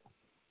like that.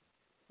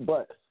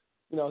 But,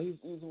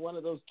 he's one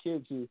of those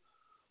kids who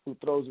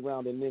throws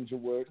around the ninja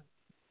word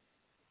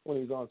when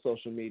he's on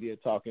social media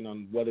talking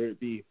on whether it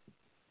be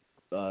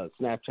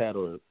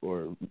Snapchat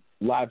or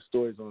live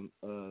stories on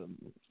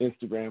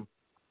Instagram.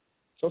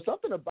 So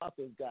something about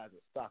those guys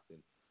at Stockton,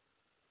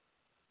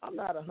 I'm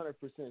not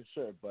 100%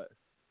 sure, but,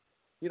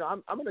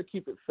 I'm going to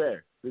keep it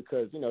fair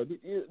because,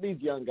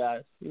 these young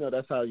guys,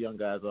 that's how young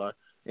guys are.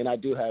 And I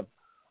do have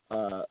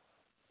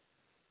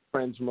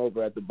friends from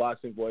over at the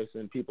Boxing Voice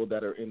and people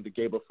that are in the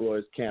Gabriel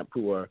Flores camp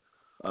who are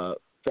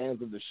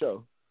fans of the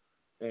show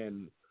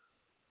and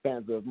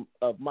fans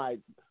of my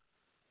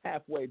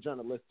halfway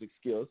journalistic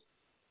skills,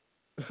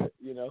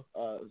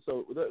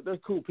 so they're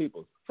cool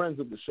people, friends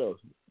of the show,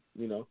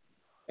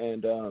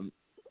 and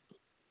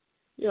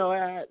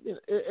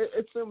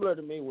it's similar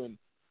to me when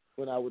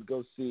I would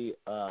go see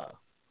a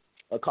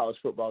college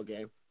football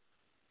game,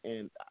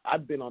 and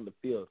I've been on the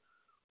field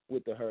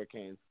with the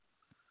Hurricanes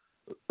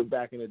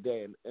back in the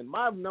day, and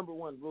my number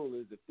one rule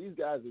is if these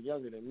guys are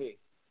younger than me,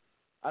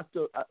 I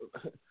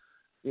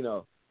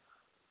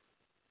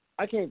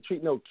can't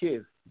treat no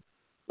kids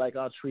like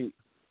I'll treat,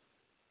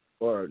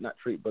 or not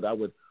treat, but I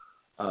would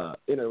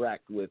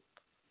interact with,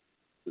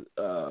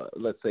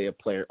 let's say, a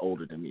player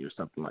older than me or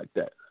something like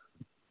that.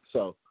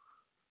 So,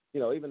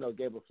 even though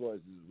Gabriel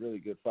Flores is a really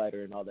good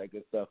fighter and all that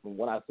good stuff, and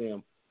when I see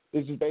him,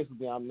 it's just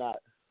basically I'm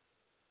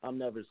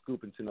never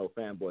scooping to no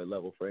fanboy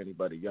level for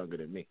anybody younger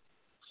than me.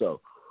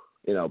 So,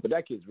 but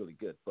that kid's really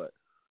good. But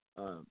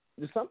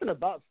there's something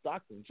about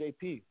Stockton,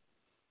 JP,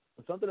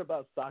 something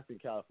about Stockton,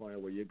 California,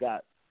 where you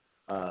got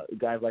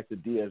guys like the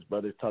Diaz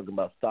brothers talking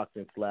about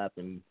Stockton slap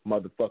and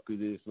motherfucker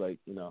this, like,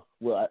 it's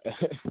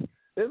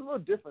a little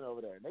different over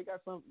there. They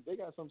got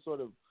some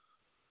sort of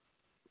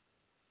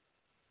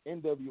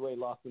NWA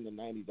lost in the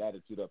 90s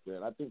attitude up there.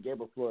 And I think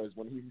Gabriel Flores,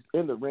 when he's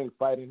in the ring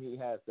fighting, he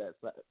has that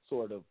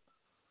sort of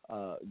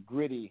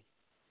gritty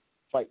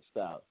fight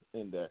style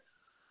in there.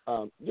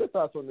 Your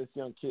thoughts on this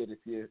young kid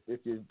if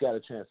you've got a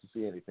chance to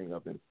see anything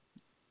of him?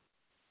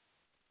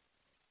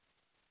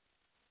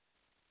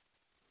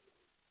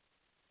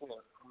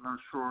 I'm not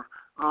sure.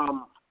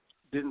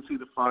 Didn't see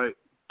the fight.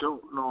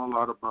 Don't know a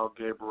lot about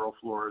Gabriel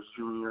Flores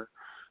Jr.,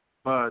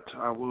 but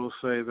I will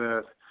say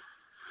that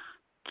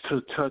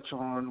to touch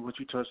on what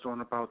you touched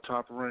on about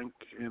Top Rank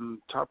and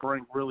Top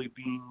Rank really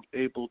being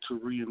able to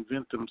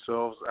reinvent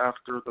themselves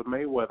after the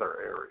Mayweather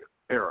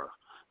era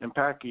and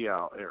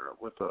Pacquiao era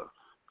with a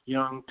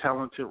young,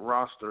 talented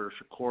roster: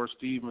 Shakur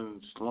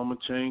Stevens,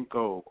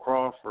 Lomachenko,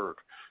 Crawford,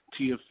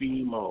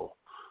 Teofimo,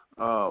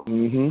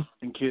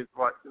 and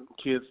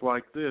kids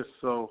like this.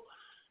 So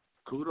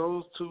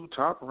kudos to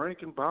Top Rank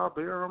and Bob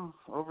Arum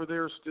over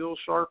there, still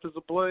sharp as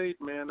a blade,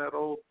 man. That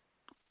old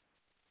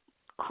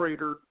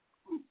cratered,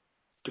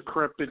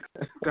 decrepit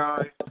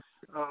guy,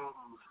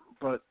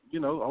 but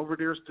over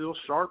there still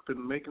sharp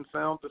and making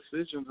sound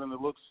decisions, and it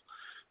looks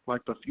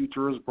like the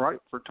future is bright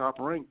for Top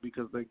Rank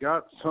because they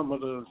got some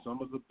of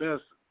the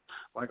best.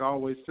 Like I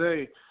always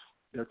say,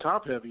 they're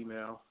top heavy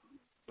now,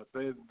 but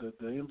the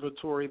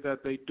inventory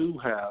that they do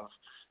have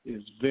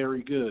is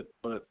very good,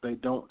 but they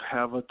don't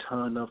have a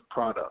ton of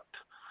product,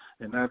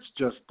 and that's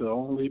just the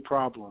only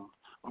problem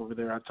over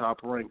there at Top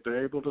Rank.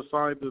 They're able to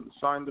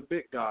sign the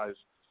big guys.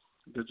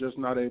 They're just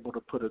not able to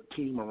put a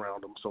team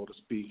around them, so to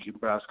speak, in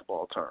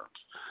basketball terms.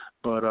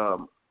 But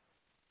I'm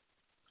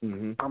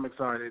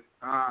excited.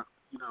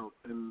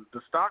 And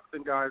the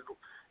Stockton guys,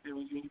 and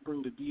when you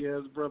bring the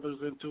Diaz brothers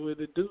into it,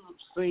 it do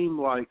seem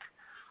like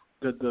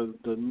the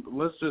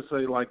let's just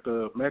say like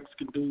the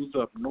Mexican dudes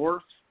up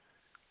north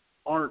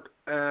aren't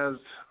as,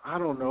 I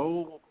don't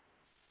know,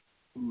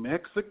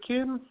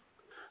 Mexican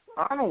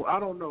I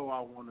don't know.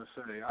 I want to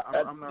say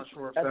I'm not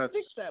sure if I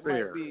think that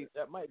fair.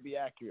 might be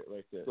accurate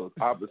right there. So it's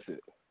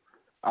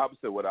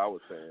opposite what I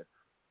was saying.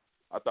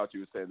 I thought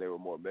you were saying they were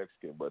more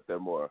Mexican, but they're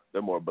more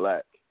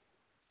black.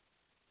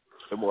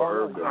 They're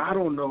more urban. I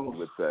don't know. You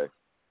would say.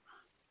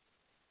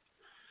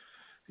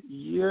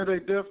 Yeah, they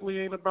definitely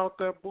ain't about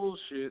that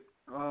bullshit.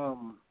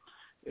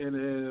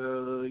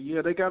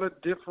 They got a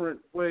different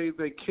way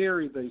they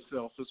carry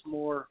themselves. It's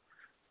more,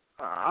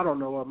 I don't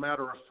know, a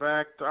matter of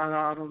fact.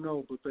 I don't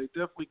know, but they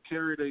definitely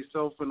carry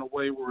themselves in a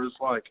way where it's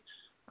like,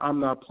 I'm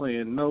not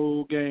playing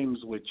no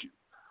games with you.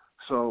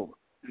 So,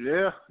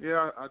 yeah,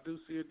 I do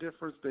see a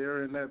difference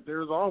there, and that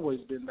there's always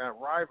been that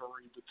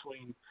rivalry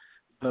between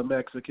the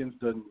Mexicans,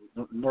 the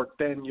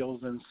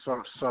norteños and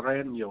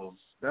serranos.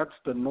 That's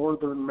the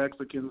northern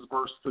Mexicans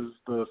versus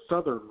the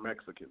southern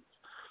Mexicans,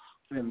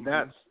 and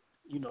that's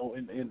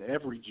in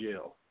every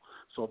jail.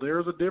 So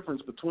there's a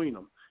difference between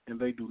them, and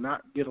they do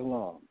not get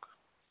along.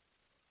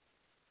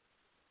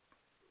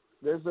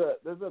 There's a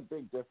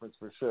big difference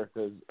for sure,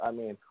 because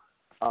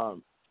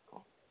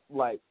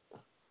like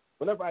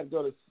whenever I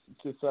go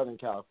to Southern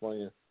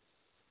California,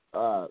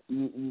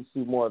 you see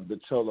more of the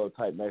Cholo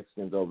type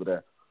Mexicans over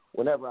there.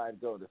 Whenever I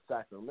go to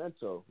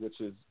Sacramento, which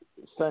is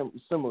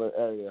similar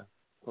area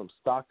from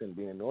Stockton,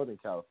 being Northern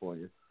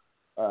California,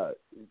 I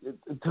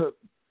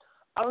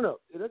don't know.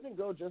 It doesn't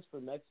go just for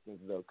Mexicans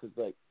though, because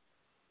like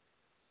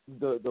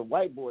the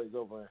white boys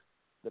over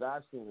that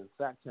I've seen in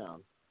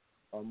Sacktown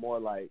are more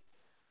like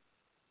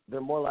the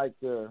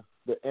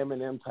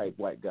Eminem type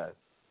white guys,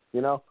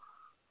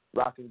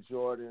 rocking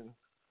Jordan,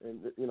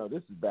 and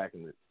this is back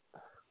in the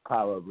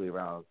probably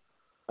around.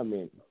 I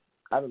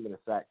haven't been a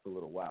Sac for a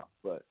little while,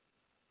 but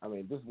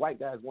just white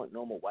guys weren't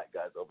normal white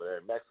guys over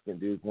there. Mexican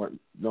dudes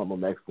weren't normal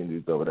Mexican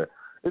dudes over there.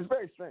 It's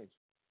very strange,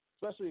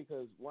 especially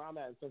because where I'm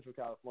at in Central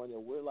California,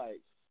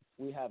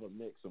 we have a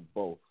mix of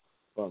both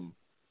from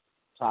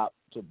top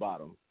to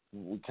bottom.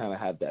 We kind of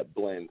have that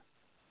blend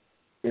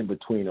in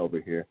between over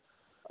here.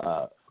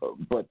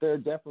 But there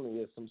definitely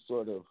is some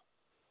sort of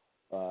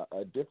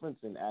a difference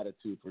in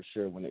attitude for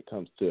sure when it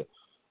comes to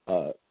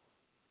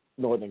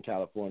Northern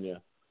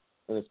California,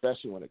 and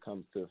especially when it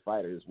comes to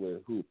fighters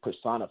who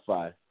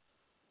personify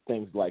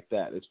things like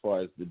that, as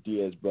far as the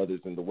Diaz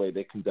brothers and the way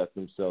they conduct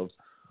themselves.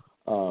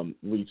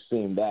 We've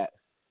seen that,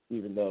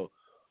 even though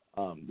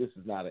this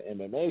is not an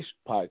MMA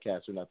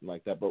podcast or nothing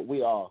like that, but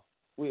we all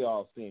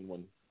seen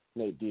when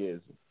Nate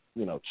Diaz,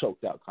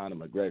 choked out Conor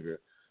McGregor,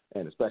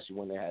 and especially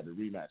when they had the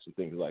rematch and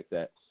things like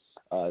that.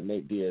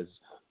 Nate Diaz,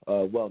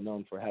 well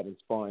known for having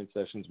sparring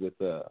sessions with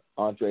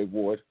Andre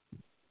Ward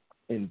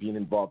and being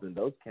involved in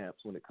those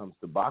camps when it comes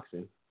to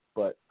boxing,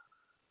 but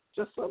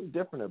just something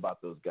different about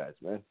those guys,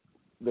 man.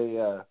 They,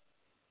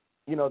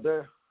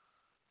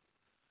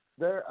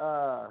 they're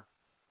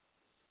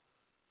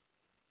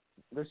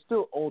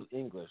still old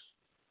English,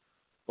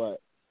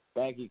 but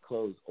baggy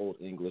clothes old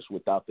English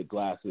without the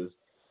glasses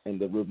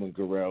and the Ruben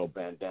Guerrero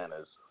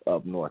bandanas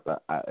up north.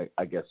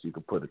 I guess you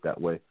could put it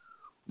that way.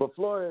 But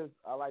Flores,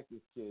 I like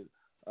this kid.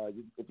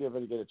 If you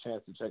ever get a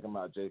chance to check him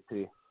out,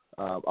 JP,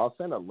 I'll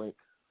send a link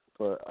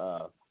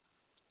for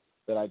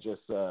that I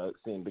just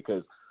seen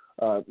because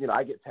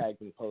I get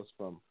tagged in posts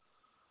from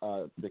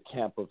the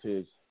camp of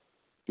his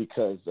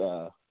because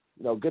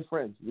good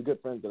friends, the good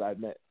friends that I've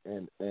met,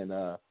 and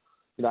I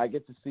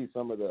get to see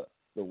some of the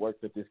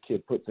work that this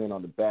kid puts in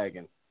on the bag,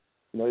 and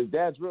his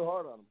dad's real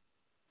hard on him,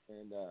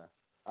 and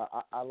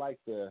I like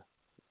the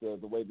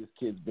way this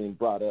kid's being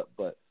brought up,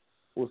 but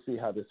we'll see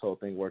how this whole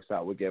thing works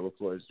out with Gabriel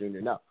Flores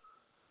Jr. Now,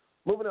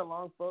 moving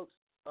along, folks,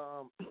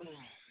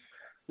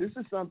 this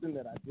is something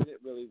that I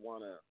didn't really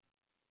want to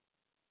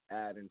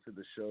add into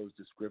the show's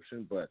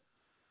description, but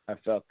I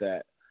felt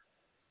that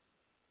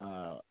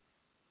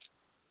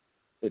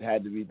it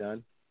had to be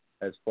done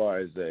as far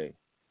as a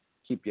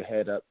keep your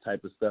head up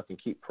type of stuff and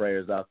keep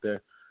prayers out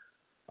there.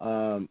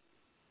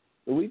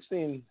 We've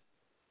seen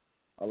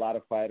a lot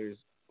of fighters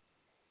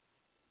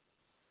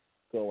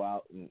go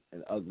out in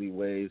ugly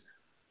ways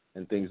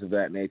and things of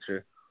that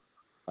nature.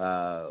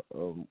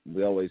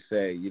 We always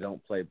say you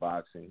don't play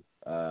boxing.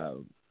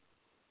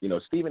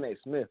 Stephen A.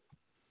 Smith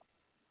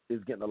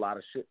is getting a lot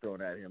of shit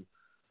thrown at him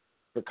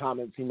for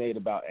comments he made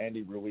about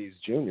Andy Ruiz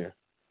Jr.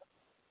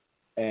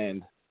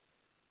 And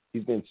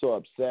he's been so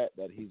upset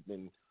that he's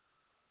been,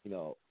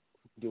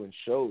 doing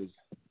shows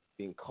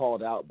being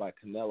called out by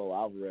Canelo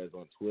Alvarez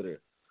on Twitter,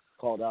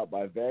 called out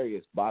by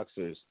various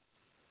boxers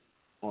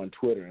on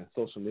Twitter and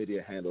social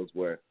media handles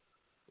where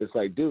it's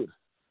like, dude,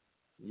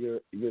 you're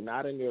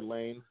not in your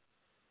lane.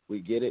 We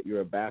get it.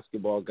 You're a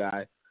basketball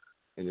guy,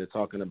 and you're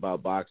talking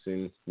about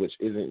boxing, which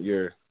isn't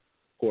your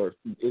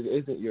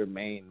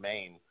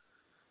main,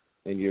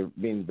 and you're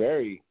being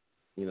very,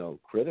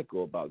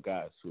 critical about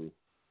guys who've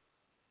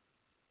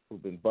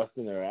been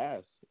busting their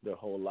ass their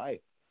whole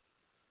life.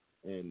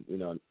 And,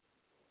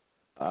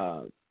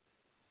 I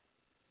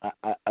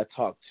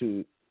talked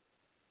to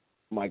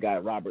my guy,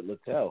 Robert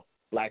Littell,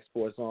 Black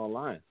Sports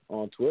Online,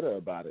 on Twitter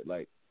about it.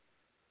 Like,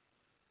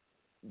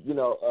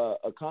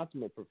 a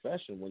consummate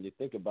profession when you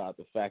think about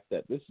the fact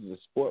that this is a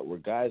sport where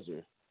guys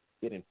are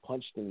getting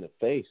punched in the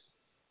face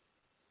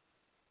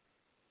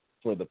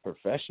for the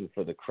profession,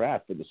 for the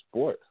craft, for the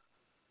sport.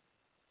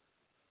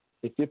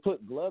 If you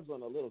put gloves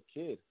on a little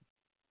kid,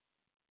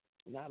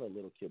 not a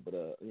little kid, but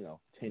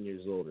 10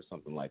 years old or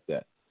something like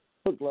that,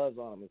 put gloves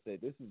on them and say,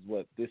 this is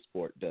what this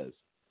sport does.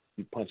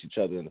 You punch each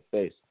other in the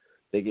face.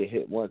 They get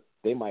hit once,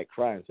 they might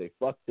cry and say,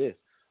 fuck this.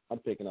 I'm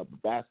picking up a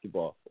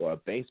basketball or a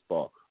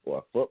baseball or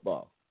a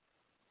football.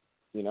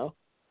 You know?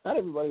 Not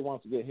everybody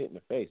wants to get hit in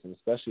the face, and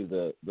especially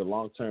the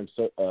long-term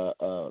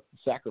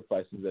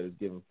sacrifices that is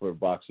given for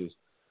boxers.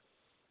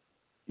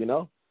 You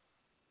know?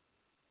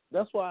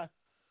 That's why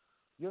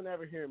you'll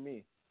never hear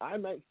me. I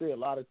might say a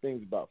lot of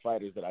things about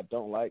fighters that I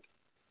don't like,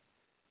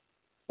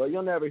 but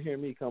you'll never hear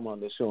me come on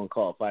this show and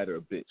call a fighter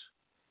a bitch.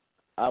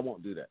 I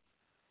won't do that.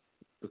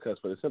 Because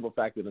for the simple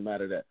fact of the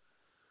matter that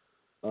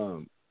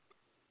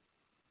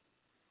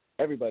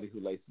everybody who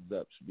laces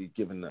up should be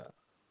given a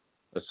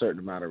certain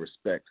amount of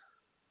respect,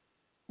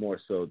 more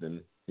so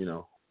than,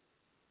 the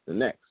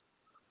next.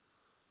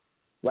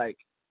 Like,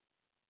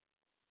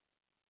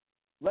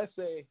 let's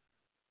say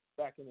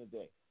back in the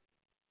day,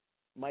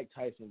 Mike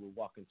Tyson would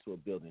walk into a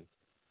building,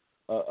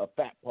 a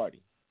fat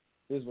party.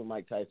 This is when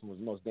Mike Tyson was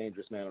the most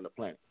dangerous man on the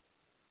planet.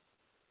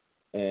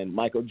 And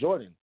Michael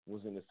Jordan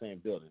was in the same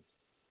building.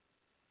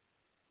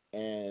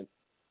 And,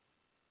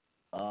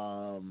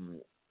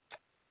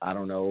 I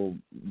don't know,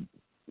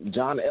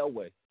 John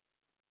Elway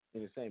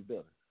in the same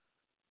building,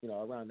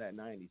 around that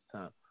 90s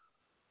time.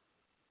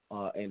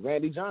 And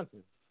Randy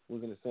Johnson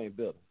was in the same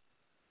building.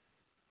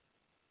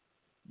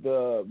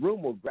 The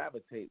room will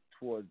gravitate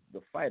towards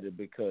the fighter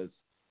because,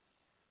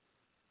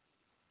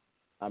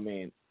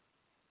 the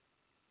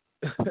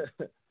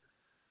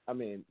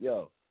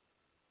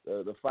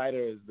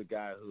fighter is the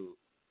guy who,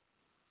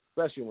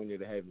 especially when you're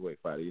the heavyweight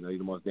fighter, you're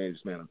the most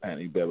dangerous man on the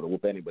planet. You'll be able to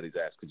whoop anybody's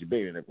ass because you're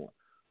bigger than everyone.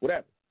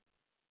 Whatever.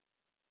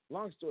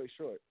 Long story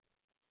short,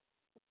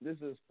 this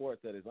is a sport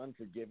that is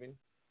unforgiving.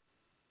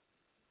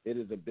 It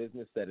is a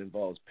business that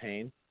involves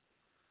pain,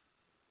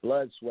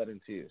 blood, sweat,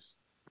 and tears.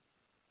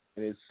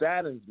 And it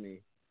saddens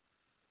me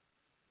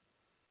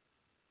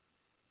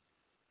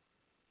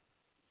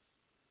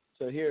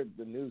to hear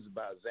the news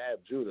about Zab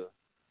Judah,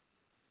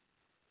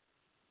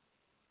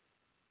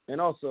 and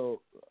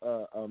also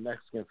a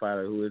Mexican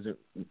fighter who isn't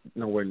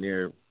nowhere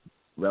near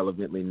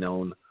relevantly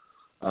known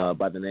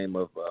by the name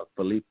of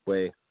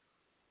Felipe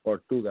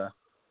Ortuga.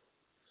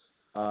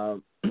 I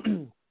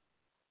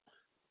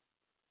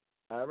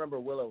remember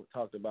Willow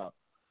talked about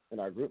in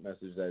our group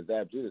message that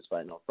Zab Judah's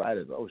fighting on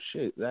Friday. Oh,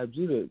 shit, Zab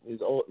Judah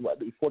is old,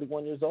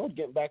 41 years old,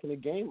 getting back in the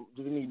game.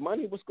 Do they need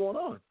money? What's going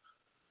on?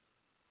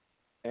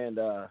 And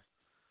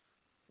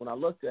when I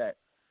looked at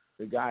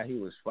the guy he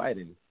was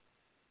fighting,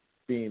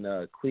 being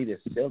Cletus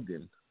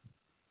Silgin,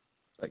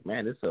 like,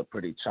 man, this is a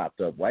pretty chopped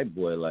up white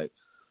boy. Like,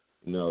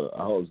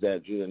 I hope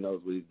Zab Judah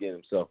knows what he's getting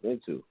himself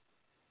into.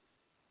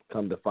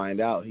 Come to find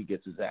out, he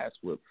gets his ass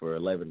whipped for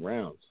 11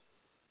 rounds.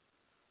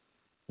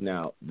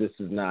 Now, this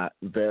is not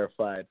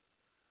verified,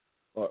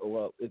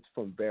 it's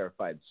from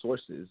verified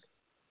sources,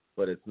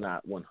 but it's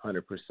not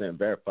 100%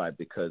 verified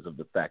because of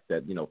the fact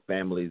that,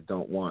 families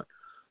don't want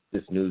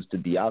this news to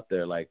be out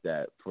there like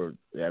that.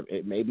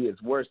 Maybe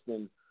it's worse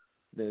than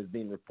is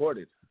being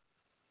reported.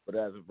 But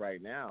as of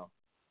right now,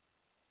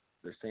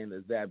 they're saying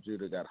that Zab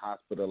Judah got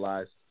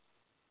hospitalized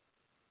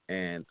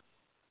and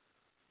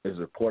is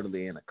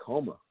reportedly in a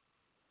coma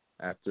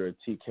after a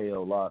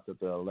TKO loss at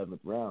the 11th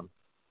round.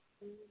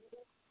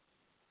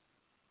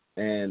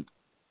 And,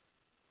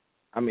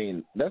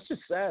 that's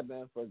just sad,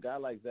 man, for a guy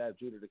like Zab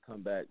Judah to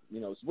come back.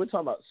 So we're talking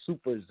about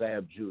super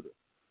Zab Judah.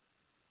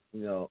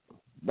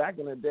 Back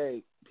in the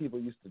day, people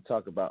used to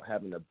talk about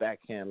having a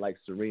backhand like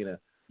Serena,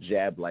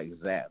 jab like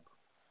Zab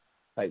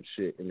type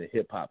shit in the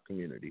hip-hop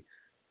community.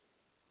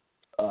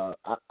 I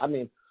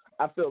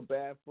feel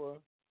bad for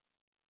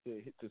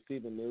him to see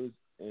the news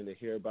and to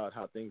hear about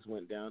how things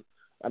went down.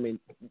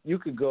 You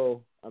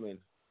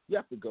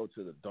have to go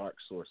to the dark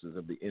sources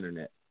of the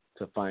internet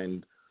to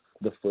find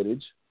the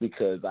footage,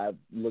 because I've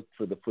looked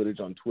for the footage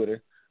on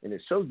Twitter, and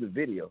it shows the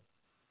video.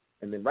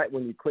 And then right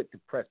when you click to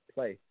press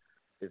play,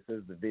 it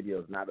says the video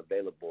is not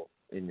available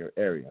in your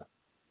area.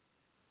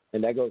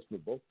 And that goes for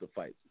both the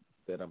fights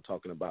that I'm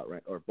talking about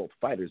or both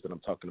fighters that I'm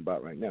talking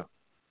about right now.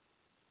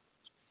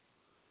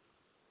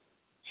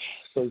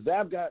 So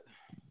Zab got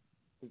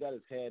his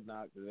head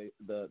knocked.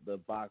 The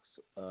box,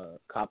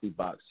 copy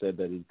box said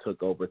that he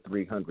took over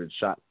 300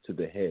 shots to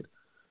the head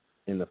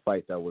in the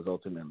fight that was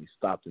ultimately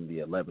stopped in the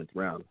 11th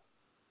round.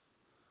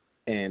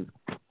 And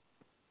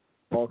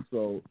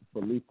also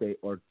Felipe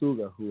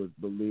Ortuga, who was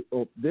believed,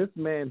 this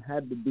man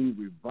had to be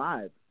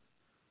revived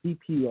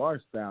CPR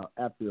style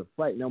after the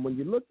fight. Now, when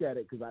you look at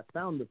it, because I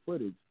found the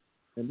footage,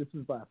 and this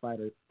is by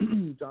fighter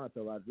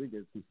Jonathan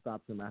Rodriguez, who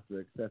stopped him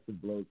after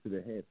excessive blows to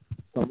the head.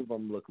 Some of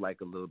them look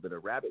like a little bit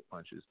of rabbit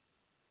punches,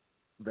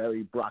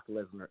 very Brock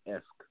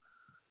Lesnar-esque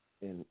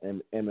in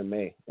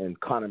MMA, and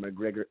Conor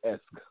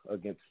McGregor-esque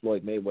against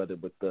Floyd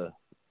Mayweather with the,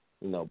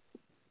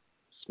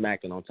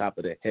 smacking on top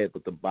of the head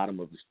with the bottom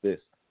of his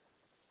fist.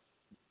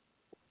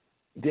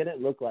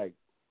 Didn't look like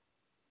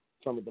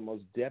some of the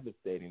most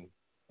devastating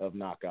of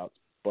knockouts,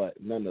 but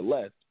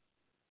nonetheless,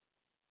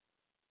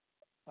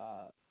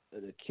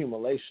 the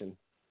accumulation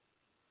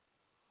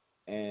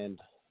and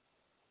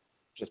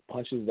just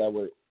punches that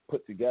were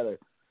put together,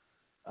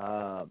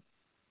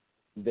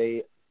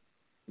 they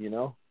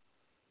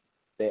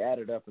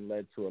added up and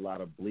led to a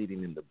lot of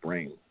bleeding in the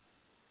brain,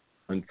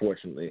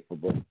 unfortunately, for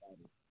both sides.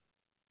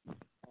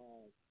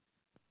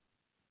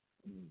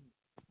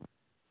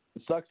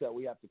 It sucks that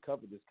we have to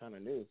cover this kind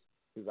of news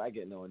because I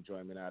get no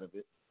enjoyment out of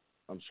it.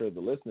 I'm sure the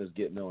listeners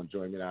get no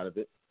enjoyment out of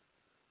it.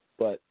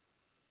 But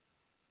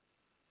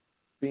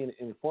being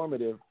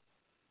informative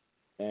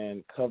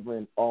and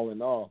covering all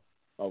in all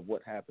of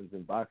what happens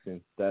in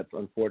boxing, that's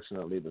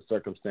unfortunately the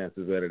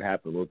circumstances that it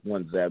happened with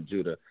one Zab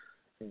Judah.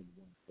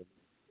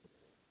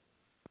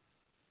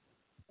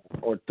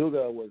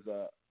 Ortega was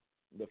the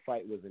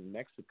fight was in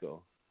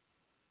Mexico.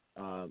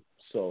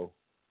 So,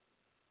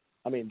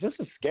 I mean, just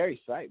a scary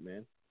sight,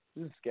 man.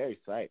 This is a scary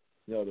sight.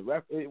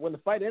 When the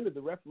fight ended,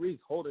 the referee's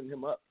holding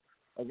him up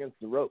against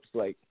the ropes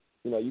like,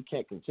 you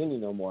can't continue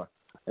no more.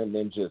 And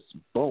then just,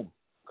 boom,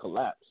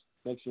 collapse.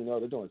 Makes you know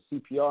they're doing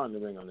CPR in the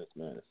ring on this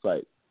man. It's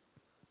like,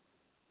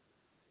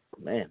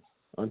 man,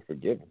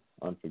 unforgiving.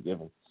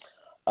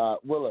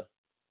 Willa,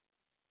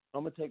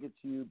 I'm going to take it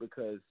to you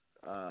because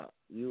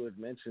you had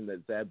mentioned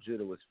that Zab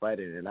Judah was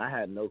fighting, and I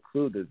had no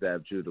clue that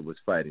Zab Judah was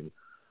fighting.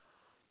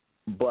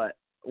 But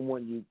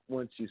once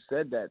you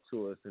said that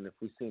to us, and if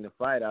we seen the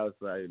fight, I was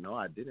like, no,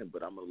 I didn't,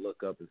 but I'm going to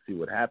look up and see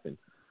what happened.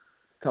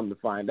 Come to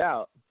find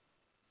out,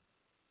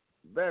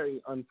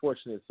 very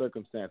unfortunate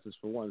circumstances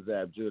for one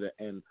Zab Judah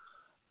and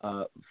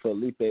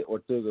Felipe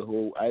Ortega,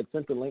 who I had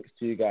sent the links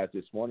to you guys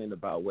this morning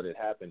about what had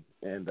happened.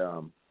 And,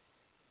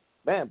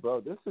 man, bro,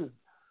 this is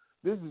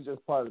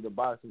just part of the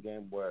boxing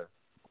game where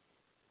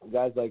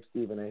guys like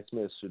Stephen A.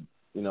 Smith should,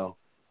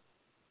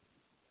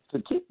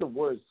 to keep the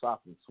words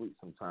soft and sweet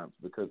sometimes,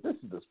 because this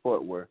is a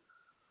sport where,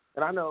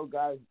 and I know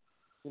guys,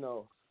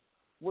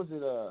 was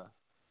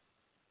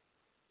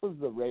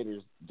the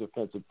Raiders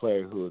defensive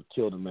player who had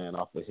killed a man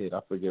off a hit? I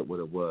forget what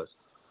it was.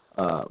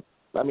 I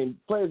mean,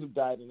 players have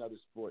died in other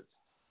sports,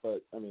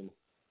 but I mean,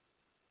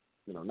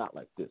 not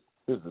like this.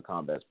 This is a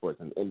combat sport,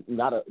 and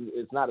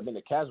it's not been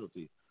a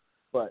casualty,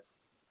 but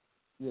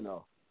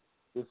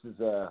this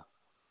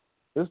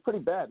is pretty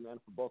bad, man,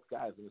 for both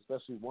guys, and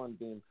especially one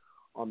being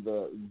on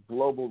the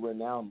global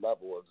renowned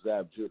level of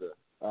Zab Judah.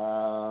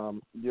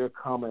 Your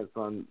comments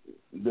on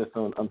this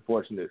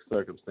unfortunate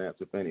circumstance,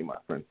 if any, my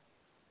friend?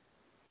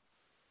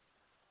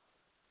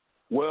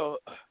 Well,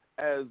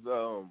 as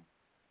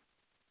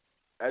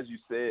you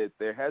said,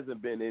 there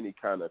hasn't been any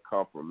kind of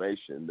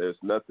confirmation. There's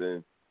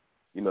nothing,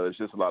 there's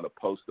just a lot of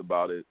posts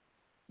about it.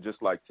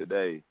 Just like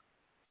today,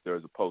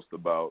 there's a post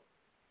about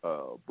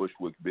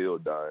Bushwick Bill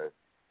dying,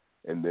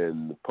 and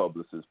then the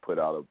publicist put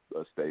out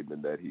a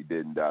statement that he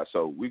didn't die.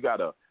 So we got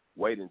to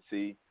wait and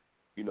see.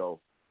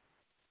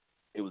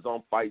 It was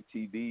on Fight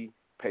TV,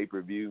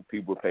 pay-per-view.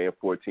 People were paying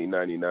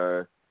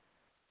 $14.99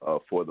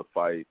 for the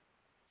fight.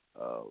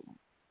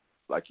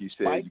 Like you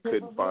said, Fight you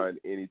couldn't find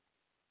any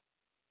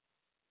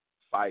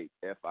Fight,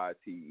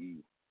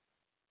 F-I-T-E.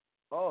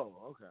 Oh,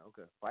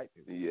 okay. Fight.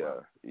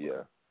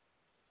 Yeah.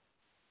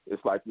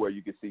 It's like where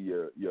you can see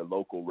your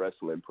local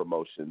wrestling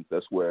promotions.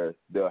 That's where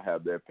they'll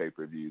have their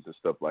pay-per-views and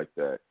stuff like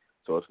that.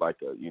 So it's like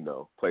a,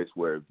 place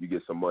where if you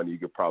get some money, you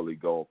could probably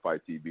go on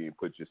Fight TV and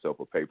put yourself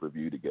a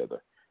pay-per-view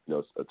together.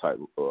 A type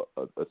of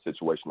a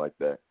situation like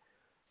that.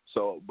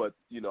 So, but,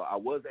 I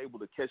was able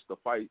to catch the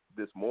fight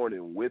this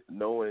morning with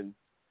knowing,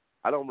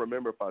 I don't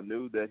remember if I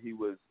knew that he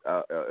was,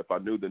 if I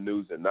knew the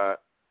news or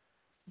not,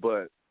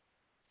 but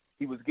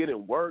he was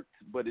getting worked,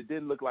 but it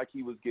didn't look like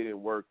he was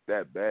getting worked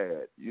that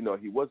bad. He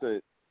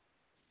wasn't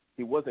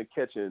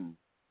catching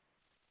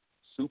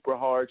super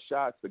hard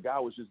shots. The guy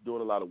was just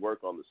doing a lot of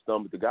work on the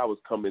stomach. The guy was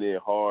coming in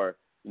hard,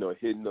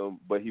 hitting them,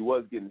 but he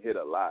was getting hit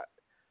a lot.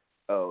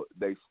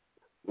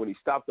 When he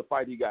stopped the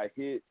fight, he got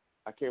hit.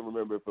 I can't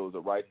remember if it was a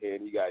right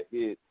hand. He got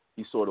hit.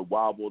 He sort of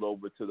wobbled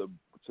over to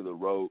the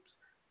ropes.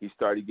 He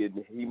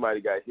might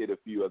have got hit a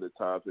few other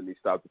times, and he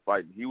stopped the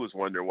fight. And he was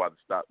wondering why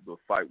the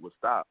fight was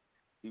stopped.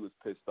 He was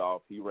pissed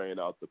off. He ran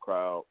out the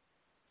crowd.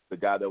 The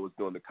guy that was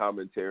doing the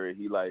commentary,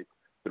 he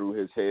threw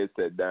his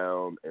headset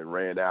down and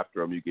ran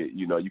after him. You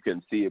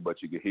couldn't see it,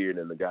 but you could hear it.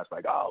 And the guy's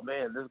like, "Oh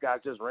man, this guy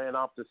just ran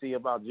off to see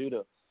about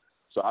Judah."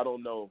 So I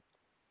don't know.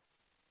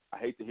 I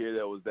hate to hear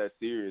that it was that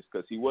serious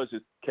because he was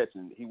just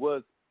catching. He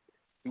was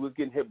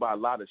getting hit by a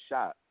lot of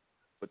shots,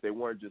 but they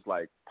weren't just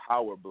like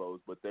power blows.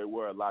 But there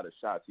were a lot of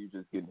shots. He was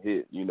just getting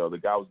hit. The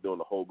guy was doing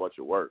a whole bunch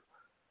of work.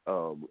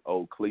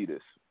 Old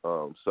Cletus.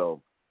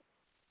 So,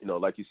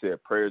 like you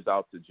said, prayers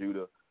out to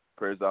Judah.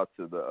 Prayers out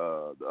to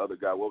the other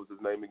guy. What was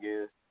his name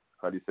again?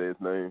 How do you say his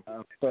name?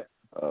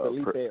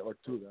 Felipe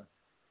Ortega.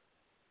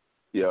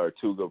 Yeah,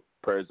 Ortega.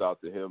 Prayers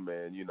out to him,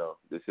 man.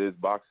 This is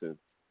boxing,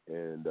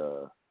 and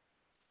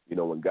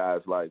when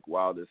guys like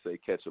Wilder say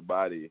catch a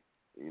body,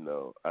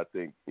 I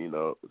think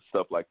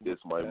stuff like this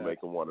might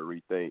make him want to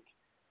rethink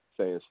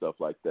saying stuff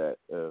like that.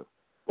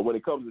 But when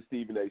it comes to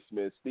Stephen A.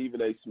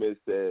 Smith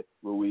said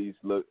Ruiz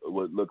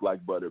would look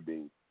like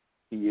Butterbean.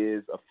 He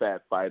is a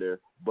fat fighter.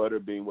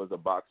 Butterbean was a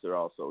boxer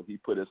also. He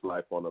put his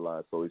life on the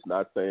line. So he's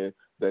not saying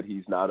that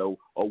he's not a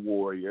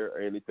warrior or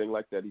anything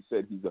like that. He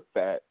said he's a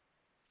fat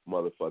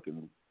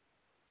motherfucking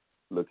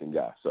looking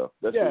guy. So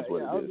that's just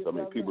what it is. I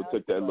mean, people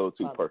took that a little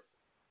too personal.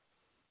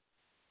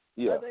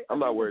 Yeah, I'm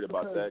not worried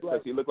about that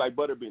because he looked like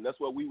Butterbean. That's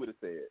what we would have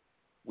said.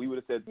 We would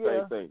have said the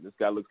same thing. This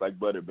guy looks like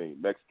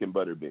Butterbean, Mexican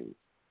Butterbean.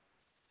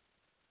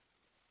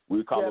 We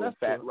would call him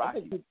Fat Rocky.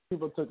 I think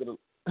people took it.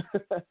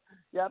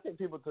 I think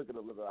people took it a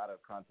little out of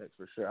context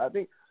for sure. I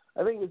think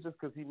it's just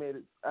because he made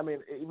it. I mean,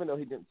 even though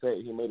he didn't say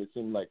it, he made it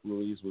seem like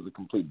Ruiz was a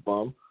complete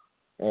bum.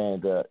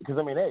 And because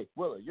I mean, hey,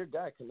 Willa, your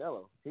guy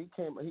Canelo, he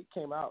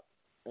came out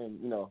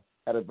and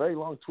had a very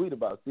long tweet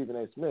about Stephen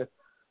A. Smith,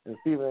 and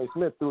Stephen A.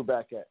 Smith threw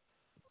back at,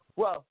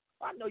 well,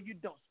 I know you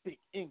don't speak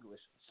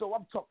English, so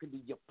I'm talking to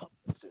your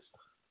publicist,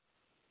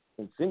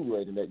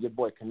 insinuating that your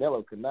boy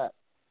Canelo could not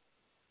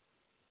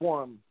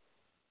form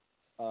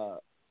a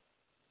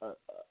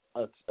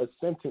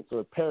sentence or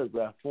a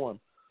paragraph form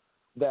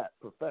that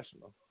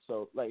professional.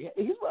 So, like,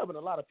 he's rubbing a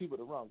lot of people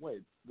the wrong way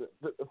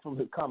from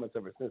his comments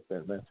ever since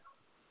then, man.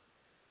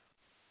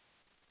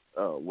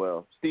 Oh,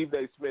 well, Steve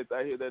A. Smith,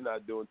 I hear they're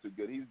not doing too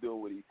good. He's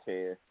doing what he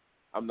can.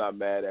 I'm not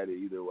mad at it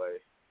either way.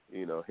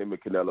 Him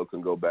and Canelo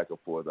can go back and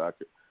forth.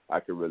 I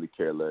could really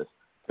care less.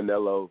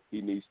 Canelo,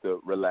 he needs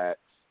to relax.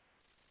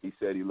 He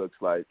said he looks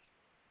like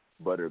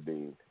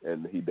Butterbean,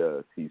 and he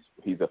does.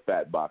 He's a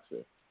fat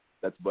boxer.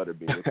 That's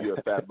Butterbean. If you're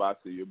a fat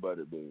boxer, you're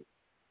Butterbean.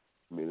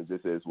 I mean, it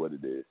just is what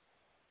it is.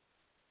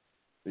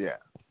 Yeah.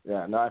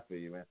 No, I feel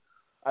you, man.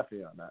 I feel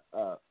you on that.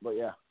 But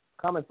yeah,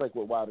 comments like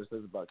what Wilder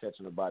says about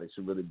catching a body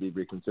should really be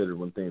reconsidered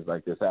when things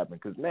like this happen.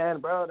 Because, man,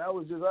 bro, that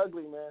was just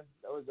ugly, man.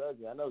 That was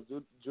ugly. I know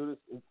Judas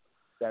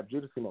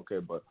seemed okay,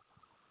 but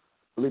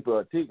Felipe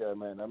Ortega,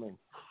 man, I mean,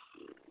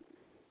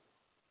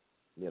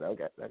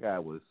 that guy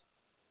was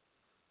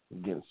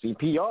getting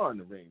CPR in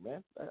the ring,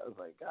 man. I was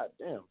like, God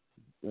damn.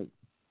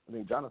 I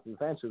mean, Jonathan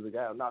Sanchez, the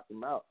guy who knocked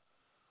him out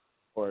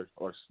or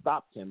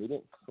stopped him. He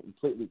didn't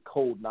completely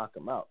cold knock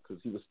him out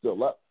because he was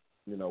still up,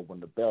 when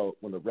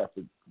the ref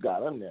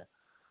got in there.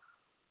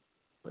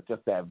 But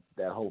just that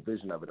whole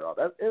vision of it all,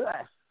 I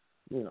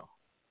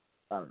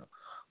don't know.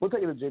 We'll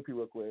take it to JP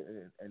real quick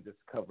and just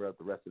cover up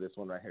the rest of this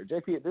one right here.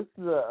 JP, this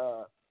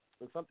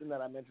is something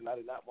that I mentioned I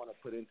did not want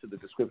to put into the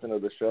description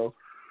of the show,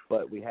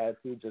 but we had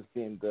to, just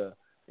being the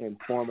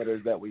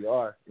informators that we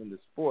are in the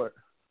sport,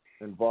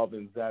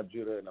 involving Zab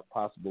Judah in a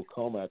possible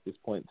coma at this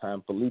point in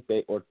time. Felipe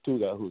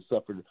Ortega, who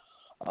suffered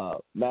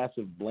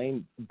massive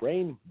brain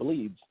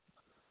bleeds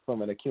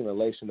from an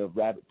accumulation of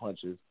rabbit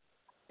punches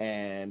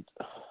and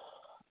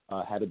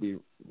had to be,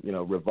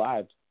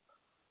 revived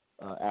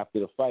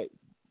after the fight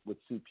with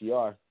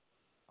CPR.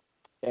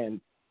 And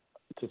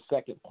to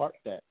second part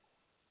that,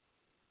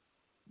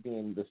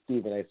 being the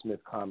Stephen A.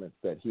 Smith comments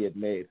that he had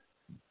made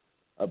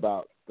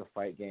about the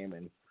fight game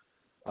and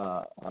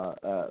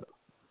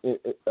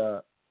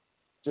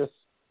just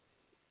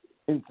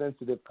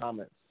insensitive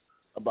comments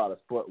about a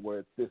sport where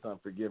it's this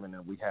unforgiving,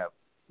 and we have,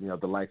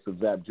 the likes of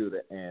Zab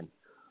Judah and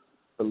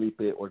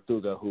Felipe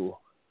Ortega, who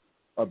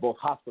are both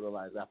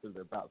hospitalized after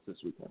their bouts this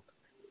weekend.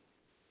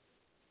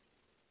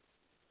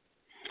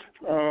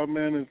 Oh,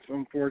 man, it's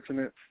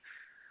unfortunate.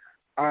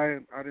 I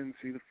didn't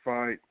see the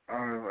fight.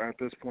 At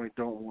this point,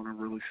 don't want to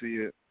really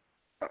see it.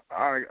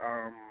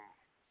 I'm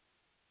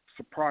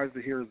surprised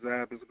to hear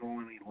Zab is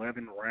going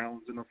 11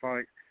 rounds in a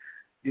fight.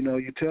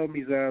 You tell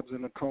me Zab's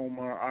in a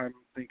coma, I'm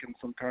thinking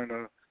some kind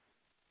of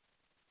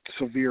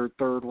severe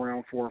third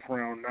round, fourth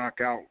round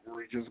knockout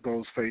where he just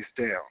goes face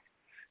down.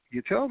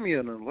 You tell me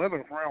an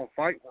 11th round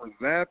fight where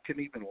Zab can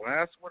even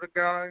last with a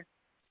guy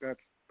that's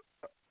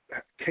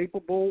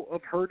capable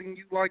of hurting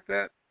you like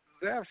that,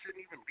 Zab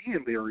shouldn't even be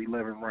in there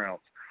 11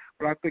 rounds.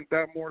 But I think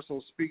that more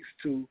so speaks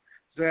to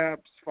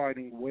Zab's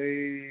fighting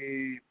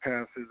way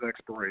past his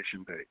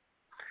expiration date.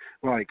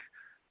 Like,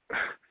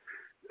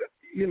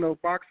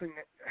 boxing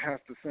has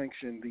to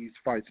sanction these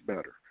fights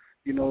better.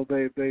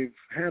 They've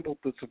handled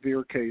the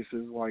severe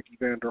cases like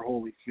Evander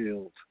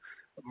Holyfield,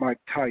 Mike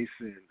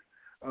Tyson,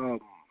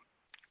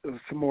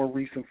 some more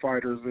recent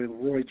fighters,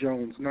 and Roy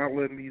Jones, not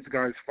letting these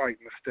guys fight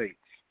in the States.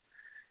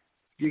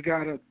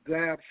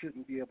 Zab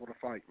shouldn't be able to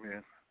fight,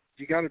 man.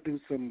 You got to do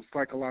some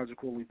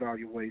psychological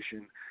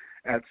evaluation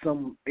at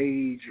some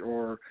age,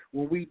 or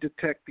when we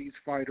detect these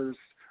fighters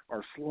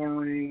are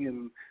slurring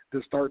and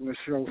they're starting to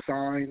show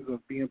signs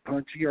of being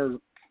punchy or,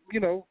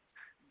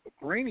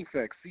 brain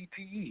effects,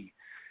 CTE.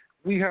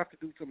 We have to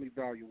do some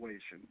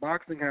evaluation.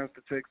 Boxing has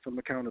to take some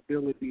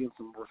accountability and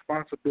some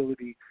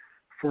responsibility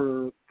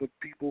for the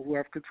people who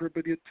have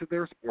contributed to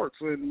their sports,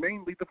 and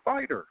mainly the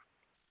fighter.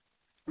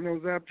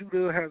 Zab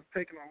Judah has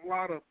taken a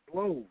lot of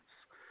blows,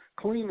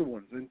 clean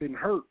ones, and been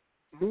hurt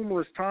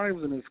numerous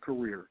times in his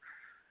career.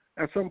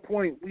 At some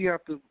point, we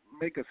have to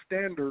make a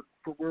standard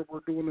for where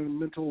we're doing a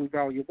mental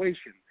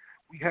evaluation.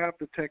 We have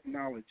the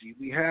technology.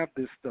 We have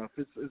this stuff.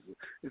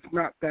 It's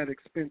not that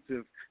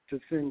expensive to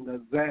send a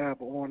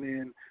Zab on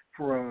in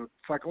for a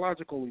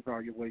psychological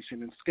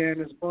evaluation and scan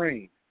his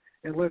brain.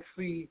 And let's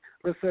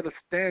set a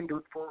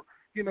standard for,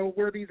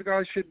 where these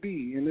guys should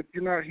be. And if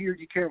you're not here,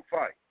 you can't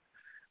fight.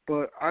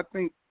 But I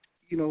think,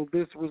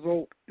 this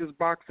result is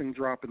boxing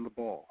dropping the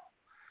ball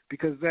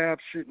because Zab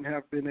shouldn't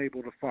have been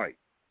able to fight.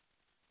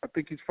 I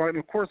think he's fighting.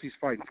 Of course, he's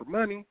fighting for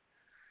money.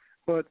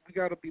 But we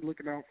got to be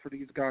looking out for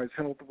these guys'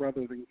 health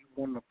rather than you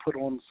want to put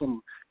on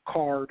some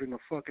card in a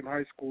fucking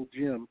high school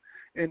gym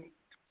and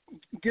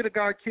get a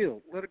guy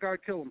killed. Let a guy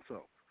kill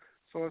himself.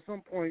 So at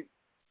some point,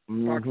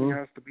 boxing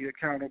has to be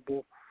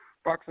accountable.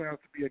 Boxing has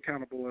to be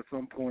accountable at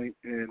some point,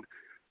 and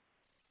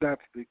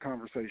that's the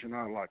conversation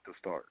I'd like to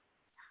start.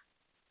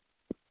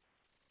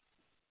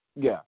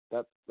 Yeah,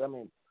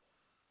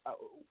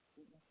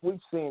 we've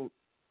seen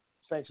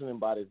sanctioning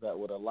bodies that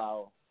would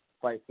allow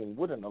fights and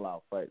wouldn't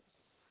allow fights.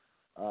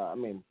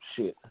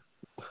 Shit.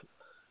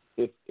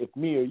 If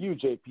me or you,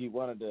 JP,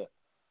 wanted to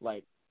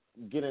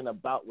get in a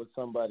bout with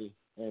somebody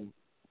and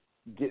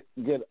get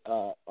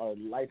our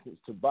license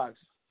to box,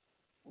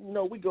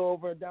 we go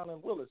over down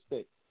in Willis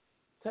State,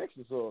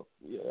 Texas, or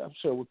I'm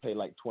sure we pay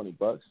like $20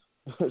 or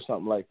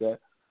something like that.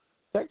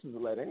 Texas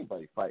will let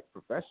anybody fight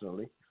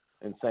professionally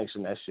and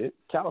sanction that shit.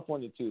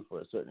 California too,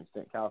 for a certain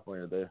extent.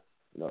 California, they're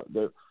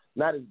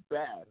not as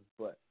bad,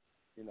 but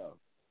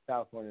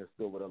California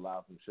still would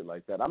allow some shit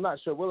like that. I'm not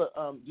sure.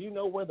 Do you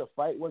know where the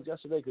fight was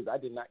yesterday? Because I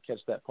did not catch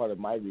that part of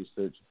my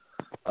research.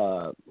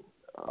 It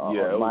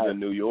was in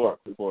New York.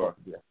 It was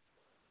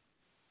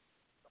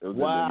in New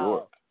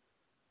York.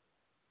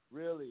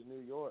 Really,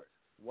 New York?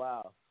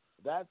 Wow,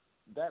 that's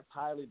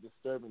highly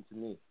disturbing to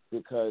me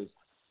because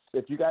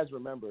if you guys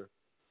remember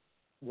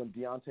when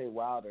Deontay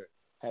Wilder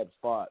had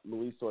fought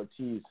Luis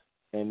Ortiz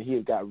and he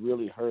had got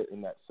really hurt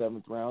in that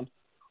 7th round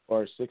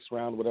or 6th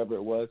round, whatever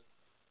it was.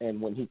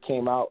 And when he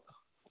came out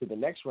to the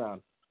next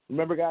round,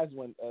 remember, guys,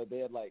 when they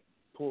had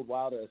pulled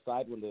Wilder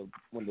aside when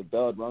the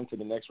bell had rung to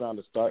the next round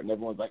to start, and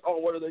everyone's like, "Oh,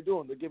 what are they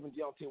doing? They're giving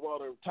Deontay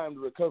Wilder time to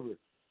recover."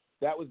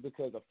 That was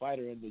because a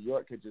fighter in New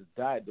York had just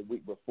died the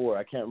week before.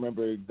 I can't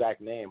remember the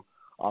exact name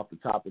off the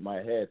top of my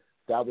head.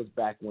 That was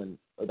that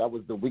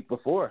was the week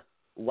before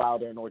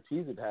Wilder and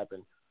Ortiz had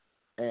happened,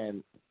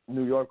 and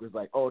New York was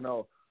like, "Oh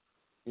no,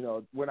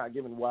 we're not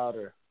giving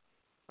Wilder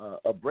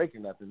a break or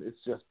nothing.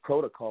 It's just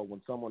protocol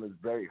when someone is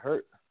very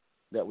hurt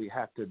that we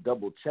have to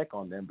double check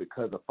on them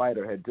because a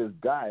fighter had just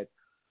died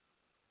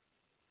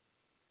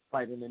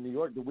fighting in New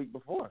York the week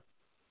before."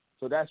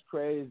 So that's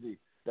crazy.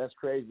 That's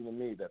crazy to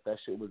me that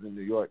shit was in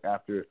New York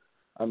after.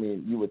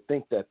 You would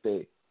think that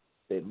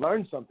they'd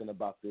learn something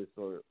about this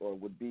or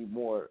would be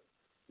more,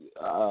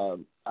 I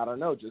don't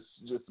know,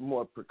 just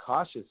more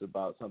precautious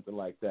about something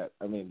like that.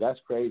 That's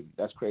crazy.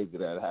 That's crazy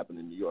that it happened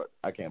in New York.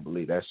 I can't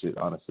believe that shit,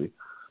 honestly.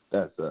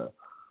 That's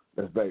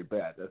very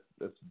bad.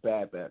 That's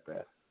bad.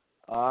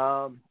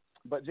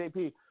 But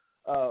JP,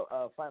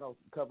 final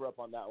cover up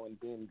on that one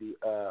being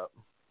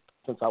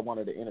since I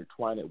wanted to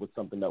intertwine it with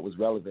something that was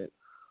relevant,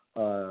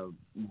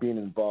 being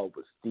involved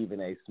with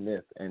Stephen A.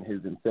 Smith and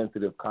his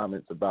insensitive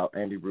comments about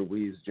Andy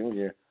Ruiz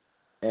Jr.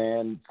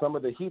 and some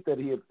of the heat that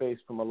he had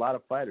faced from a lot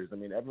of fighters.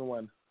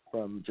 Everyone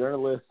from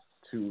journalists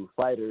to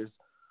fighters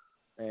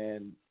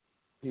and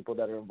people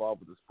that are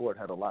involved with the sport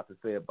had a lot to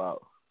say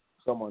about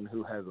someone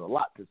who has a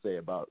lot to say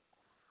about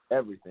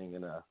everything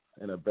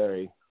in a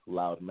very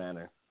loud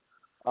manner.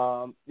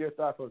 Your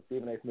thoughts on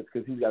Stephen A. Smith,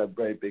 because he's got a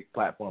very big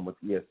platform with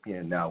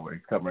ESPN now where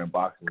he's covering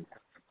boxing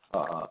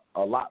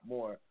a lot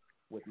more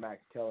with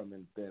Max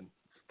Kellerman than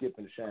Skip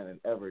and Shannon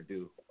ever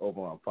do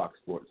over on Fox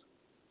Sports.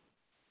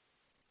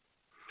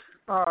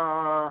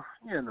 A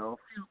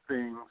few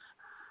things.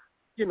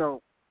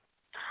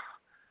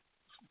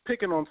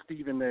 Picking on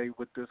Stephen A.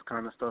 with this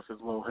kind of stuff is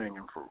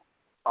low-hanging fruit.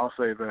 I'll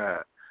say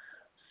that.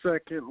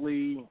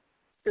 Secondly,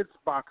 it's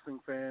boxing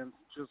fans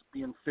just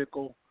being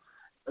fickle.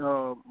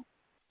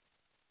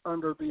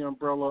 Under the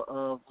umbrella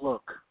of,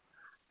 look,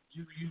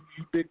 you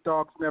big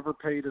dogs never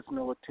paid us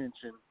no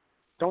attention.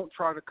 Don't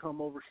try to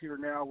come over here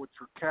now with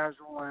your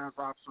casual-ass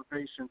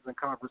observations and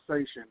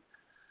conversation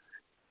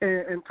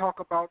and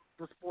talk about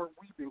the sport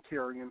we've been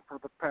carrying for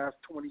the past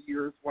 20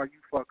 years while you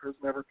fuckers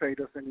never paid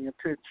us any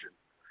attention.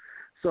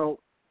 So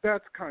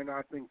that's kind of,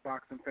 I think,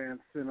 boxing fans'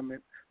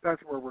 sentiment.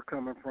 That's where we're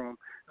coming from.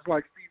 It's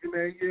like, Stephen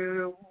A.,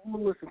 yeah,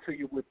 we'll listen to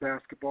you with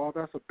basketball.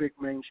 That's a big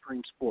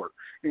mainstream sport.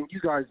 And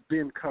you guys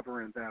been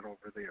covering that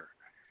over there.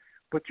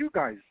 But you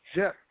guys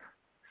just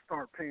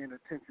start paying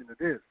attention to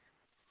this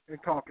and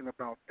talking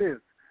about this,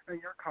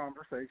 and your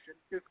conversation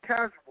is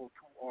casual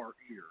to our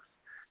ears.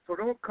 So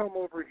don't come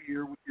over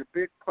here with your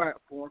big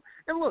platform.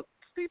 And look,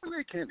 Stephen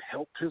A. can't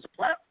help his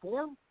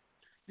platform.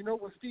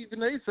 When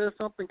Stephen A. says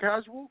something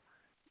casual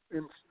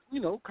and,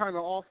 kind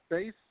of off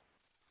base,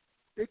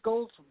 it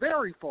goes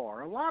very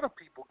far. A lot of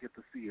people get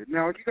to see it.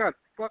 Now, you got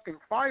fucking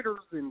fighters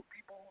and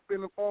people who've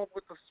been involved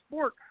with the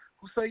sport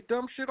who say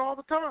dumb shit all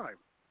the time.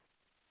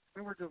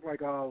 And we're just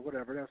like, oh,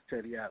 whatever, that's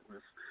Teddy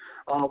Atlas.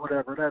 Oh,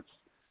 whatever, that's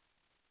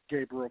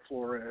Gabriel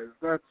Flores.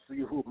 That's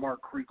who Mark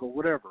Kriegel,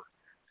 whatever.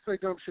 Say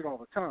dumb shit all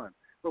the time.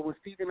 But when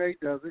Stephen A.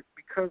 does it,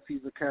 because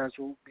he's a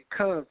casual,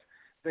 because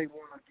they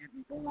want to get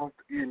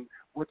involved in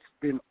what's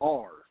been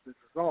ours. This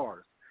is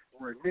ours.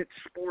 We're a niche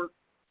sport,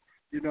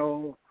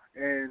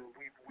 and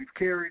we've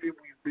carried it.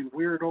 We've been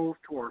weirdos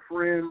to our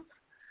friends.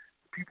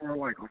 People are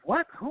like,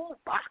 what? Who?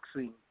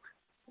 Boxing?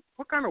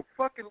 What kind of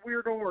fucking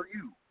weirdo are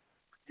you?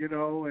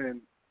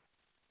 And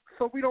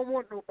so we don't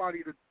want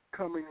nobody to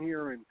come in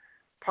here and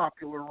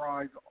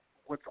popularize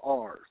what's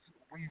ours.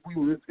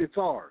 It's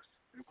ours.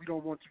 We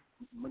don't want you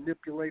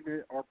manipulating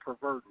it or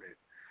perverting it.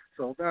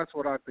 So that's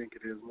what I think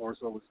it is, more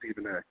so with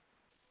Stephen A.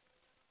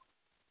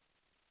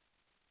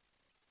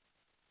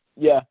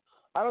 Yeah,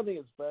 I don't think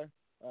it's fair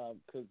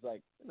because,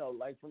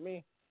 for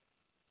me,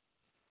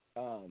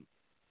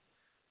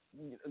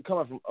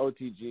 coming from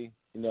OTG,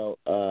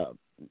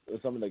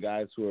 some of the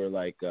guys who are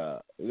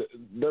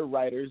they're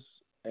writers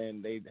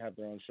and they have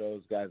their own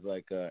shows. Guys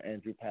like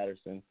Andrew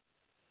Patterson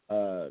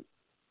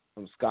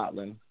from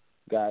Scotland,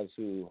 guys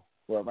who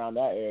were around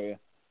that area.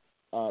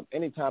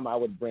 Anytime I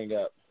would bring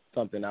up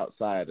something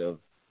outside of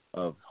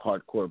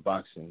hardcore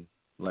boxing,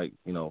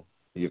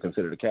 you're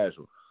considered a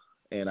casual.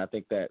 And I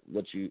think that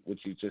what you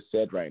just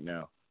said right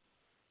now,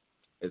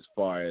 as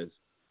far as,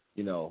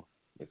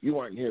 if you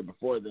weren't here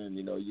before then,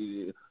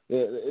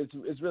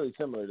 it's really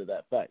similar to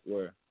that fact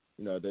where,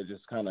 they're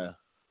just kind of,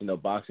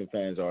 boxing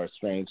fans are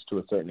estranged to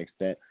a certain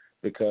extent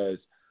because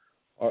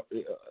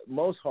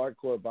most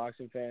hardcore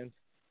boxing fans,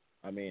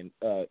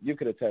 you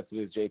could attest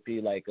to this,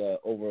 JP,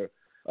 over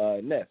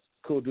Ness,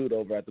 cool dude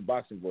over at the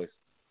Boxing Voice.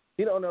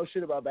 He don't know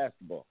shit about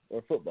basketball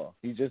or football.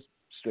 He's just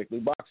strictly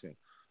boxing.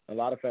 A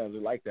lot of fans are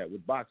like that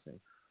with boxing.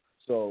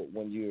 So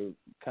when you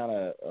kind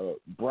of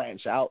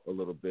branch out a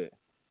little bit,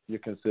 you're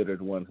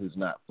considered one who's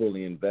not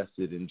fully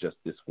invested in just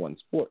this one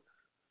sport.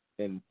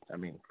 And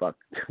fuck,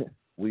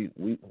 we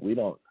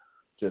don't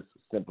just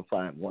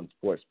simplify in one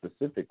sport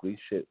specifically.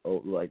 Shit,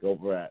 like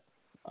over at,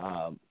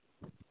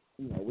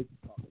 we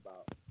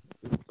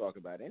can talk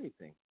about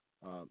anything.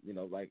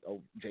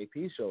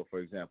 JP's show, for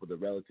example, the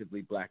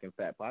Relatively Black and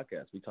Fat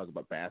podcast. We talk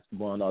about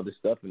basketball and all this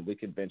stuff, and we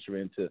can venture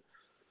into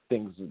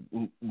things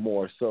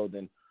more so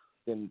than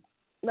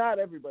not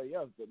everybody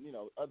else, but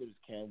others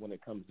can when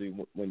it comes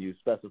to when you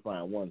specify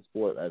on one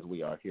sport, as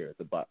we are here at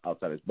the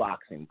Outsiders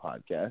Boxing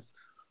podcast.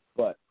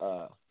 But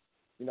I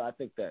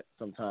think that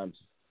sometimes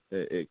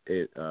it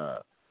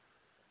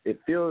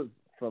feels,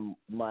 from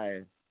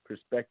my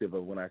perspective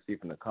of when I see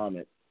from the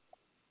comments,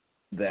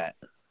 that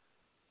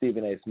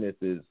Stephen A. Smith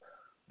is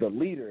the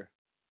leader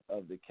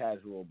of the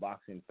casual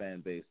boxing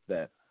fan base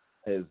that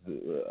has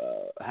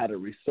had a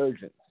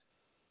resurgence,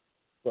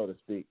 so to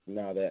speak,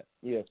 now that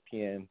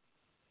ESPN,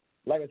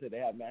 like I said, they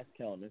have Max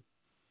Kellerman.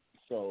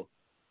 So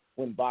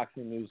when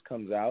boxing news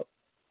comes out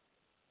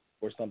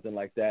or something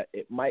like that,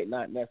 it might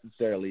not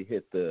necessarily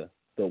hit the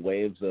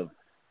waves of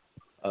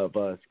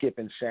Skip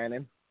and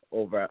Shannon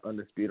over at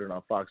Undisputed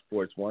on Fox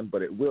Sports 1,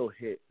 but it will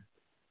hit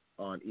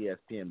on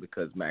ESPN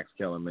because Max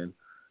Kellerman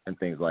and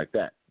things like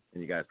that.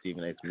 And you got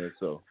Stephen A. Smith.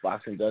 So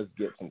boxing does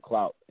get some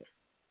clout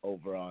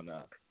over on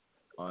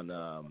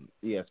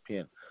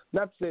ESPN.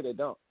 Not to say they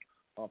don't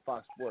on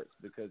Fox Sports,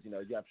 because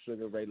you have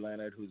Sugar Ray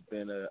Leonard, who's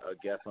been a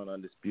guest on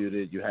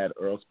Undisputed. You had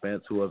Earl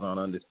Spence, who was on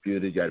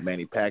Undisputed. You had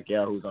Manny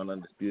Pacquiao, who's on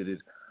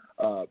Undisputed.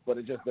 But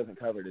it just doesn't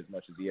cover it as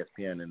much as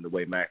ESPN and the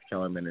way Max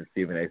Kellerman and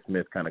Stephen A.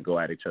 Smith kind of go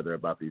at each other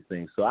about these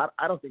things. So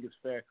I don't think it's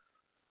fair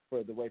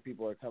for the way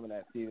people are coming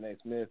at Stephen A.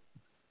 Smith.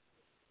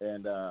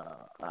 And,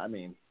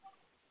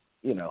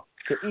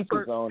 to each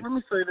his own. Let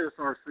me say this,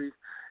 RC.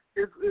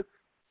 It's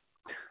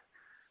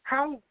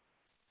how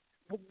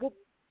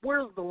 –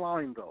 where's the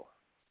line, though?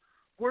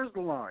 Where's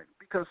the line?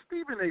 Because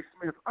Stephen A.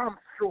 Smith, I'm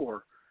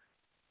sure,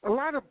 a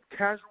lot of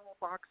casual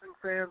boxing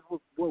fans,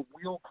 what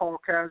we'll call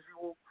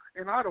casual,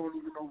 and I don't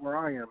even know where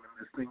I am in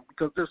this thing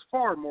because there's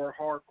far more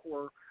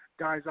hardcore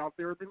guys out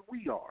there than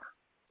we are.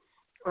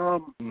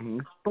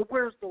 But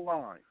where's the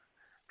line?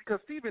 Because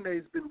Stephen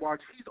A's been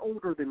watching, he's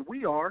older than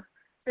we are,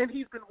 and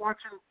he's been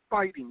watching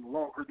fighting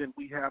longer than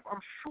we have.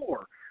 I'm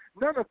sure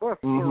none of us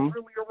were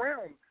really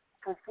around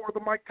for the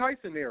Mike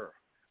Tyson era.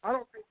 I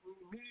don't think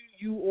me,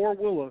 you, or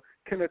Willa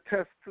can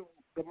attest to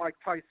the Mike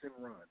Tyson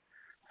run.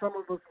 Some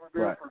of us were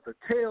there for the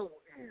tail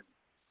end.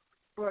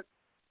 But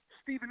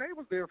Stephen A.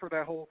 was there for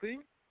that whole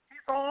thing. He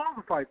saw all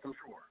the fights, I'm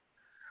sure.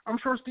 I'm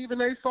sure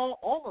Stephen A. saw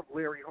all of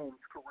Larry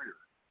Holmes' career.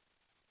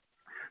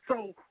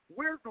 So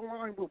where's the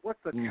line with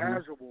what's a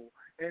casual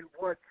and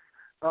what's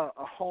a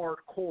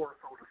hardcore,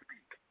 so to speak?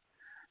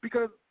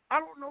 Because I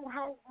don't know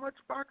how much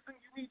boxing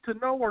you need to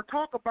know or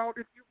talk about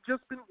if you've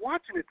just been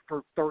watching it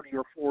for 30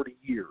 or 40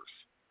 years.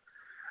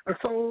 And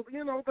so,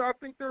 I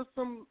think there's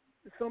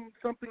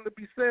something to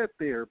be said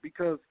there,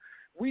 because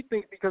we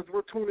think because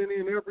we're tuning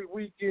in every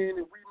weekend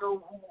and we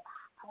know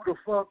who the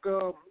fuck,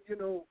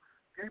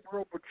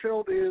 Gabriel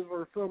Pachelda is,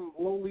 or some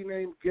lowly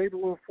named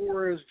Gabriel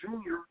Flores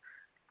Jr.,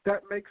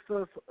 that makes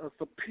us a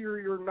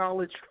superior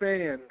knowledge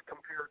fan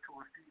compared to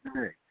a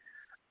Stephen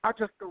A. I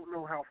just don't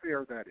know how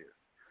fair that is.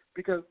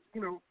 Because,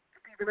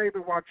 Stephen Stephen A.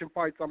 been watching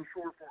fights, I'm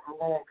sure, for a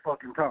long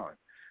fucking time.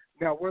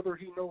 Now, whether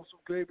he knows who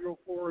Gabriel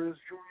Flores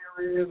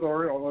Jr. is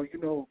or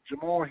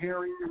Jamal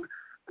Herring,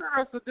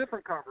 that's a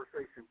different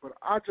conversation. But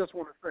I just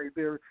want to say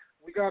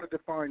we got to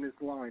define this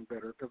line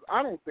better because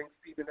I don't think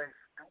Stephen A. is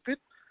stupid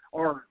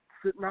or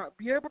should not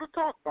be able to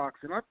talk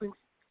boxing. I think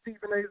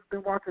Stephen A. has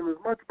been watching as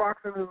much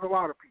boxing as a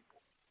lot of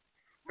people.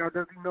 Now,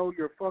 does he know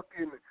your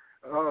fucking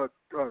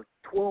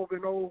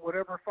 12-0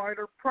 whatever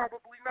fighter?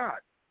 Probably not.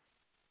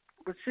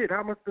 But shit,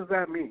 how much does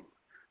that mean?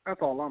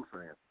 That's all I'm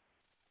saying.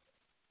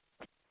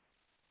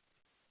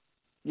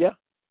 Yeah,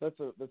 that's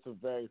a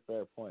very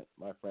fair point,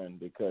 my friend.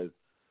 Because,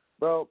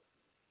 bro,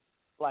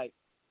 like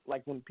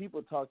when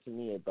people talk to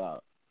me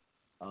about,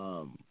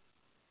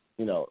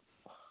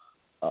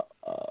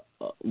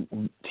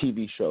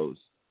 TV shows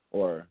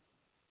or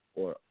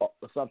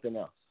something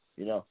else,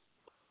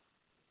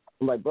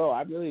 I'm like, bro,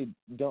 I really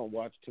don't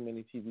watch too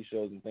many TV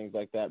shows and things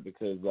like that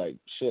because, like,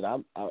 shit,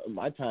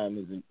 my time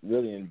is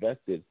really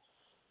invested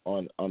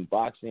on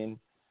boxing,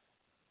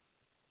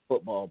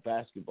 football,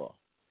 basketball,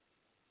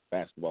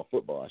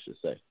 football, I should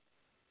say.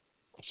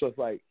 So it's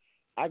like,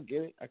 I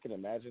get it. I can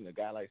imagine a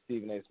guy like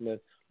Stephen A. Smith.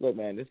 Look,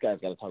 man, this guy's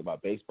got to talk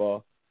about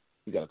baseball.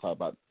 He's got to talk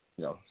about,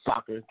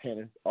 soccer,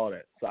 tennis, all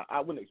that. So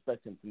I wouldn't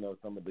expect him to know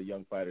some of the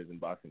young fighters in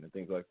boxing and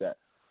things like that.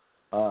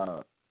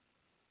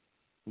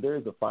 There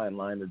is a fine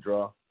line to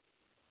draw,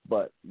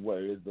 but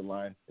where is the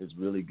line is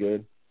really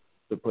good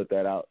to put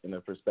that out in a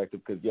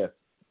perspective because, yes,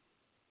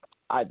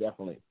 I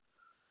definitely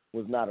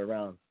was not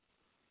around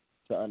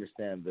to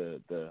understand the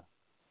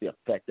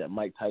effect that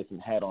Mike Tyson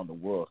had on the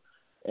world.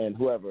 And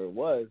whoever it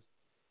was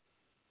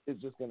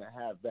is just going to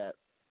have that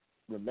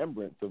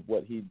remembrance of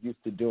what he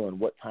used to do and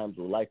what times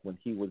were like when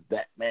he was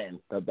that man,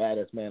 the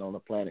baddest man on the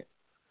planet.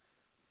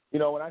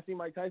 When I see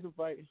Mike Tyson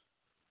fight,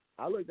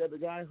 I looked at the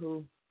guy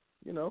who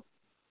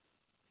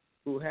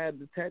had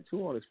the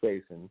tattoo on his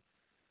face and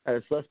had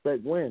a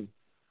suspect win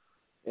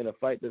in a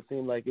fight that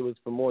seemed like it was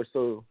for more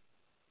so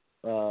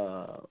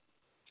kind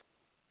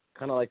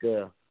of like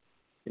a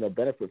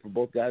benefit for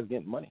both guys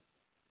getting money.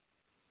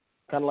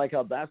 Kind of like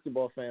how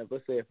basketball fans,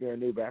 let's say if you're a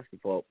new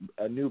basketball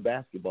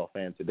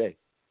fan today,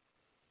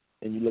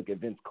 and you look at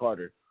Vince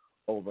Carter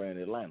over in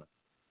Atlanta,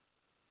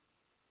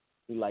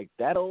 you're like,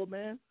 that old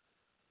man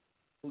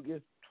who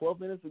gets 12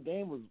 minutes a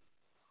game was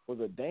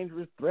a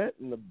dangerous threat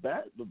and the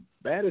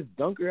baddest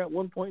dunker at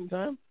one point in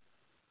time.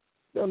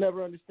 They'll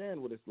never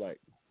understand what it's like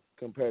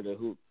compared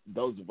to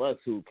those of us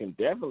who can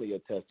definitely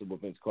attest to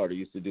what Vince Carter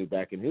used to do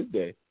back in his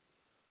day.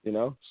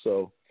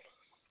 So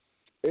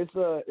it's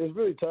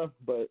really tough,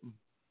 but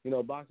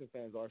boxing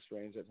fans are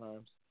strange at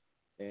times,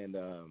 and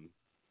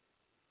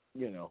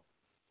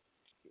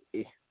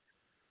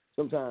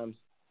sometimes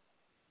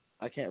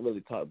I can't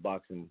really talk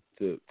boxing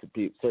to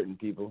certain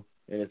people,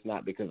 and it's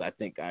not because I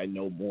think I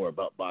know more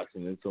about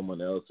boxing than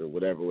someone else or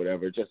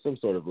whatever. Just some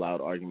sort of loud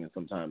argument.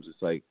 Sometimes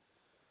it's like,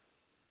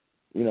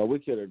 we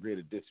could agree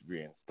to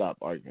disagree and stop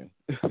arguing.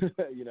 I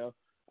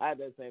had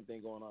that same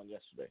thing going on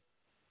yesterday.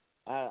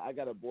 I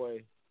got a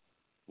boy,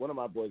 one of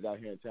my boys out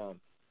here in town.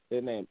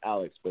 His name's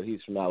Alex, but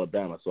he's from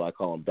Alabama, so I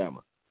call him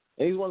Bama.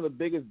 And he's one of the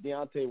biggest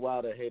Deontay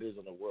Wilder haters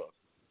in the world,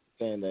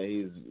 saying that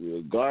he's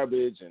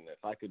garbage, and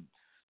if I could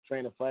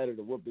train a fighter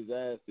to whoop his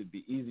ass, it'd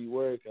be easy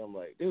work. And I'm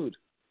like, dude,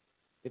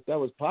 if that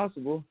was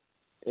possible,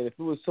 and if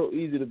it was so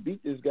easy to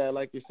beat this guy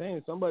like you're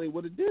saying, somebody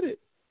would have did it.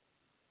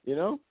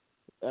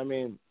 I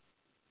mean,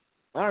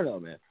 I don't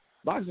know, man.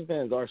 Boxing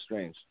fans are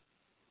strange.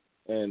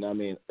 And, I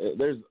mean,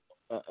 there's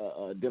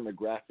a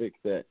demographic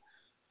that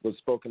was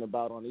spoken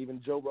about on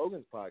even Joe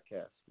Rogan's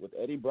podcast with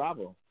Eddie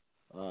Bravo.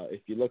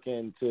 If you look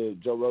into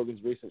Joe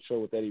Rogan's recent show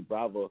with Eddie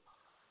Bravo,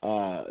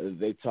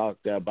 they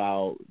talked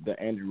about the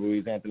Andrew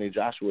Ruiz, Anthony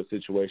Joshua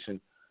situation,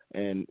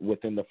 and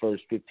within the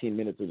first 15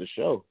 minutes of the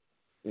show,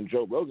 and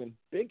Joe Rogan,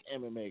 big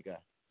MMA guy,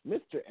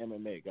 Mr.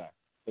 MMA guy,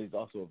 but he's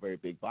also a very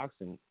big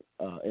boxing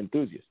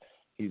enthusiast.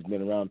 He's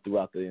been around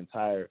throughout the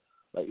entire,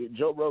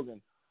 Joe Rogan,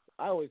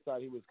 I always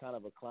thought he was kind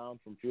of a clown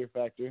from Fear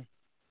Factor,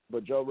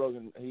 but Joe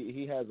Rogan,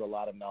 he has a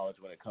lot of knowledge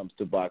when it comes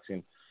to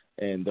boxing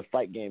and the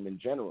fight game in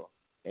general.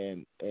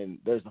 And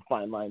there's a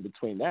fine line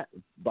between that.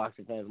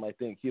 Boxing fans might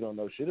think he don't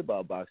know shit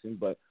about boxing,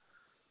 but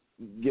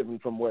given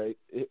from where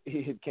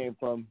he came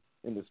from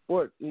in the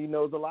sport, he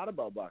knows a lot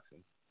about boxing.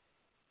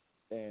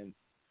 And,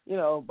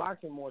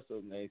 boxing more so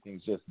than anything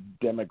is just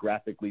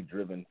demographically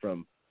driven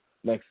from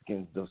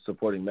Mexicans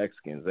supporting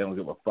Mexicans. They don't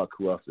give a fuck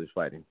who else is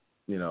fighting.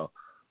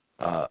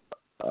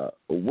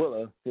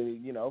 Willa,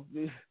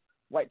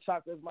 White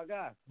Chocolate's my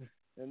guy.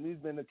 And he's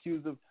been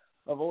accused of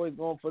always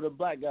going for the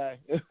black guy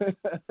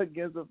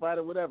against a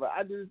fighter, whatever.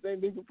 I do the same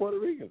thing for Puerto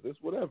Ricans.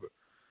 It's whatever.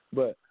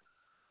 But,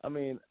 I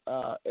mean,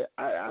 I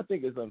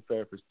think it's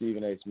unfair for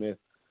Stephen A. Smith.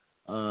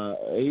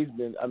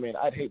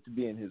 I'd hate to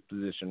be in his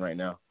position right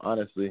now,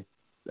 honestly.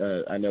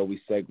 I know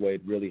we segued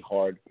really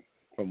hard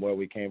from where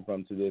we came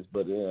from to this,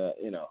 but,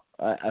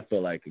 I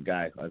feel like a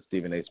guy on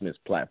Stephen A. Smith's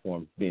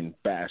platform being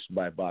bashed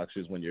by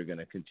boxers when you're going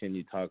to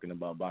continue talking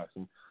about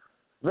boxing,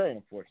 very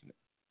unfortunate.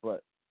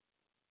 But,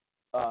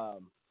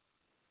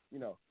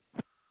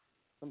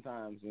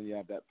 sometimes when you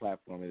have that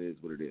platform, it is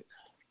what it is.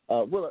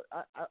 Will,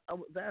 I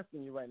was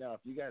asking you right now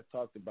if you guys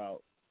talked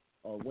about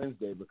on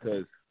Wednesday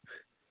because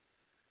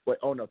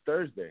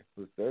Thursday. It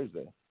was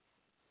Thursday.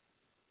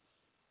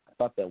 I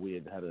thought that we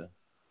had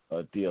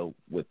a deal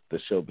with the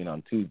show being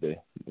on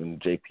Tuesday when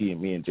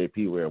me and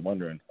JP were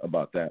wondering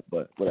about that,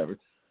 but whatever.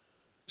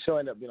 The show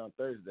ended up being on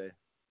Thursday.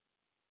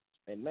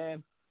 And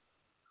man,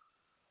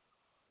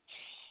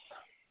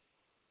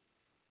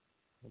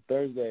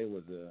 Thursday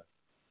was a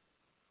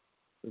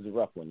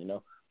rough one, you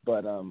know.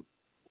 But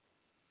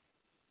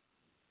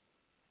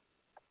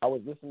I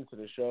was listening to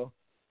the show.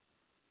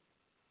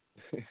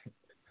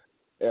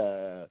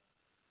 I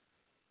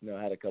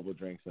had a couple of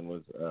drinks and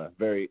was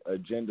very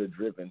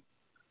agenda-driven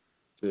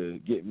to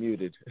get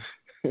muted.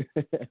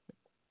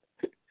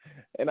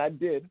 And I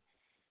did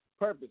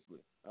purposely.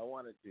 I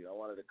wanted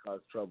to cause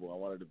trouble. I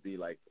wanted to be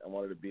like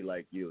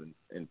you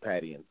and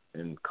Patty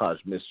and cause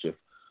mischief.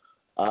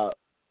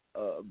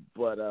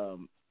 But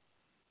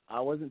I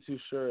wasn't too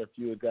sure if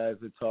you guys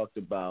had talked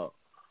about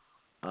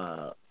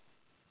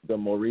the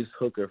Maurice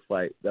Hooker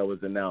fight that was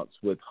announced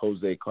with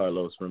Jose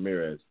Carlos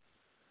Ramirez.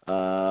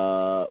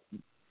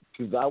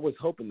 Because I was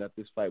hoping that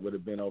this fight would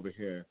have been over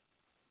here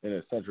in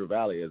the Central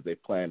Valley as they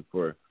planned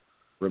for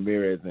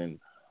Ramirez and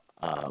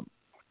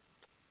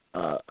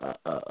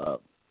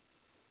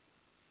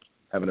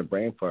having a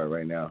brain fart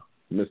right now,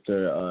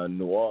 Mr.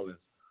 New Orleans.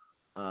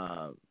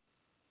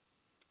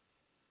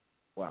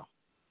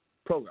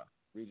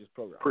 Regis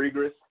Program.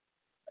 Pregris.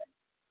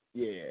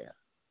 Yeah.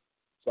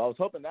 So I was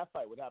hoping that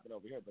fight would happen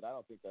over here, but I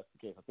don't think that's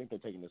the case. I think they're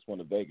taking this one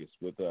to Vegas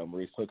with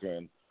Maurice Hooker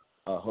and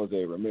Jose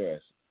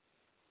Ramirez.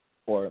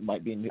 Or it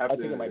might be I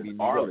think it might be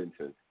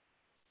Arlington.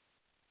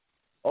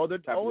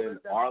 That's Arlington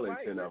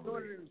right.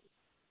 over there.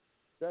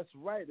 That's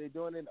right. They're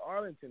doing it in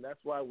Arlington. That's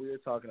why we were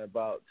talking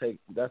about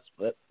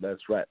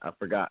that's right. I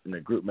forgot in the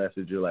group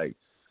message. You're like,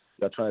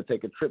 y'all trying to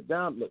take a trip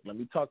down? Look, let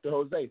me talk to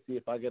Jose, see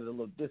if I get a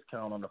little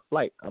discount on the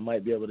flight. I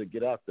might be able to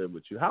get out there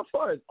with you. How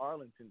far is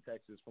Arlington,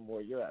 Texas, from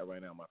where you're at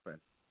right now, my friend?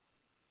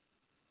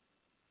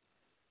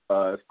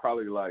 It's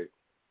probably like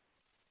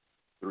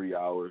 3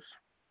 hours.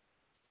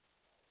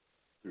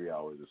 3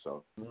 hours or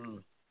so.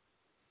 Mm.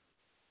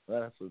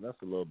 Well,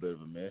 that's a little bit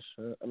of a miss.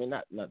 I mean,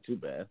 not too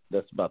bad.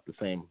 That's about the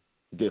same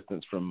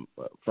distance from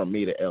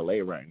me to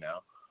LA right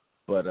now.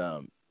 But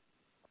I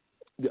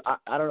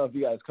don't know if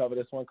you guys cover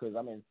this one because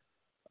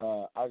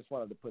I just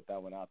wanted to put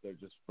that one out there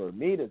just for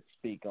me to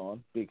speak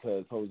on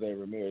because Jose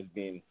Ramirez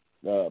being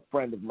a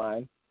friend of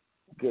mine,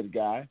 good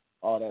guy,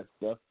 all that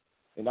stuff.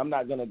 And I'm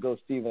not gonna go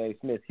Stephen A.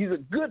 Smith. He's a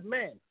good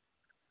man,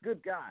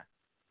 good guy.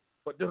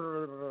 But no, you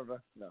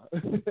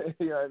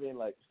know what I mean?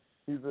 Like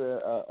he's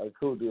a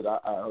cool dude.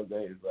 Jose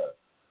is,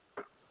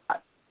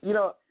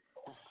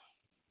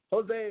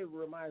 Jose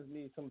reminds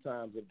me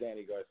sometimes of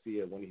Danny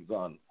Garcia when he's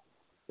on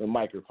the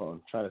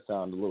microphone, trying to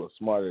sound a little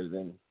smarter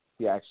than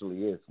he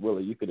actually is.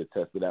 Willie, you could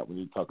attest to that when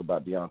you talk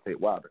about Deontay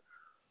Wilder.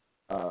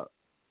 But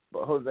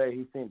Jose,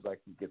 he seems like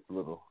he gets a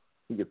little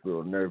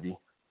nervous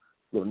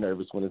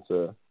when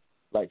it's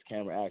lights,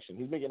 camera, action.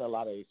 He's been getting a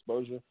lot of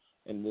exposure.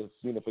 And this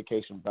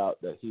unification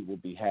bout that he will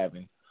be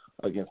having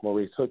against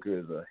Maurice Hooker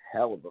is a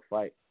hell of a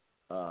fight.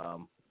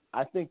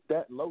 I think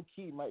that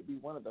low-key might be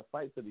one of the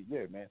fights of the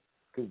year, man.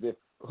 Because if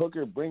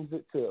Hooker brings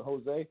it to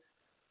Jose,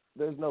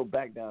 there's no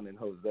back down in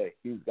Jose.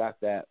 He's got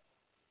that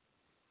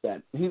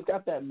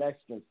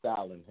Mexican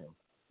style in him.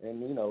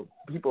 And,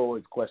 people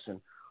always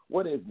question,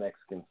 what is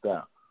Mexican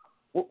style?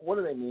 What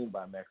do they mean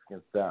by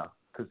Mexican style?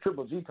 Because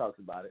Triple G talks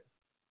about it.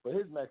 But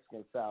his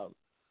Mexican style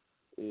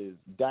is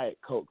Diet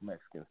Coke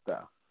Mexican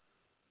style.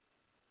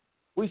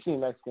 We've seen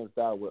Mexican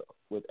style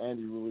with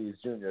Andy Ruiz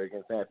Jr.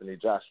 against Anthony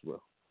Joshua.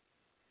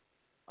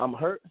 I'm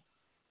hurt,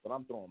 but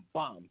I'm throwing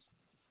bombs.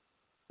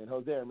 And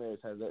Jose Ramirez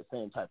has that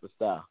same type of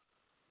style.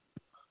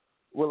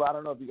 Well, I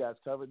don't know if you guys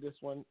covered this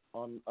one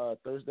on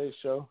Thursday's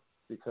show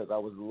because I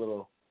was a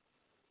little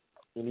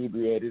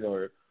inebriated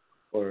or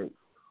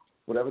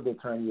whatever the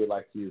term you would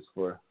like to use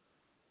for,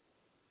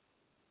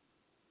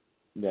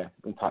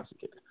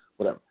 intoxicated,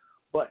 whatever.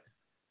 But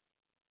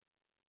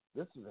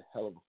this is a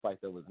hell of a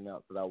fight that was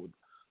announced that I would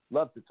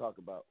love to talk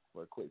about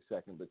for a quick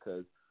second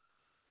because,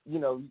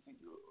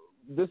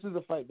 this is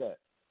a fight that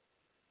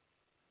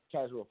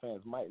casual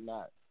fans might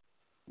not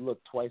look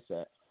twice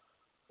at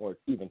or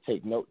even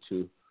take note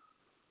to.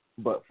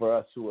 But for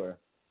us who are,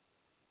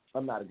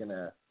 I'm not going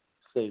to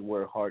say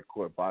we're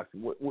hardcore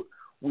boxing.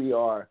 We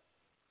are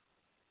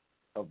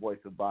a voice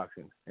of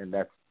boxing, and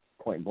that's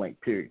point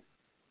blank, period.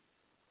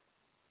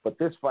 But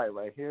this fight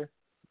right here,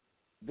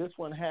 this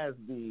one has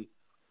the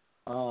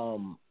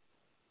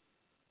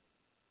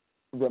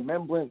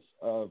remembrance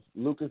of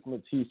Lucas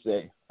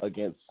Matisse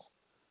against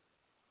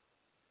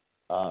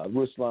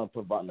Ruslan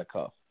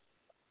Provodnikov.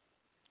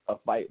 A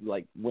fight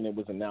like when it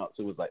was announced,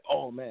 it was like,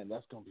 oh man,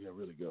 that's going to be a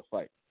really good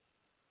fight.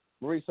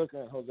 Maurice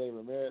Hooker and Jose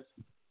Ramirez.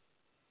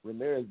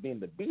 Ramirez being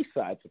the B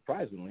side,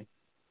 surprisingly.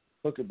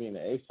 Hooker being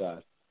the A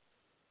side.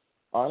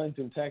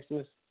 Arlington,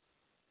 Texas.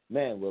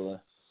 Man,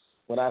 Willa,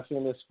 when I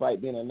seen this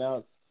fight being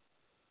announced,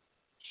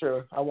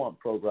 sure, I want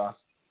Progras.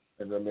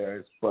 and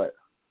Ramirez, but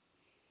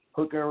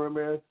Hooker and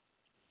Ramirez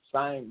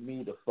signed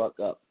me the fuck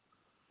up.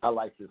 I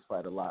like this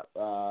fight a lot.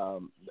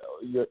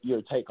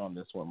 Your take on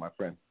this one, my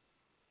friend?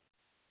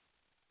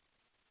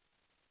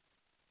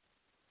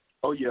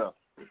 Oh yeah,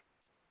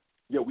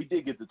 we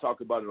did get to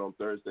talk about it on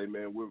Thursday,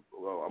 man.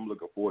 I'm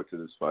looking forward to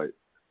this fight.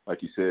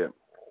 Like you said,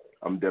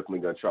 I'm definitely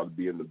gonna try to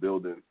be in the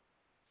building.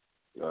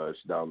 It's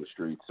down the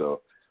street,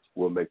 so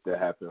we'll make that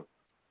happen.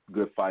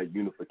 Good fight,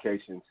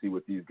 unification. See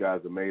what these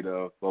guys are made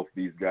of. Both of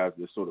these guys,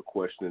 there's sort of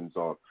questions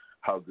on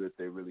how good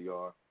they really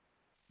are.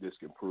 This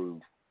can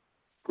prove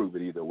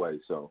it either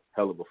way. So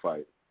hell of a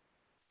fight.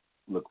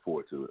 Look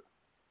forward to it.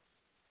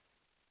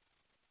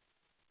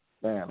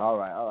 Man, all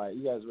right.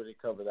 You guys already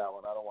covered that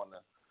one. I don't want to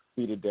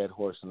beat a dead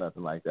horse or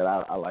nothing like that.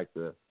 I like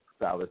the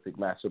stylistic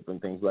matchup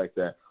and things like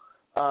that.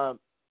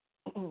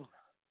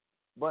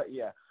 But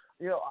yeah,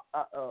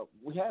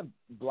 we had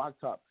Block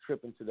Talk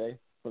tripping today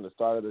from the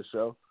start of the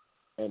show,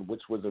 and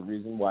which was a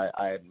reason why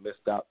I had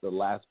missed out the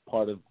last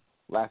part of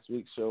last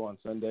week's show on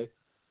Sunday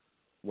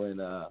when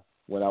I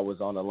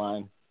was on the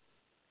line.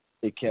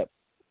 It kept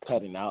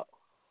cutting out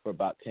for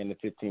about 10 to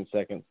 15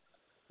 seconds,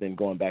 then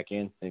going back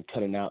in, then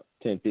cutting out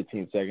 10,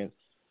 15 seconds,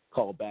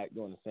 call back,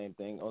 doing the same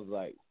thing. I was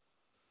like,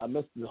 I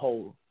missed the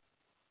whole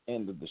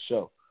end of the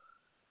show.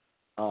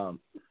 I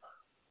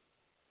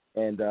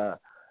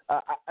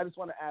just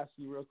want to ask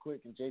you real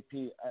quick, and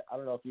JP, I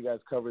don't know if you guys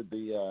covered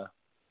the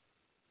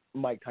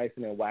Mike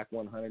Tyson and Whack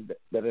 100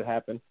 that had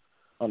happened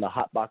on the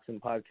Hot Boxing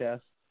podcast.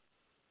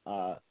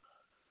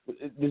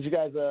 Did you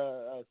guys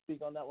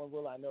speak on that one,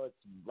 Will? I know it's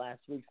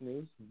last week's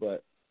news,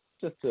 but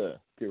just to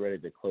get ready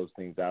to close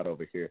things out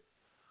over here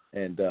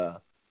and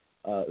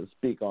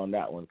speak on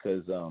that one,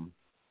 because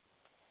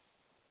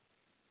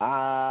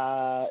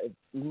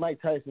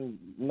Mike Tyson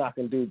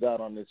knocking dudes out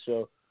on this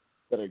show,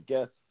 but I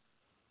guess,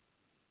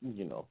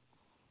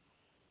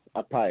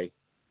 I probably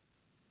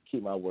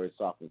keep my words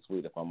soft and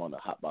sweet if I'm on the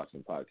Hot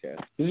Boxing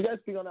podcast. Did you guys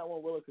speak on that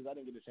one, Will? Because I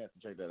didn't get a chance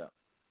to check that out.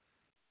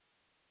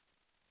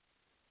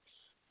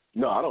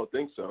 No, I don't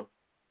think so.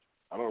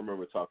 I don't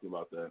remember talking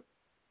about that.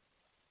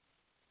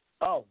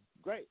 Oh,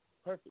 great.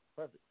 Perfect.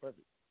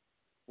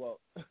 Well,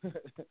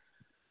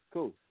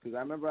 cool. Because I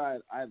remember I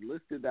had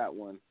listed that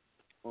one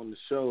on the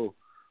show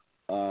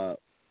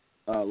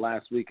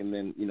last week, and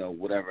then,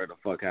 whatever the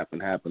fuck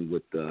happened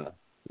with the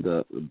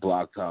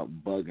Block Talk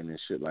bugging and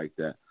shit like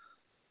that.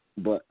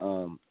 But,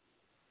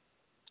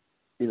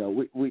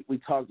 we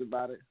talked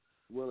about it.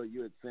 Willa,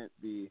 you had sent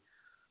the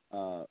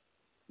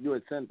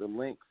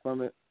link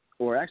from it.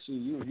 Or actually,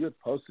 you had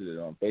posted it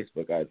on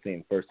Facebook. I had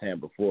seen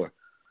firsthand before.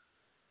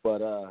 But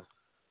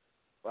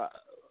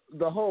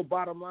the whole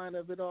bottom line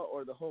of it all,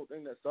 or the whole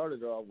thing that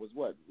started it all, was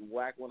what?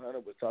 Whack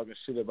 100 was talking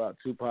shit about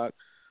Tupac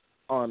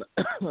on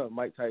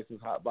Mike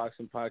Tyson's Hot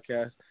Boxing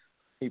podcast.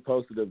 He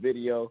posted a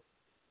video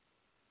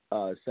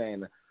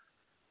saying,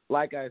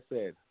 like I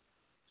said,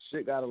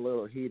 shit got a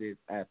little heated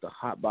at the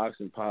Hot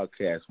Boxing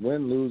podcast.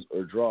 Win, lose,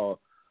 or draw,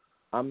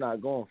 I'm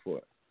not going for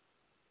it.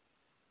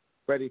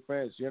 Freddie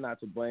French, you're not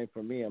to blame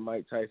for me and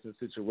Mike Tyson's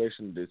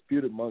situation. The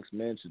dispute amongst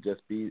men should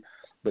just be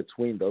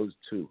between those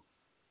two.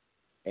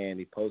 And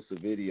he posts a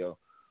video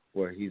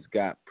where he's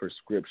got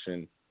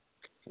prescription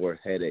for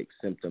headache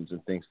symptoms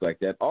and things like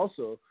that.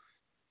 Also,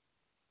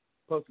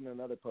 posting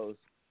another post,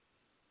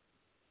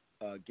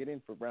 get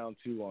in for round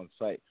 2 on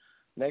site.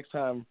 Next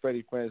time,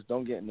 Freddie French,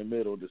 don't get in the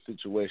middle of the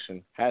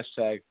situation.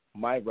 #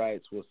 my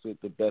rights will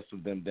sit the best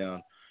of them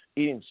down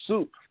eating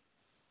soup.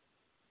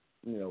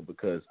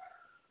 Because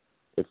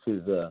if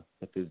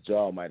his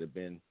jaw might have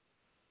been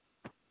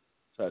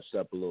touched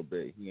up a little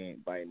bit, he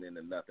ain't biting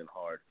into nothing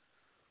hard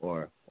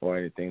or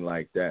anything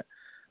like that.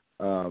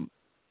 But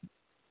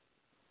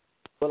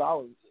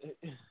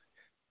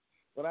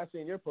when I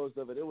seen your post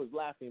of it, it was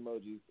laugh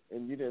emojis,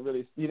 and you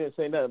didn't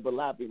say nothing but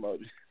laugh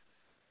emojis.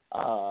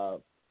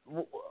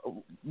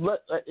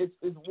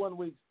 It's 1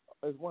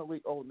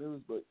 week old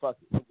news, but fuck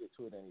it, we'll get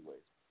to it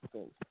anyways.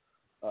 Since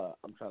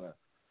I'm trying to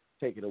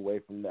take it away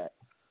from that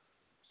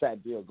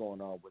sad deal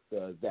going on with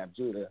Zab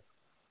Judah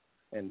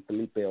and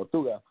Felipe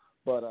Ortuga.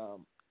 But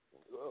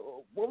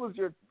what was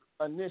your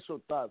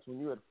initial thoughts when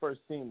you had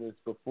first seen this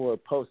before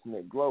posting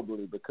it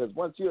globally? Because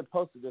once you had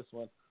posted this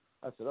one,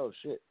 I said, oh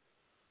shit,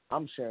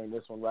 I'm sharing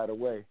this one right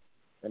away.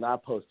 And I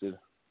posted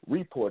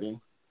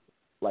reporting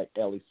like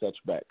Ellie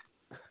Setchback.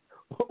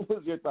 What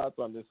was your thoughts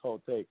on this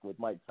whole take with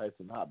Mike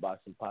Tyson, Hot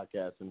Boxing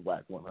Podcast, and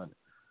Whack 100?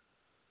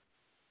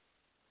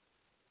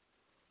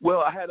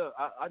 Well,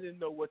 I didn't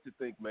know what to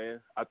think, man.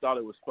 I thought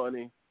it was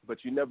funny,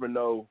 but you never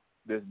know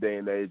this day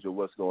and age of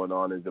what's going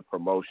on. Is it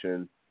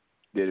promotion?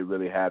 Did it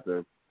really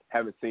happen?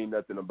 Haven't seen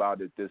nothing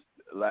about it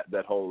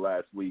that whole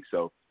last week,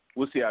 so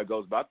we'll see how it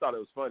goes. But I thought it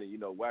was funny.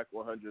 Whack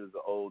 100 is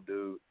an old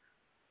dude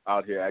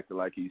out here acting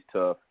like he's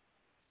tough,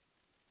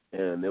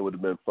 and it would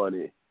have been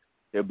funny.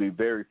 It would be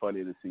very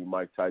funny to see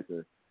Mike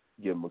Tyson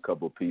give him a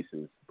couple of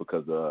pieces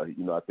because, I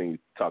think he's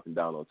talking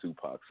down on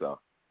Tupac, so.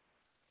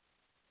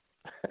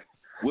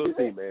 We'll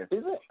see, man.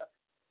 Is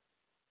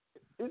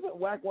isn't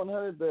Whack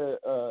 100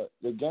 the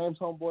Games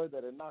homeboy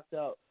that had knocked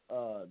out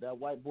that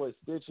white boy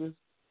Stitches,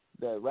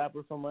 that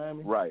rapper from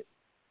Miami? Right.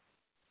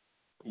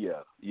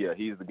 Yeah,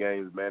 he's the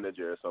Games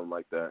manager or something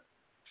like that.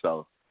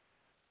 So,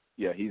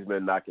 yeah, he's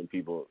been knocking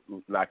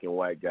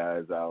white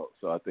guys out.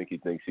 So I think he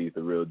thinks he's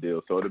the real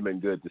deal. So it'd have been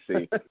good to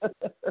see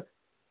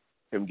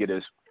him get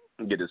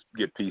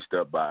pieced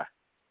up by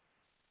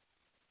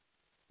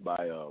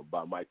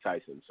Mike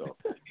Tyson. So,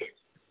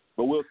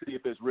 but we'll see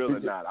if it's real or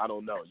not. I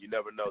don't know. You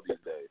never know these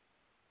days.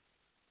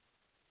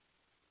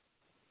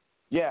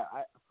 Yeah,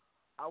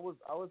 I was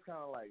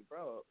kind of like,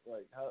 bro,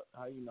 like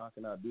how you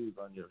knocking out dudes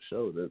on your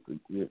show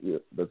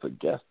that's a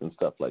guest and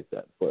stuff like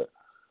that. But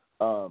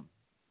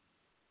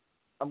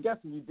I'm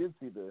guessing you did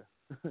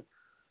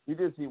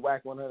see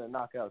Whack 100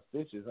 knock out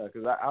Stitches,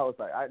 because I was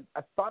like, I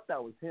thought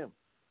that was him,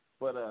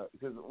 but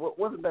because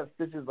wasn't that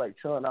Stitches like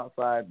chilling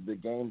outside the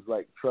Game's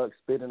like truck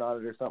spitting on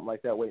it or something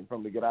like that, waiting for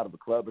him to get out of the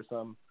club or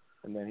something,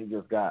 and then he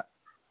just got,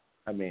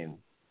 I mean,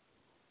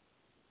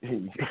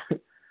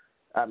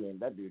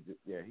 that dude just,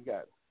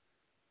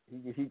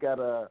 he got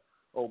a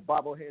old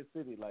Bobblehead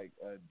City like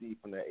deep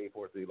in that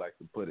A4 he likes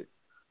to put it,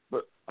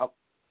 but I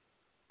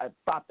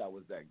thought that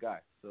was that guy.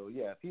 So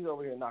yeah, if he's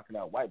over here knocking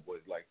out white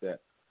boys like that,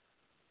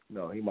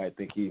 he might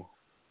think if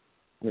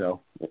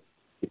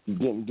you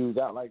getting dudes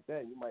out like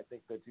that, you might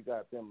think that you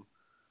got them.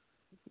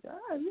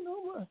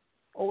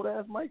 Old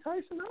ass Mike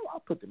Tyson.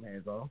 I'll put them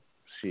hands on him.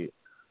 Shit.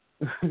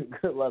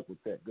 Good luck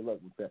with that.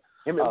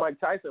 Him and Mike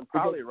Tyson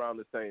probably around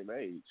the same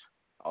age.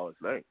 All his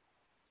name.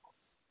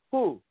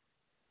 Who?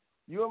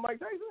 You and Mike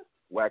Tyson?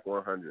 Whack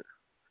 100.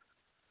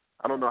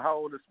 I don't know how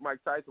old is Mike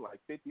Tyson. Like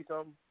 50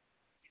 something.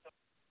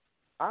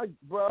 I'm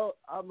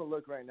gonna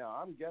look right now.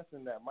 I'm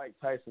guessing that Mike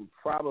Tyson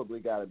probably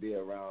got to be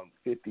around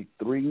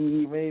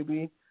 53,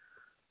 maybe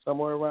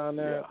somewhere around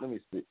there. Yeah. Let me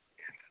see.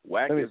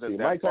 Whack isn't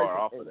that Mike far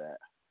Tyson, off of that.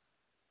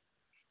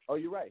 Oh,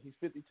 you're right. He's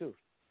 52.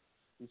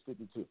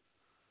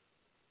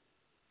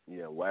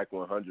 Yeah, Whack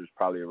 100 is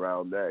probably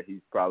around that.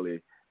 He's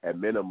probably at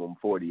minimum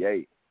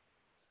 48.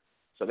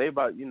 So they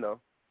about, he's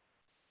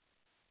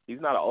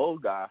not an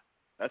old guy.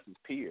 That's his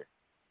peer.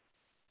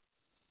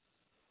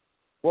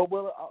 Well,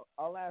 Will,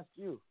 I'll ask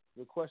you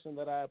the question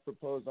that I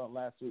proposed on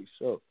last week's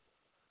show.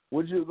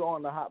 Would you go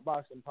on the Hot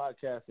Boxing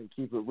podcast and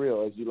keep it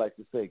real, as you like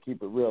to say,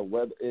 keep it real?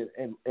 Whether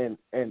and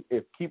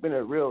if keeping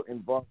it real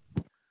involves,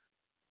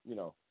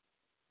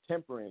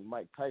 tempering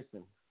Mike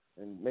Tyson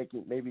and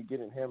maybe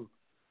getting him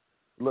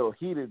a little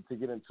heated to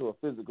get into a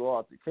physical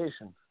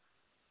altercation,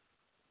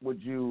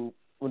 would you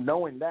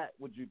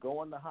go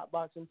on the Hot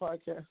Boxing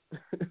podcast?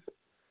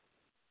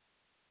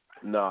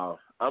 No,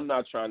 I'm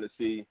not trying to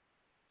see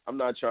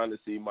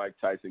Mike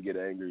Tyson get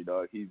angry,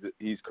 dog.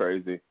 He's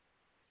crazy.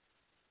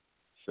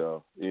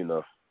 So,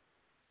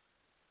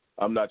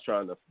 I'm not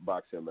trying to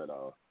box him at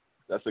all.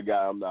 That's a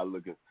guy I'm not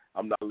looking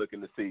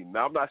to see.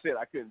 Now, I'm not saying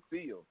I couldn't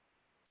see him.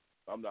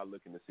 I'm not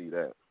looking to see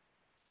that.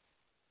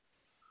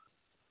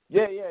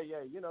 Yeah.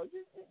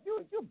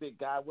 You're a big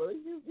guy, Willie.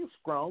 You're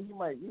strong. You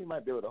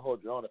might be able to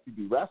hold your own if you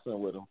be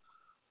wrestling with him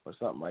or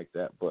something like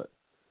that. But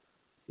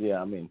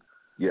yeah, I mean,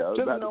 yeah,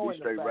 it's about to be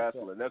straight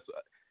wrestling.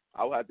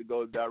 I would have to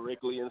go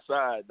directly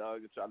inside,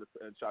 dog,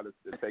 and try to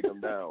take him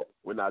down.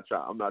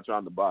 I'm not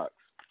trying to box.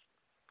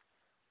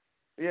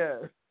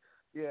 Yeah.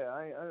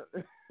 Yeah,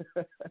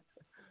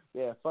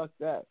 fuck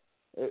that.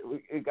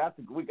 We got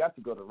to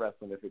go to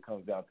wrestling if it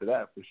comes down to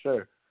that, for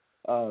sure.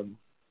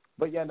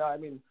 But yeah, no, I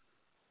mean,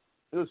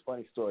 it was a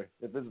funny story.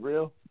 If it's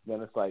real,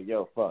 then it's like,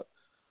 yo, fuck.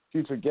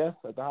 Future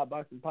guests at the Hot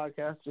Boxing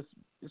podcast, just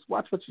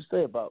watch what you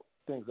say about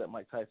things that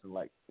Mike Tyson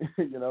liked.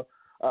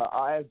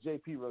 I'll ask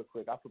JP real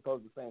quick. I'll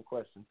propose the same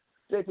question.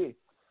 JP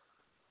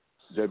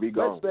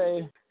gone. Let's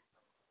say,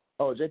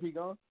 JP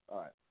gone? All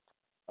right.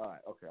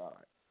 Okay, all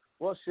right.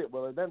 Well, shit,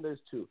 well, then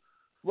there's two.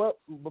 Well,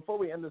 before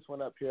we end this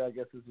one up here, I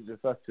guess this is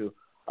just us two.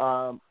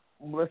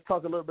 Let's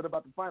talk a little bit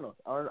about the finals.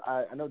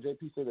 I know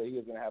JP said that he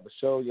was going to have a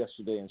show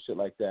yesterday and shit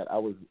like that. I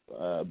was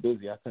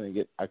busy. I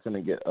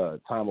couldn't get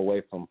time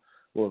away from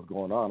what was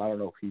going on. I don't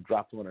know if he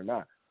dropped one or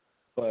not.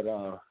 But,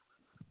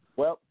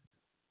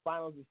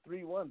 finals is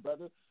 3-1,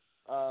 brother.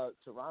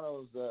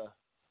 Toronto's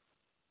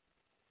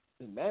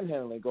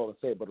manhandling Golden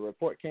State, but a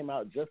report came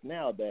out just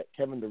now that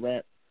Kevin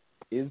Durant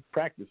is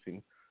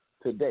practicing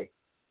today.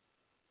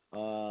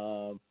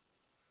 I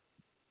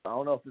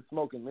don't know if it's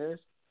smoke and mirrors,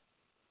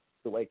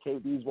 the way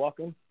KD's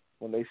walking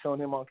when they showed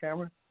him on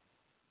camera.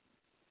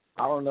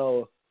 I don't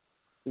know if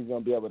he's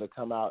going to be able to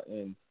come out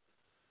and,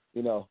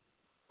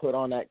 put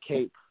on that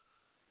cape,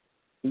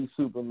 be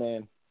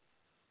Superman,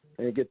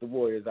 and get the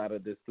Warriors out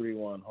of this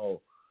 3-1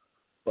 hole.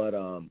 But,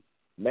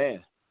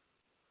 man,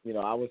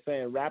 I was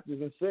saying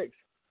Raptors in 6.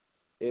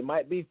 It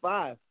might be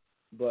 5,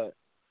 but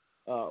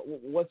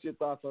what's your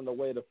thoughts on the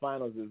way the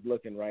finals is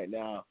looking right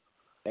now?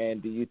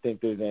 And do you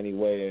think there's any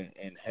way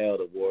in hell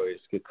the Warriors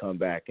could come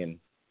back and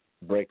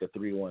break a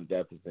 3-1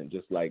 deficit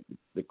just like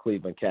the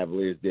Cleveland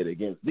Cavaliers did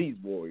against these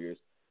Warriors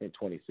in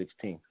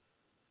 2016?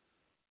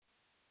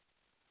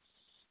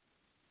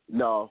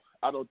 No,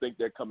 I don't think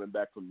they're coming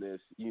back from this.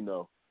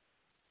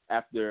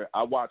 After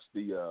I watched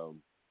the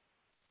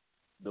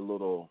the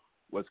little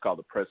what's called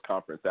the press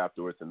conference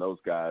afterwards, and those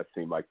guys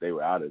seemed like they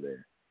were out of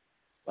there.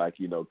 Like,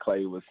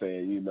 Clay was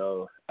saying,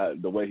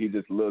 the way he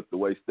just looked, the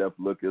way Steph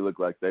looked, it looked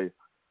like they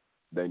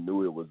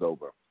knew it was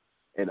over.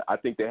 And I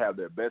think they have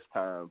their best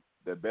time,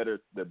 their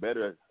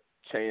better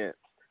chance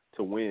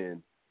to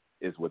win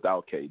is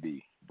without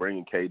KD.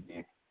 Bringing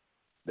KD,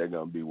 they're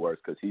gonna be worse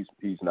because he's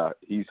hurt.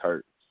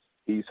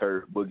 He's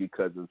hurt. Boogie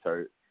Cousins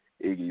hurt.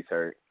 Iggy's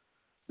hurt.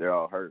 They're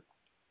all hurt.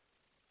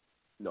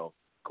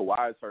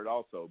 Kawhi's hurt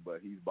also, but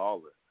he's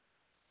balling.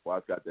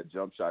 Kawhi's got that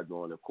jump shot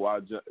going. If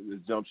his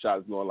jump shot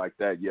is going like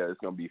that, yeah, it's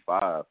going to be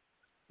 5.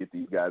 Get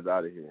these guys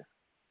out of here.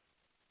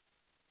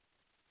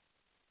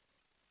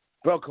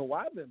 Bro,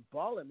 Kawhi been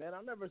balling, man.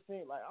 I've never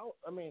seen, I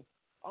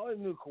always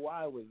knew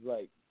Kawhi was,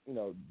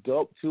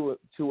 dope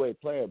two-way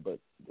player, but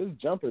this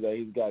jumper that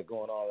he's got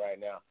going on right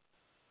now,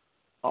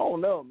 I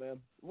don't know, man.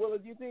 Well,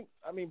 do you think,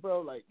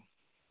 bro,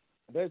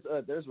 there's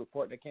a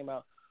report that came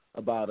out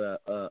about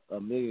a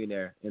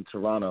millionaire in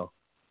Toronto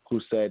who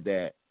said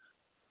that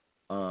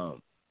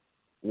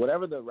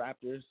whatever the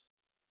Raptors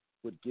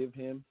would give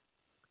him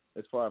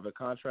as far as a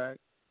contract,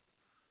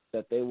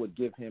 that they would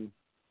give him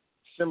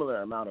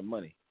similar amount of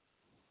money.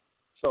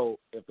 So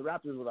if the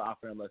Raptors would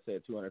offer him, let's say, a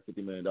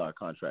 $250 million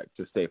contract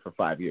to stay for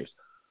 5 years,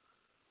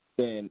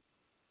 then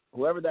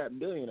whoever that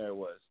millionaire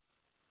was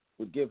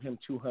would give him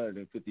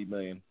 $250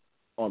 million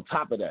on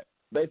top of that,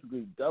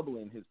 basically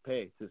doubling his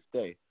pay to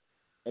stay.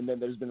 And then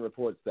there's been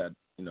reports that,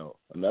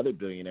 another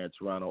billionaire in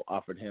Toronto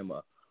offered him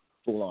a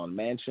full-on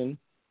mansion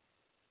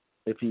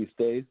if he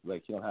stays.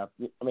 Like, you don't have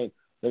to,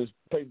 there's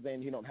places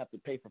saying he don't have to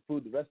pay for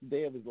food the rest of the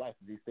day of his life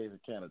if he stays in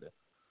Canada.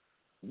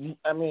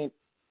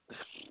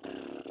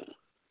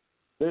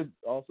 There's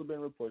also been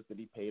reports that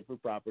he paid for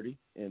property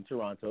in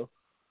Toronto.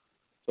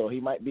 So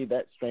he might be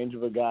that strange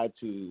of a guy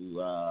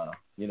to,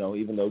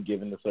 even though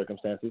given the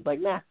circumstances,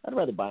 I'd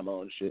rather buy my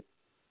own shit.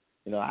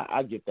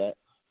 I get that.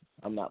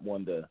 I'm not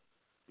one to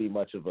be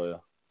much of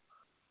a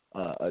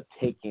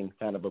taking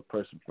kind of a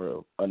person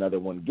for another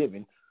one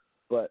giving.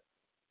 But,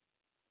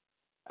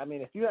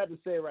 if you had to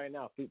say right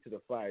now, feet to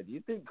the fire, do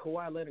you think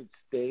Kawhi Leonard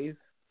stays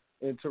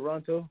in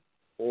Toronto?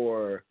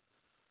 Or,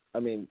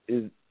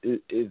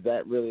 is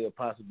that really a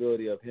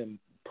possibility of him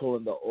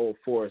pulling the old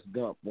Forrest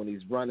Gump when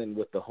he's running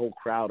with the whole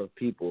crowd of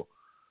people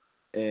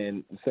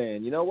and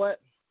saying, you know what,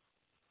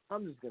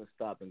 I'm just going to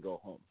stop and go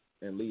home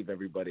and leave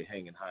everybody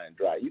hanging high and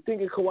dry? You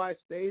think Kawhi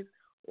stays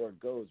or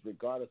goes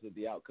regardless of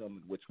the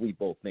outcome, which we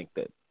both think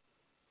that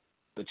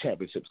the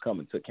championship's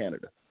coming to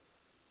Canada?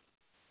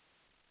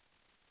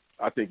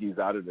 I think he's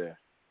out of there.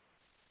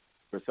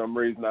 For some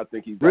reason, I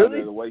think he's out really? of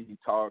there. The way he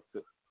talks,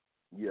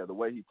 the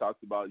way he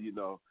talks about,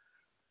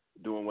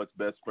 doing what's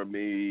best for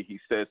me. He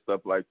says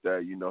stuff like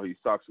that. He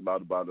talks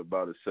about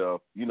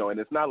himself. And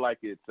it's not like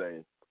it's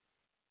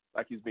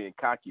like he's being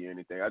cocky or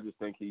anything. I just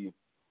think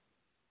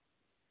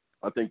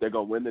I think they're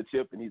gonna win the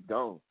chip and he's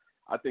gone.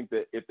 I think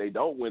that if they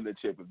don't win the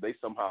chip, if they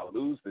somehow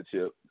lose the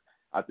chip,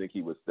 I think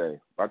he would stay.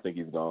 I think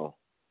he's gone.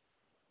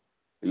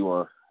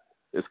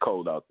 It's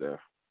cold out there.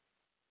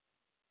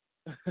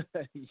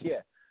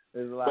 Yeah.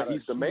 But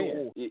he's the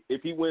man.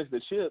 If he wins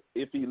the chip,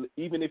 even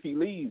if he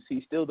leaves,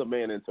 he's still the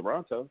man in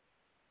Toronto.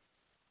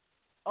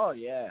 Oh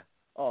yeah.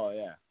 Oh,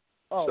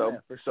 so,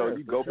 man, for sure. So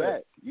you go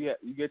back. You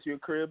get your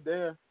crib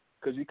there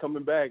because you're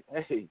coming back.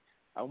 Hey,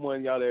 I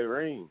won y'all that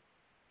ring.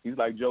 He's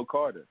like Joe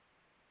Carter.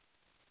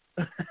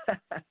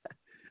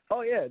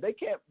 Oh yeah, they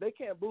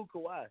can't boo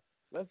Kawhi.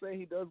 Let's say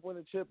he does win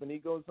a chip and he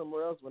goes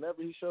somewhere else.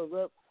 Whenever he shows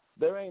up,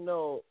 there ain't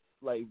no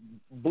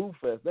boo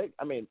fest.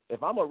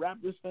 If I'm a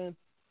Raptors fan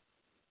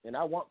and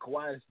I want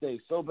Kawhi to stay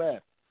so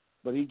bad,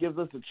 but he gives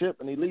us a chip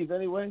and he leaves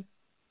anyway,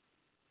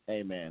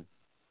 hey man,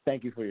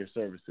 thank you for your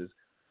services.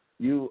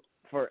 You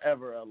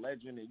forever a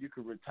legend, and you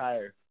could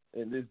retire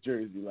in this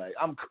jersey.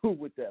 I'm cool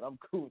with that.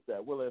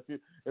 Well, if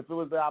it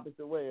was the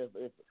opposite way,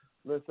 if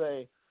let's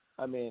say,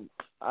 I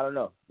don't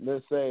know,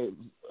 let's say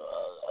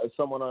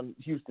someone on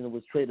Houston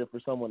was traded for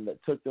someone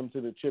that took them to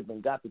the chip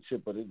and got the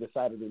chip, but they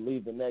decided to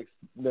leave the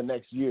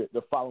next year,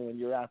 the following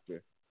year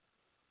after.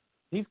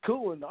 He's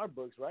cool in our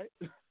books, right?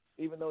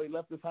 Even though he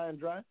left us high and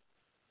dry.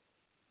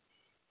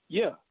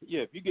 Yeah.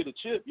 If you get a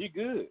chip, you're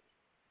good.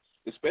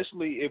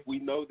 Especially if we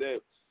know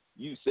that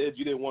you said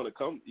you didn't want to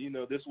come.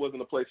 This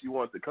wasn't a place you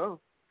wanted to come.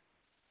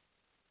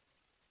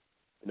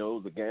 It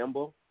was a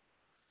gamble.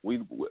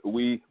 We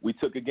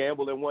took a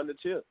gamble and won the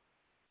chip.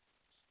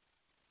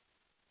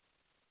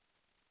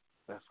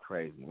 That's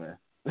crazy, man.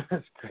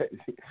 That's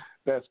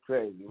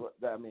crazy.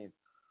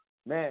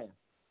 Man,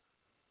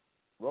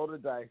 roll the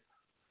dice,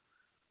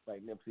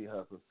 like Nipsey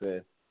Hussle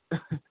said.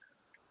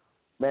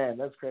 Man,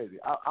 that's crazy.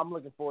 I'm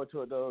looking forward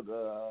to it,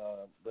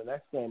 though. The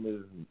next game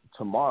is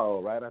tomorrow,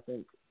 right? I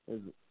think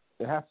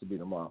it has to be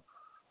tomorrow.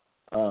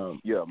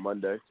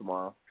 Monday,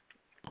 tomorrow.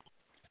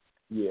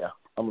 Yeah,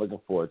 I'm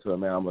looking forward to it,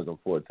 man.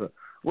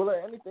 Well,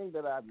 anything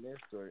that I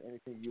missed or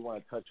anything you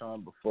want to touch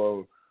on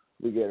before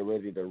we get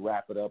ready to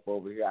wrap it up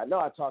over here? I know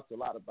I talked a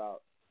lot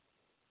about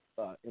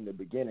in the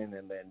beginning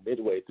and then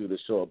midway through the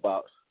show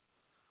about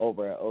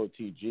over at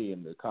OTG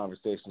and the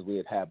conversations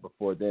we had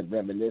before then,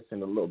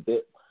 reminiscing a little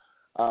bit.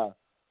 But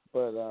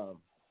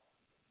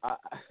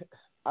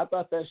I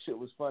thought that shit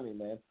was funny,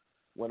 man.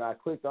 When I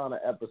clicked on an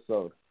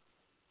episode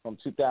from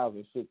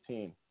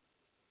 2015,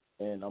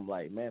 and I'm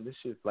like, man, this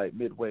shit's like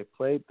midway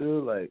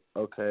playthrough. Like,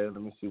 okay,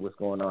 let me see what's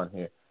going on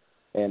here.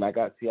 And I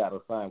got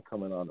Seattle Simon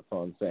coming on the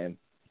phone saying,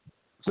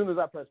 as soon as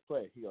I press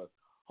play, he goes,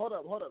 hold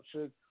up,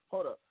 Suge,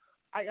 hold up.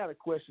 I got a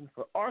question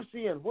for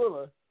RC and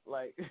Willa.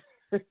 Like,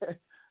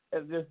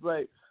 it's just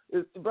like,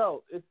 it's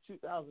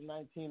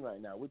 2019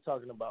 right now. We're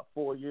talking about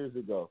 4 years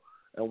ago,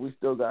 and we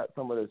still got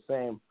some of the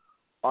same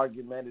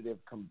argumentative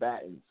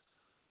combatants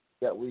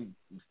that we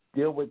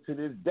deal with to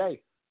this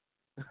day.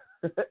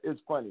 It's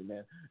funny,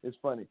 man. It's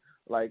funny.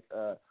 Like,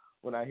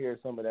 when I hear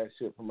some of that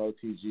shit from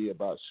OTG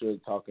about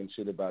Suge talking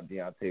shit about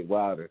Deontay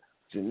Wilder,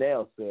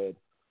 Janelle said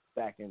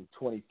back in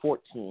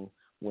 2014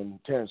 when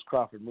Terrence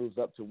Crawford moves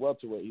up to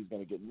welterweight, he's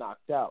going to get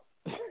knocked out.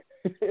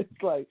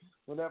 It's like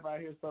whenever I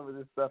hear some of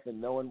this stuff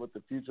and knowing what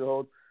the future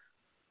holds,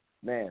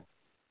 man,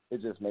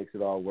 it just makes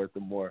it all worth the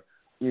more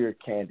ear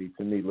candy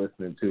to me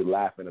listening to,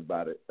 laughing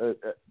about it.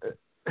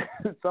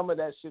 Some of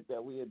that shit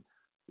that we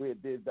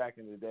had did back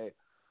in the day,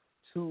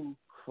 too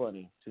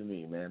funny to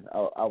me, man.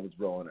 I was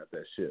rolling at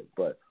that shit,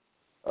 but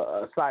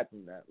aside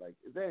from that, like,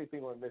 is there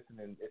anything we're missing?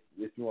 And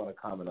if you want to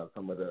comment on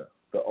some of the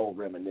old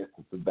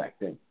reminiscences back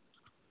then.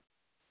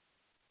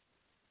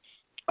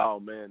 Oh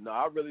man, no,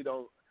 I really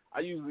don't. I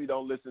usually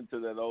don't listen to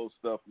that old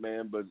stuff,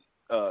 man. But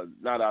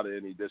not out of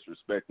any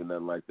disrespect or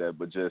nothing like that,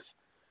 but just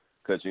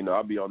because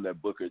I'll be on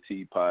that Booker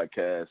T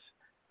podcast,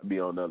 I'll be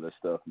on other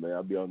stuff, man.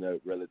 I'll be on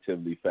that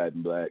Relatively Fat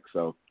and Black.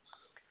 So,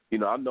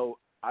 I know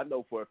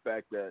for a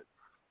fact that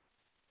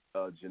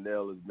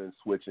Janelle has been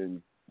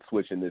switching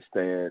his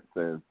stance,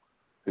 and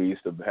he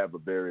used to have a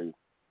very,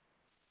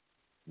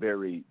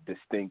 very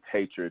distinct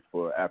hatred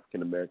for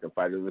African American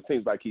fighters. It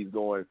seems like he's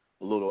going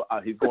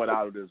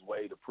out of his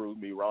way to prove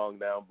me wrong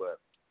now. But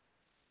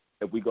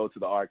if we go to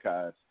the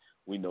archives,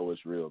 we know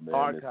it's real,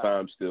 man. And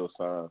time still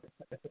time.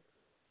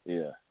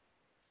 Yeah,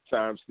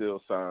 time still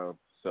time.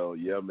 So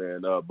yeah,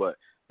 man. But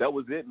that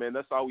was it, man.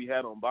 That's all we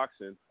had on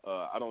boxing.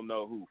 I don't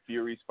know who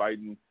Fury's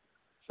fighting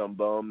some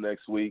bum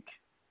next week,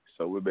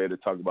 so we'll be able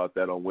to talk about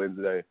that on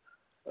Wednesday.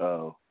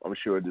 I'm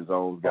sure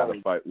DAZN's got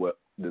a fight.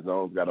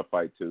 DAZN's got a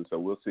fight too. So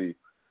we'll see.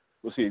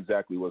 We'll see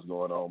exactly what's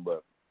going on.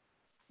 But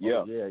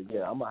yeah.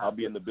 I'll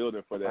be in the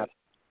building for that.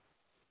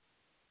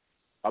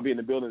 I'll be in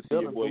the building to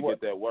see your boy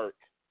get that work.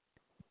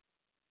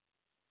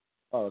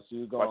 Oh, so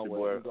you're going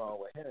with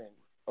him,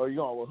 or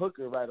you're going with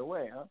Hooker right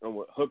away, huh? I'm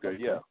with Hooker,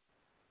 okay. Yeah.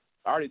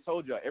 I already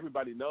told you.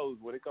 Everybody knows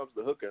when it comes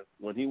to Hooker.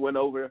 When he went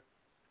over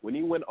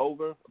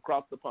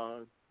across the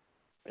pond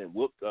and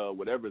whooped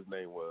whatever his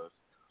name was,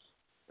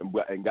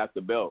 and got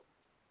the belt.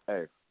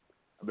 Hey,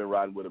 I've been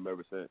riding with him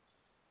ever since.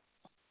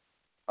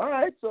 All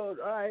right, we're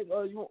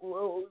going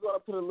to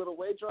put a little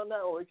wager on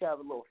that, or we can have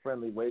a little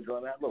friendly wager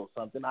on that, a little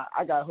something.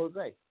 I got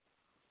Jose.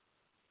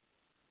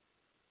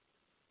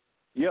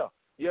 Yeah,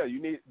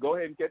 you need go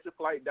ahead and catch a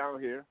flight down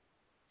here,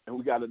 and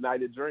we got a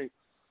night of drinks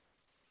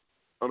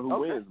on who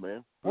wins,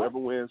 man. Whoever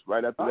wins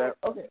right after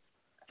that,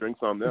 drinks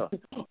on there.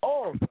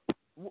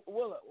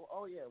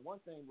 One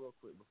thing real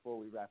quick before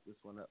we wrap this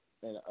one up,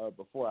 and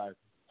before I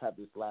have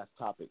this last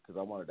topic, because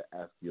I wanted to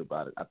ask you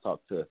about it. I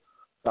talked to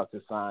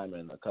Simon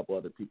and a couple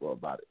other people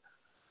about it.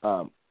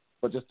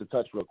 But just to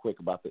touch real quick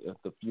about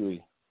the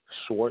Fury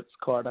Schwartz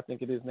card, I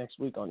think it is next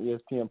week on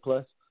ESPN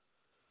Plus.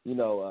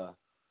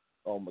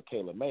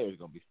 Michaela Mayer is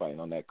going to be fighting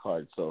on that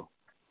card, so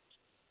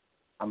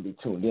I'm going to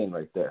be tuned in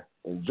right there,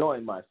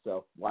 enjoying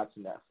myself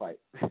watching that fight.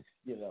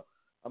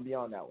 I'm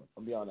beyond that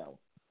one.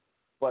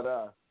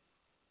 But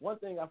one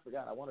thing I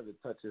forgot, I wanted to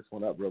touch this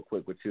one up real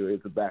quick with you.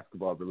 It's a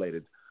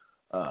basketball-related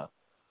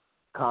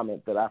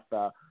comment that I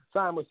found.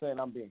 Simon was saying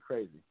I'm being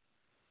crazy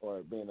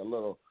or being a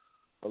little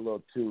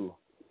too,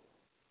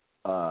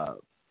 I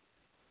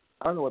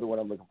don't know what the word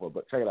I'm looking for,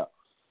 but check it out.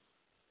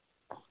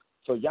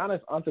 So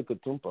Giannis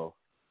Antetokounmpo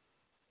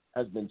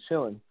has been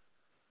chilling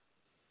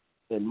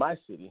in my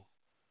city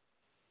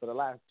for the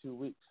last 2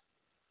 weeks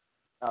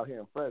out here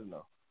in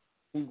Fresno.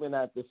 He's been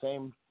at the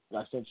same,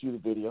 I sent you the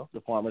video,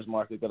 the farmer's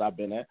market that I've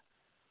been at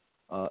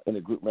in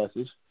a group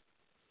message.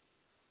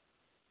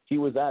 He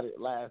was at it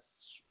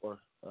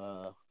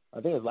I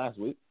think it was last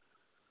week,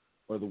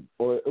 or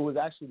it was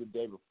actually the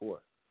day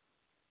before.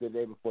 The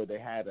day before they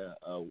had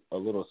a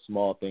little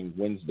small thing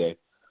Wednesday,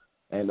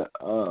 and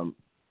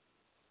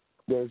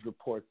there's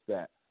reports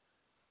that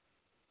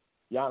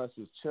Giannis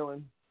was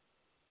chilling,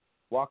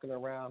 walking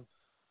around,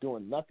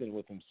 doing nothing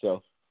with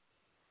himself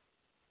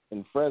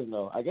in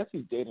Fresno. I guess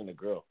he's dating a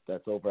girl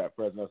that's over at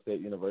Fresno State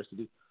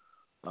University.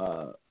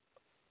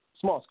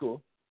 Small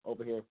school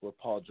over here for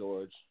Paul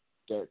George,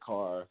 Derek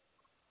Carr,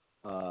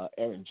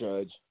 Aaron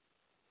Judge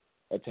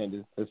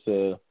attended.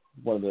 It's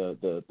one of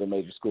the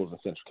major schools in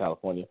Central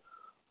California.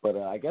 But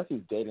I guess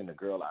he's dating a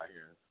girl out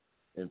here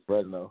in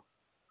Fresno.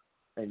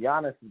 And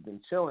Giannis has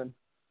been chilling,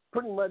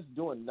 pretty much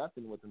doing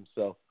nothing with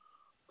himself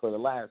for the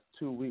last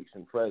 2 weeks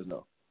in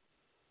Fresno.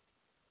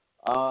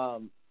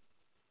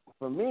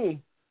 for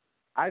me,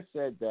 I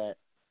said that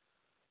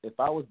if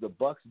I was the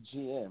Bucks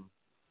GM,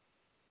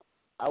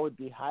 I would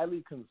be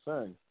highly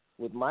concerned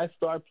with my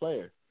star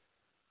player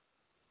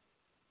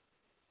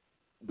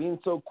being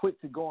so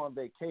quick to go on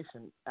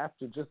vacation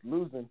after just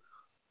losing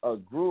a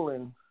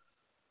grueling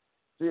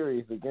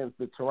series against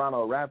the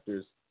Toronto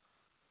Raptors.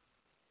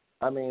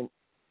 I mean,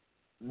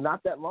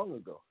 not that long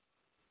ago.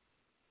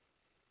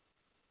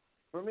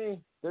 For me,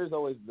 there's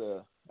always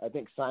I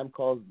think Simon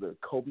calls the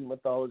Kobe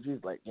mythologies,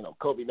 like,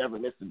 Kobe never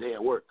missed a day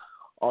at work,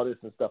 all this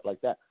and stuff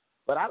like that.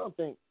 But I don't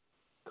think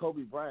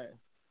Kobe Bryant,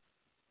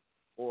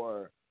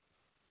 or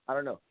I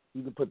don't know,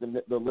 you can put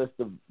the list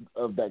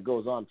of that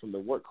goes on from the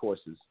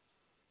workhorses,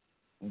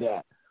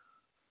 that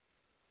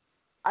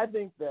I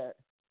think that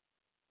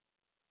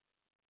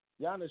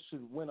Giannis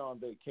should went on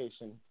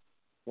vacation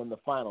when the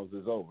finals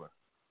is over.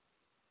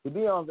 To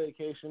be on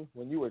vacation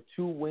when you were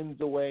 2 wins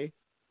away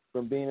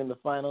from being in the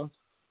finals,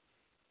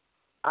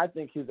 I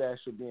think his ass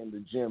should be in the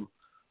gym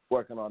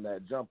working on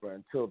that jumper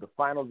until the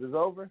finals is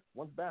over.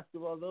 Once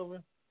basketball's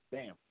over,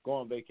 bam, go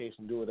on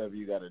vacation, do whatever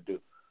you got to do.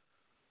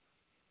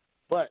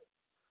 But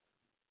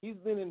he's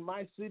been in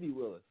my city,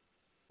 Willis.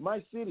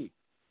 My city.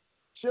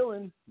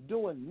 Chilling,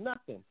 doing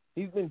nothing.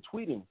 He's been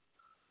tweeting.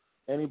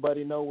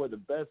 Anybody know where the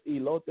best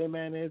elote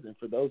man is? And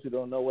for those who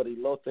don't know what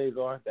elotes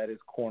are, that is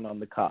corn on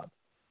the cob.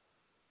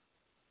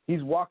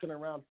 He's walking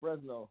around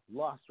Fresno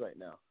lost right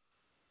now,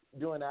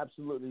 doing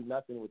absolutely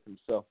nothing with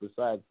himself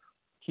besides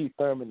Keith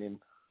Thurman in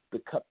the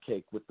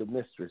cupcake with the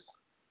mistress.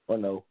 Or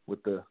no,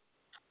 with the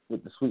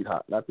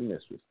sweetheart, not the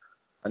mistress.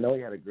 I know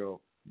he had a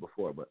girl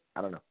before, but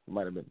I don't know. It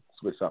might have been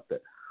switched off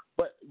there.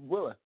 But,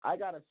 Willa, I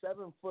got a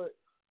 7-foot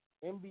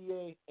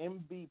NBA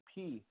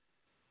MVP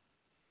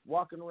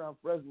walking around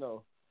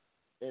Fresno,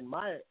 in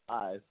my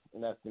eyes,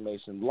 in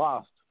estimation,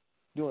 lost,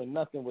 doing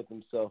nothing with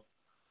himself,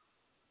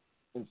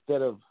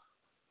 instead of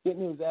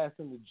getting his ass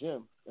in the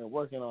gym and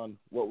working on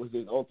what was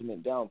his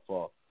ultimate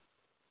downfall.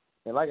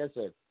 And like I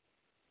said,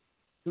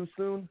 too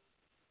soon?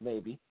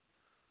 Maybe.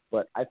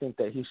 But I think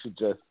that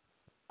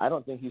I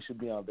don't think he should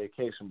be on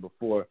vacation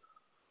before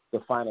the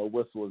final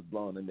whistle is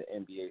blown in the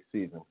NBA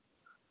season.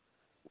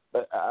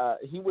 But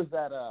he was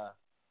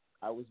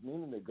I was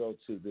meaning to go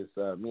to this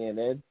Me and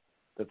Ed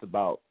that's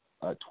about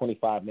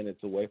 25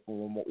 minutes away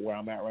from where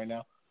I'm at right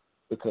now,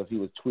 because he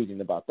was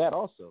tweeting about that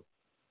also,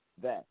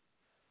 that,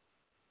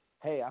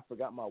 hey, I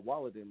forgot my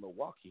wallet in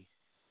Milwaukee.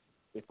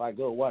 If I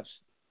go watch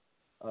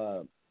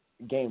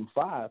Game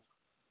 5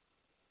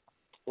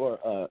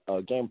 or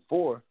Game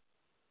 4,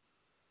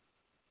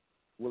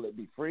 will it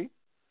be free?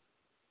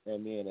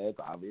 And me and Ed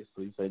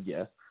obviously said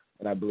yes.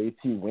 And I believe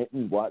he went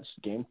and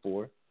watched Game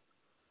 4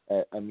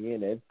 at a Me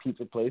and Ed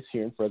pizza place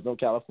here in Fresno,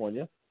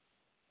 California.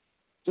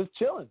 Just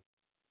chilling.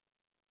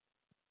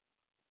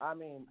 I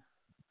mean,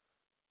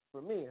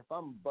 for me, if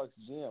I'm Bucks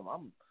GM,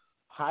 I'm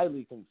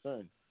highly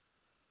concerned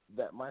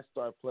that my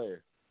star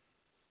player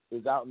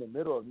is out in the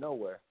middle of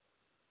nowhere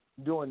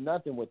doing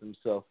nothing with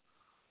himself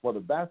while the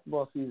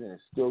basketball season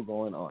is still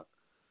going on.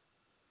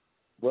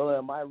 Well,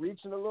 am I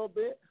reaching a little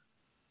bit,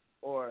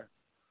 or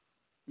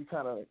you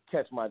kind of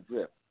catch my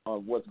drift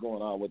on what's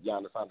going on with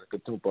Giannis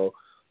Antetokounmpo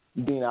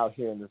being out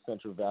here in the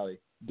Central Valley,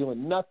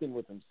 doing nothing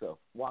with himself,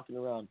 walking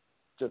around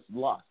just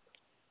lost?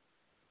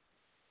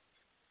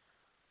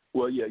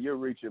 Well, yeah, you're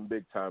reaching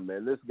big time,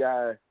 man. This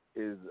guy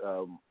is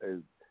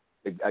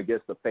I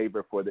guess, the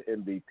favorite for the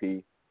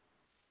MVP.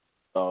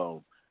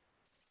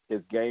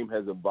 His game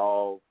has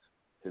evolved.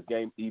 His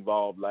game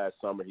evolved last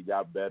summer. He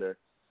got better.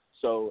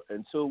 So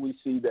until we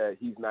see that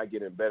he's not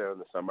getting better in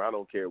the summer, I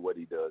don't care what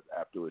he does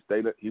afterwards.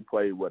 He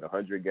played,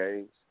 100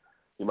 games?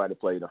 He might have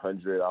played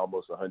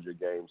almost 100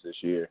 games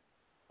this year.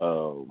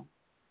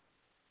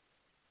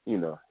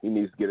 He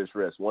needs to get his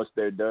rest. Once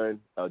they're done,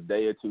 a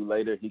day or two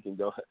later, he can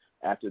go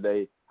after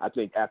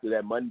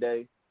that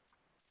Monday,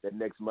 that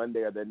next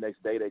Monday or that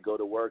next day, they go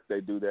to work,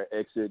 they do their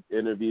exit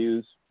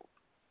interviews,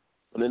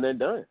 and then they're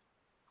done.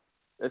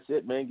 That's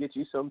it, man. Get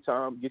you some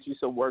time, get you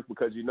some work,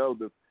 because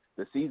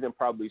the season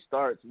probably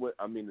starts.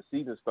 The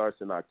season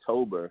starts in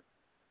October,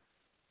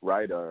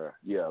 right? Or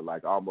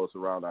like almost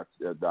around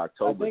the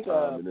October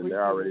time, and then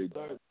they're already.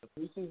 The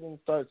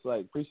preseason starts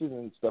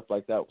preseason stuff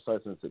like that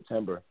starts in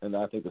September, and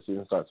I think the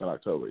season starts in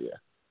October.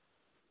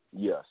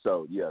 Yeah.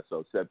 So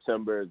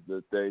September is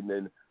the thing.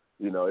 Then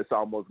it's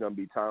almost gonna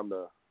be time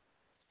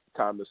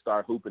to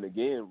start hooping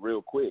again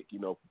real quick.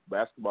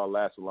 Basketball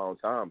lasts a long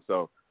time,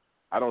 so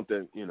I don't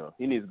think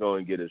he needs to go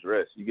and get his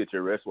rest. You get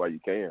your rest while you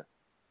can.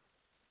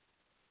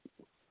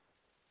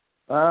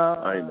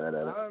 I ain't mad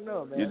at it. I don't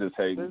know, man. You just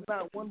hating. There's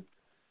not one.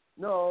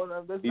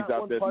 No, there's He's not out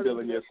one there part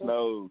stealing your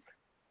snows.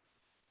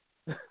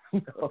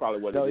 That's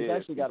probably what it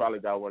is. He probably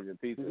got one of your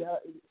pieces.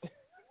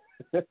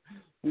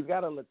 He's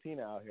got a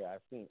Latina out here.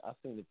 I've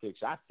seen the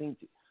picture. I've seen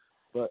it.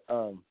 But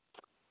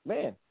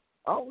man,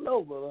 I don't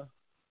know, brother.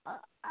 I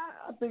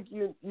think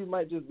you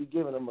might just be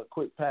giving him a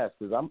quick pass,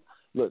 because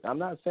I'm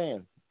not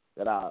saying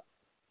that I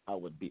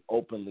would be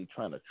openly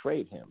trying to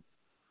trade him,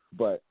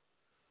 but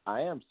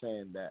I am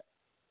saying that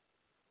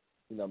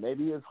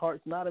maybe his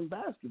heart's not in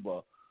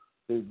basketball.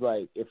 is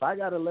like, if I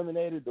got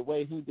eliminated the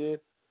way he did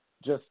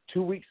just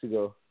 2 weeks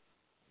ago,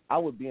 I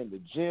would be in the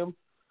gym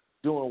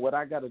doing what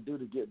I got to do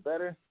to get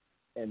better.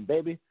 And,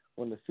 baby,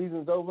 when the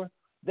season's over,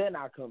 then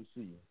I'll come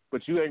see you.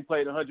 But you ain't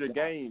played 100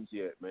 games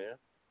yet, man.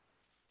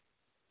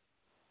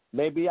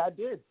 Maybe I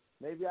did.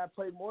 Maybe I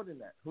played more than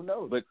that. Who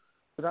knows?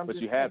 But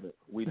you haven't.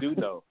 We do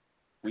know.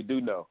 We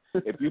do know.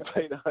 If you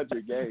played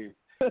 100 games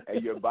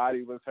and your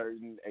body was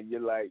hurting and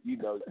you're like,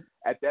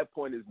 at that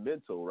point it's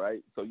mental,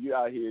 right? So you're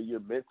out here, you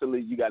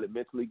got to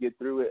mentally get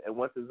through it. And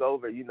once it's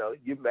over, you're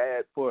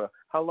mad for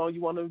how long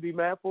you want to be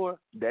mad for?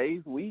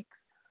 Days, weeks?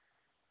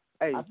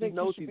 Hey, I think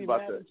you should be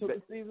mad until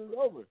the season's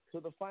over,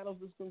 till the finals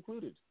is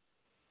concluded.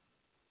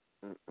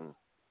 That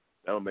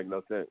don't make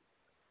no sense.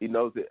 He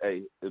knows that,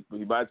 hey,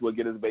 he might as well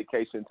get his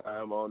vacation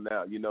time on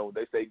now.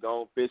 They say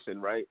gone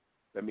fishing, right?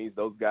 That means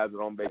those guys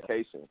are on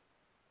vacation.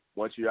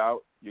 Once you're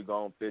out, you're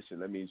gone fishing.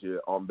 That means you're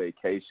on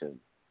vacation.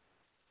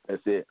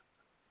 That's it.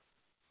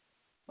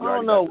 You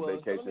already got the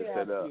vacation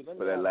set up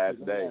for that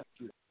last day.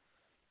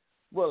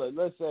 Well,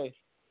 let's say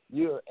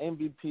you're an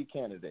MVP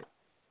candidate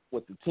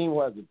with the team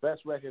who has the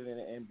best record in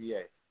the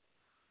NBA,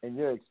 and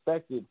you're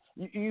expected –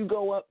 you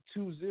go up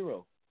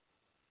 2-0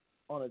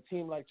 on a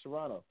team like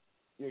Toronto.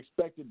 You're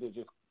expected to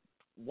just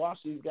wash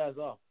these guys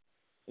off,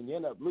 and you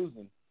end up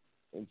losing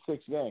in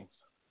 6 games.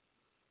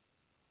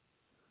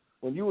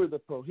 When you were the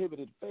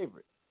prohibited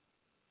favorite,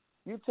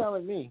 you're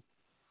telling me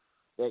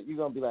that you're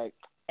going to be like,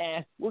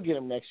 we'll get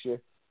him next year,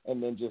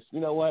 and then just,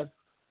 you know what,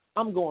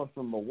 I'm going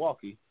from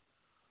Milwaukee,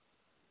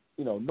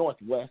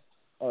 northwest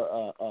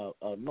or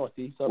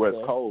northeast up where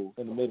there it's cold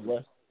in the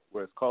Midwest.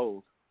 Where it's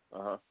cold.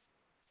 Uh-huh.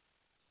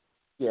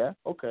 Yeah,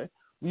 okay.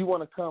 You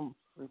want to come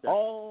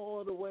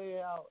all the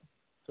way out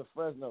to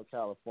Fresno,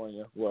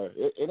 California, where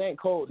it ain't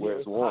cold here. Where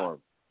it's warm. Hot.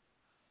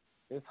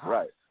 It's hot.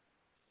 Right.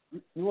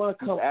 You want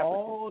to come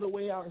all the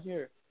way out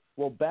here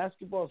while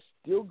basketball's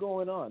still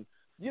going on.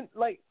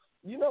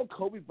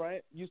 Kobe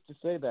Bryant used to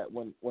say that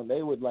when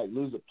they would,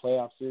 lose a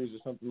playoff series or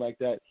something like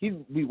that,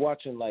 he'd be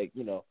watching,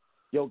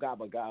 Yo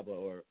Gabba Gabba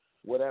or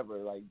whatever,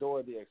 like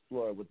Dora the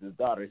Explorer with his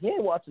daughter. He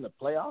ain't watching the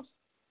playoffs.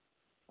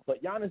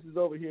 But Giannis is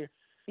over here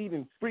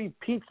eating free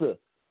pizza,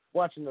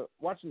 watching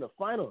the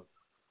finals.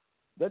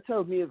 That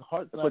tells me his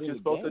heart's not what in you're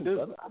the supposed game, to do.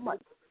 brother.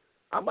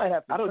 I might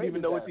have to. I don't trade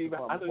even his know ass if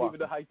I'm I don't even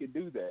know how he could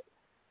do that.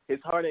 His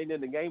heart ain't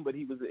in the game, but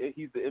he's the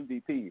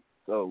MVP.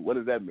 So what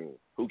does that mean?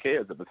 Who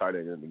cares if his heart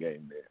ain't in the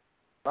game there?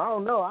 I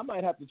don't know. I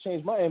might have to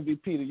change my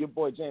MVP to your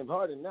boy James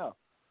Harden now,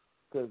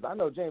 because I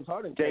know James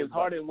Harden. James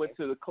Harden went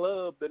to the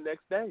club the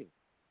next day,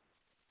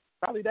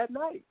 probably that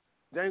night.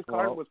 James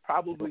Harden was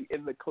probably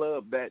in the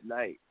club that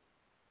night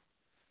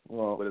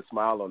with a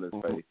smile on his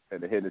face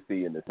and a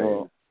Hennessy in his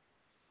hand.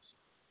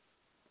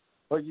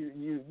 But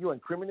you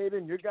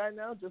incriminating your guy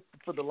now just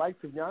for the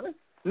likes of Giannis?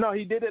 No,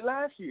 he did it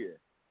last year.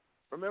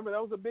 Remember,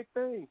 that was a big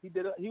thing. He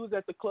did. He was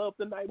at the club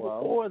the night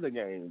before the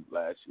game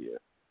last year.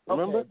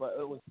 Remember? Okay, but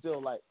it was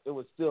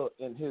still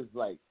in his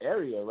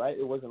area, right?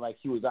 It wasn't like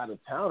he was out of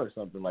town or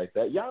something like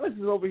that. Giannis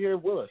is over here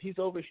with us. He's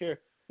over here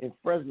in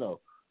Fresno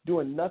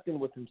doing nothing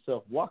with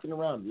himself, walking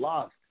around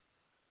lost,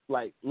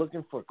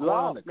 looking for corn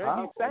on the cob.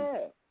 He's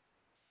sad.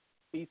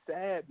 He's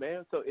sad,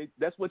 man. So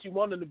that's what you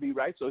want him to be,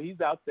 right? So he's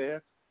out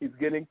there. He's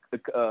getting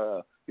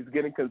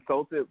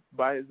consulted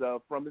by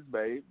from his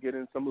babe,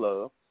 getting some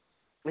love.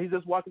 And he's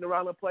just walking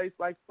around a place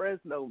like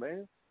Fresno,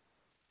 man.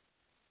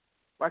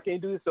 Why can't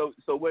he do this?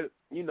 So what?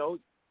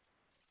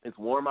 It's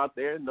warm out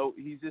there. No,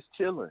 he's just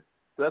chilling.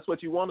 So that's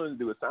what you want him to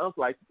do. It sounds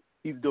like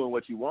he's doing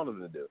what you want him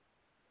to do.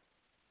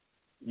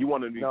 You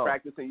want him to be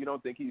practicing. You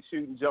don't think he's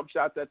shooting jump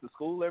shots at the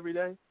school every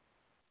day?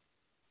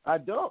 I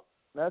don't.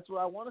 That's what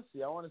I want to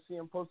see. I want to see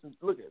him posting.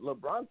 Look at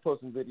LeBron's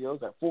posting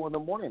videos at 4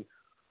 a.m.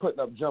 putting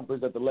up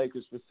jumpers at the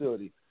Lakers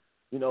facility.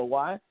 You know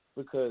why?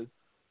 Because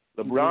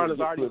LeBron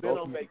has already been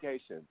on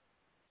vacation.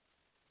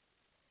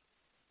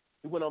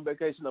 He went on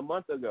vacation a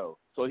month ago,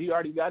 so he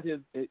already got his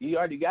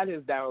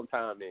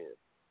downtime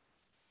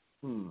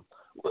in.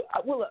 Well,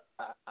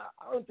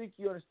 I don't think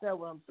you understand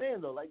what I'm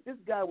saying though. This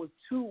guy was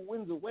 2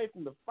 wins away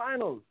from the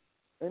finals,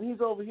 and he's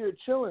over here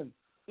chilling,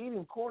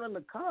 eating corn on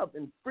the cob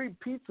and free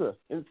pizza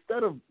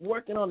instead of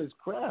working on his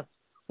craft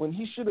when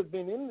he should have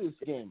been in this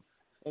game,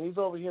 and he's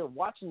over here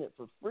watching it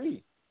for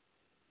free.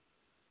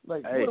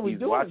 What are we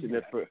doing? Watching here?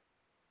 it for.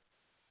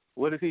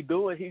 What is he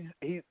doing?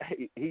 He's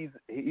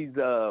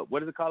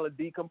what is it called?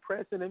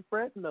 Decompressing in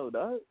Fresno,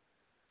 dog.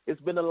 It's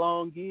been a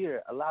long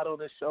year, a lot on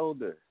his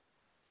shoulders.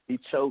 He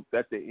choked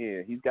at the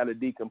end. He's got to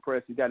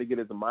decompress. He's got to get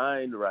his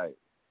mind right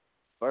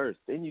first.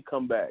 Then you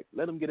come back.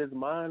 Let him get his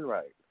mind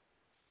right.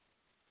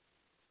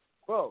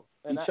 Bro,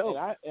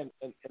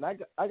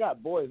 I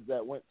got boys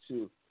that went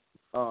to.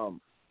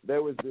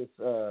 There was this.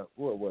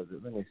 What was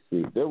it? Let me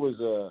see. There was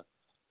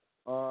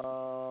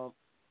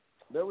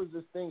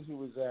this thing he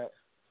was at.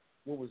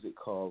 What was it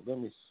called? Let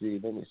me see.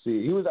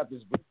 He was at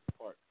this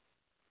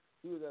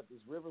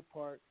river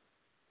park.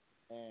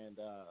 And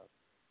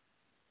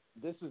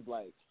this is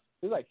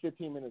he's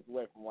 15 minutes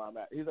away from where I'm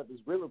at. He's at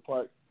this river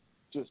park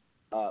just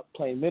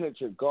playing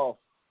miniature golf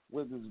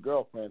with his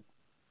girlfriend.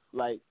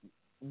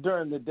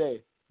 during the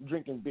day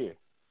drinking beer.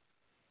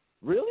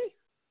 Really?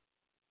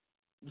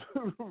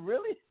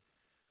 Really?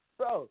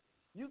 Bro,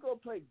 you go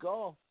play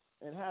golf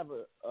and have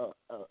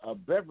a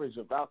beverage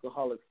of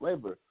alcoholic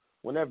flavor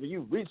whenever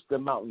you reach the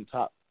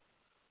mountaintop.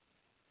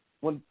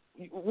 When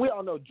we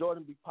all know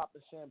Jordan be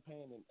popping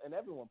champagne, and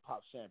everyone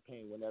pops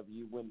champagne whenever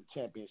you win the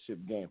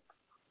championship game.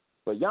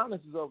 But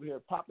Giannis is over here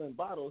popping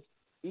bottles,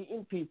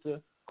 eating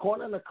pizza,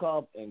 corn on the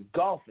cob, and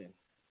golfing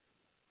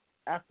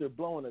after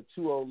blowing a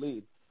 2-0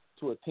 lead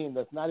to a team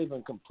that's not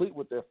even complete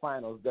with their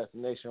finals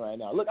destination right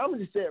now. Look, I'm going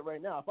to just say it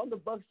right now. If I'm the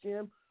Bucks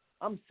GM,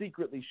 I'm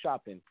secretly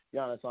shopping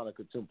Giannis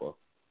Antetokounmpo.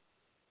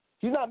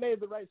 He's not made of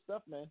the right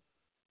stuff, man.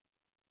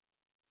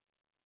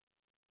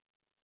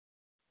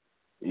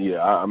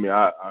 Yeah,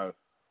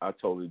 I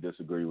totally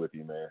disagree with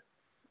you, man.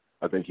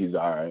 I think he's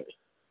all right.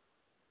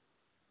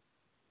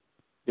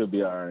 He'll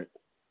be all right.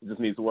 He just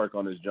needs to work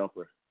on his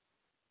jumper.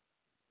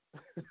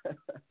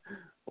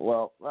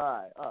 Well,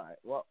 all right.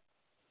 Well,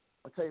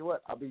 I'll tell you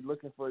what. I'll be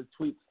looking for his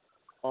tweets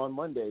on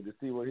Monday to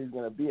see where he's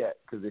going to be at.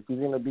 Because if he's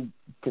going to be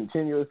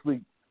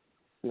continuously,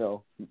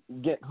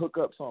 getting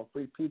hookups on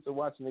free pizza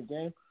watching the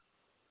game,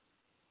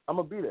 I'm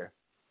going to be there.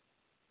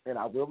 And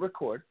I will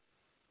record.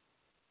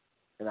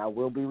 And I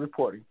will be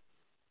reporting.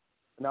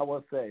 And I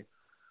will say,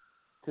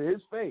 to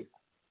his face,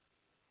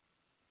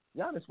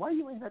 Giannis, why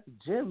you ain't at the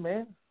gym,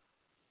 man?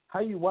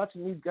 How you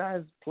watching these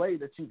guys play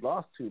that you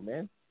lost to,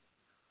 man?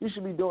 You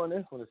should be doing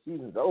this when the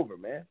season's over,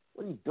 man.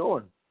 What are you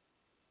doing?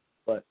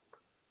 But,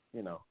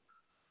 I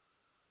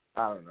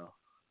don't know.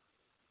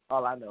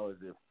 All I know is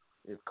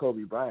if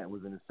Kobe Bryant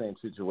was in the same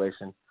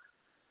situation,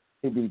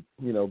 he'd be,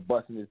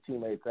 busting his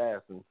teammates'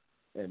 ass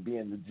and be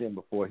in the gym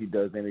before he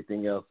does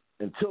anything else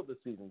until the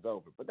season's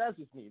over. But that's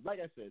just me. Like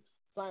I said,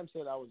 Simon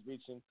said I was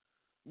reaching.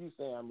 You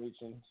say I'm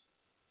reaching.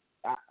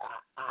 I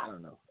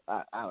don't know.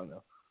 I don't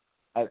know.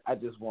 I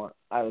just want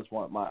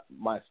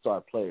my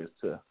star players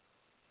to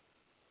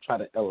try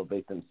to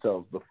elevate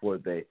themselves before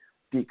they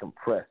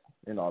decompress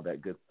and all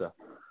that good stuff.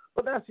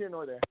 But that's here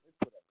nor there.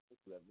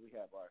 It's whatever. We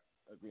have our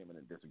agreement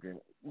and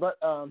disagreement. But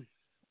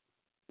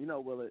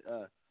Will,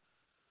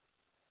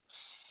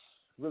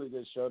 really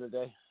good show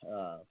today.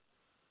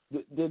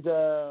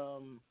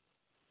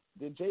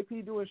 Did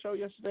JP do a show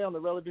yesterday on the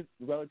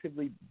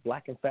Relatively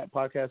Black and Fat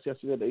podcast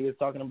yesterday that he was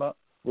talking about?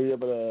 Were you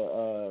able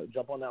to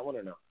jump on that one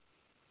or no?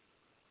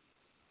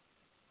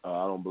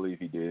 I don't believe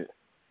he did.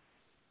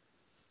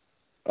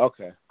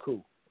 Okay,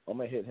 cool. I'm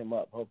going to hit him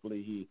up.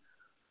 Hopefully he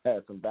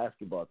had some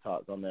basketball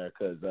talks on there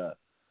because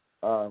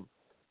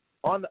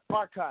on the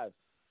archives,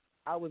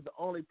 I was the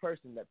only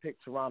person that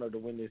picked Toronto to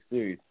win this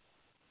series.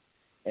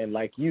 And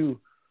like you,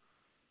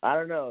 I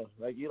don't know,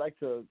 like you like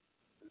to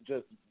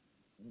just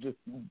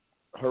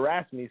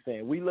harass me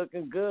saying, we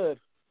looking good.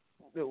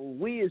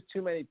 We is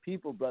too many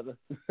people, brother.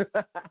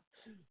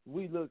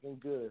 We looking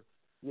good.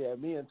 Yeah,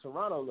 me and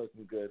Toronto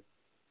looking good.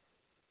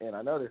 And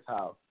I noticed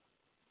how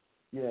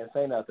you didn't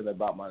say nothing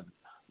about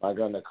my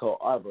girl Nicole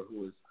Arbor,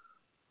 who is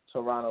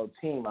Toronto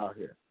team out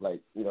here.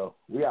 Like,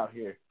 we out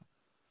here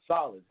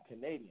solid,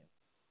 Canadian,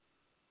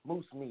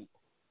 moose meat,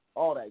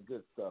 all that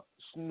good stuff.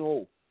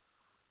 Snow,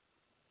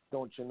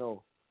 don't you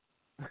know?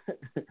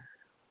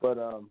 But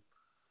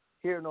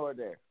here nor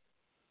there.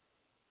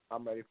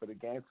 I'm ready for the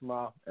game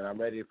tomorrow, and I'm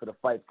ready for the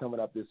fights coming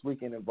up this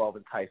weekend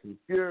involving Tyson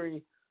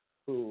Fury,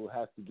 who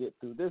has to get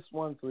through this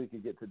one so he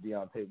can get to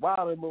Deontay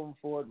Wilder moving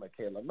forward,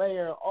 Michaela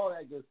Mayer, all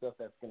that good stuff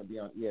that's going to be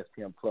on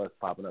ESPN Plus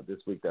popping up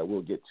this week that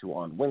we'll get to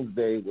on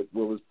Wednesday with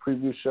Willa's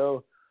preview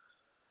show.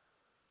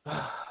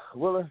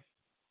 Willa,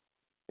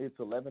 it's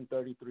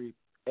 11:33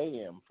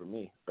 a.m. for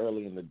me,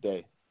 early in the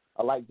day.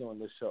 I like doing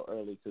this show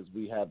early because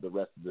we have the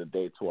rest of the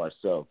day to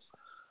ourselves.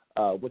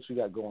 What you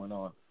got going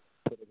on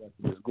for the rest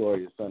of this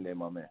glorious Sunday,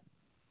 my man?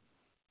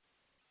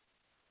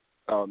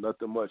 Oh,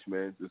 nothing much,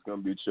 man. Just going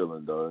to be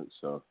chilling, dog.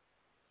 So,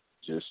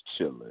 just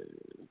chilling.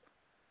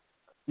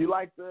 You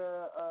like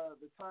the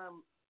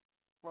time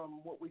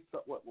from what we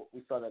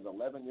start at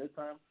 11 your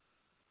time,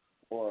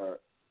 or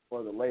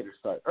the later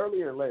start?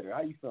 Earlier or later?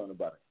 How you feeling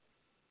about it?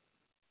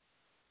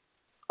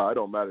 It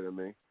don't matter to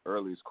me.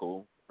 Early's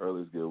cool.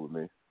 Early's good with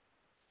me.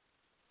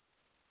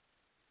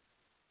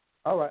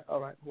 All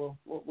right. Well,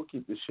 we'll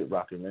keep this shit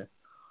rocking, man.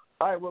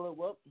 All right,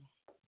 well,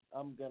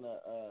 I'm gonna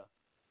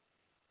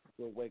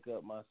go wake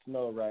up my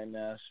Snow right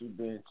now. She's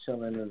been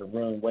chilling in the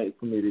room waiting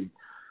for me to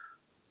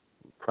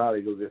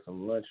probably go get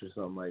some lunch or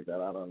something like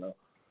that. I don't know.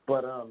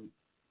 But,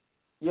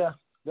 yeah,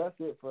 that's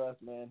it for us,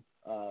 man.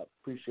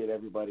 Appreciate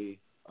everybody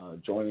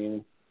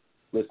joining,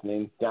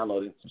 listening,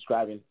 downloading,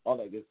 subscribing, all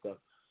that good stuff.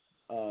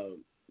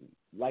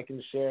 Like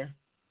and share.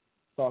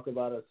 Talk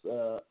about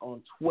us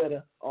on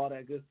Twitter, all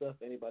that good stuff.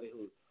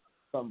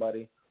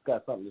 Somebody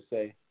got something to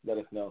say, let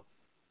us know.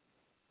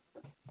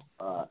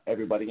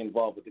 Everybody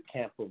involved with the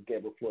camp of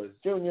Gabriel Flores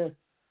Jr.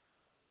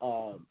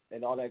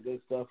 And all that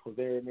good stuff.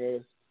 Jose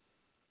Ramirez.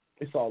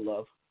 It's all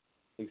love,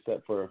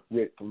 except for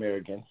Rick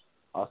American.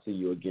 I'll see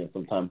you again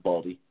sometime,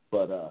 Baldy.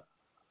 But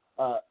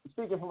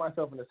speaking for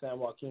myself in the San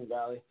Joaquin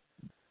Valley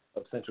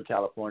of Central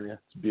California,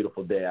 it's a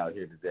beautiful day out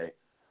here today.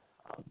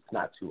 It's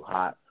not too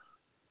hot.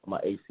 My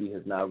AC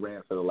has now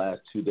ran for the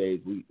last 2 days.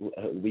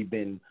 We've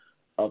been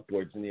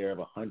upwards near of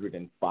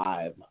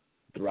 105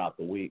 throughout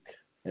the week,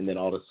 and then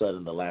all of a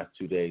sudden the last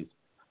 2 days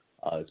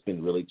it's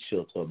been really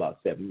chill to about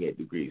 78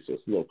 degrees. So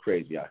it's a little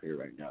crazy out here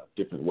right now.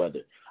 Different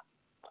weather.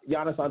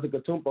 Giannis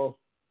Antetokounmpo,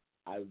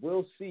 I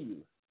will see you,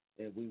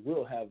 and we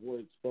will have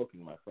words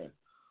spoken, my friend.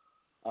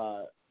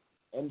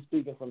 I'm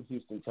speaking from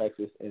Houston,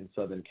 Texas, in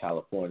Southern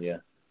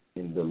California,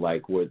 in the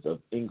like woods of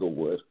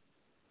Inglewood.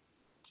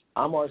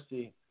 I'm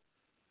RC,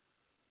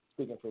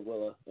 speaking for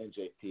Willa and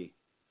JP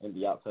in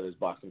the Outsiders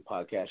Boxing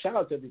Podcast. Shout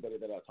out to everybody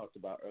that I talked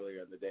about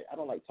earlier in the day. I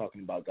don't like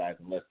talking about guys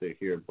unless they're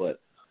here,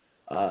 but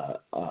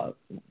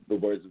the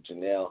words of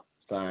Janelle,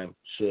 Sime,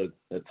 Suge,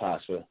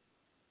 Natasha,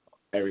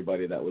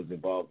 everybody that was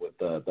involved with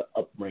the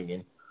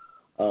upbringing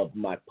of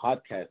my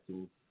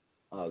podcasting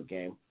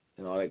game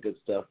and all that good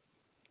stuff.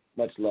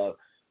 Much love.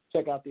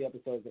 Check out the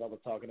episodes that I was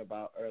talking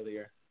about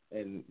earlier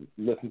and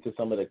listen to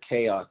some of the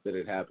chaos that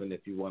had happened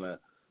if you want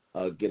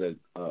to get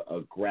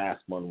a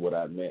grasp on what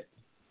I meant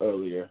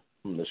earlier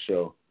from the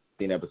show,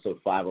 being episode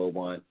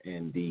 501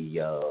 and the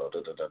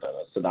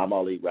Saddam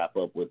Ali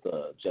wrap-up with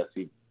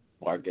Jesse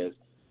Vargas.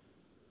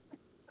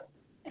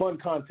 Fun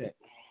content.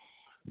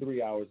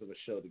 3 hours of a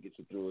show to get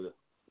you through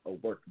a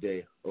work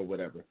day or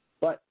whatever.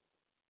 But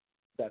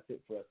that's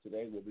it for us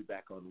today. We'll be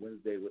back on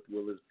Wednesday with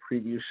Willa's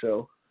preview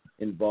show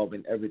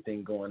involving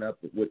everything going up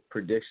with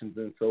predictions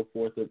and so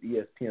forth of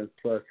ESPN's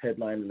Plus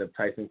headlining of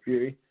Tyson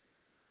Fury.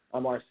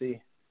 I'm RC.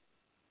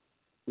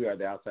 We are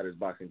the Outsiders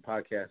Boxing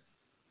Podcast,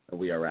 and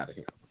we are out of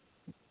here.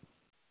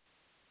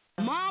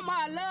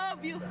 Mama, I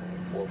love you.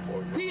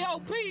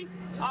 P.O.P.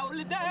 all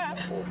the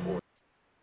time.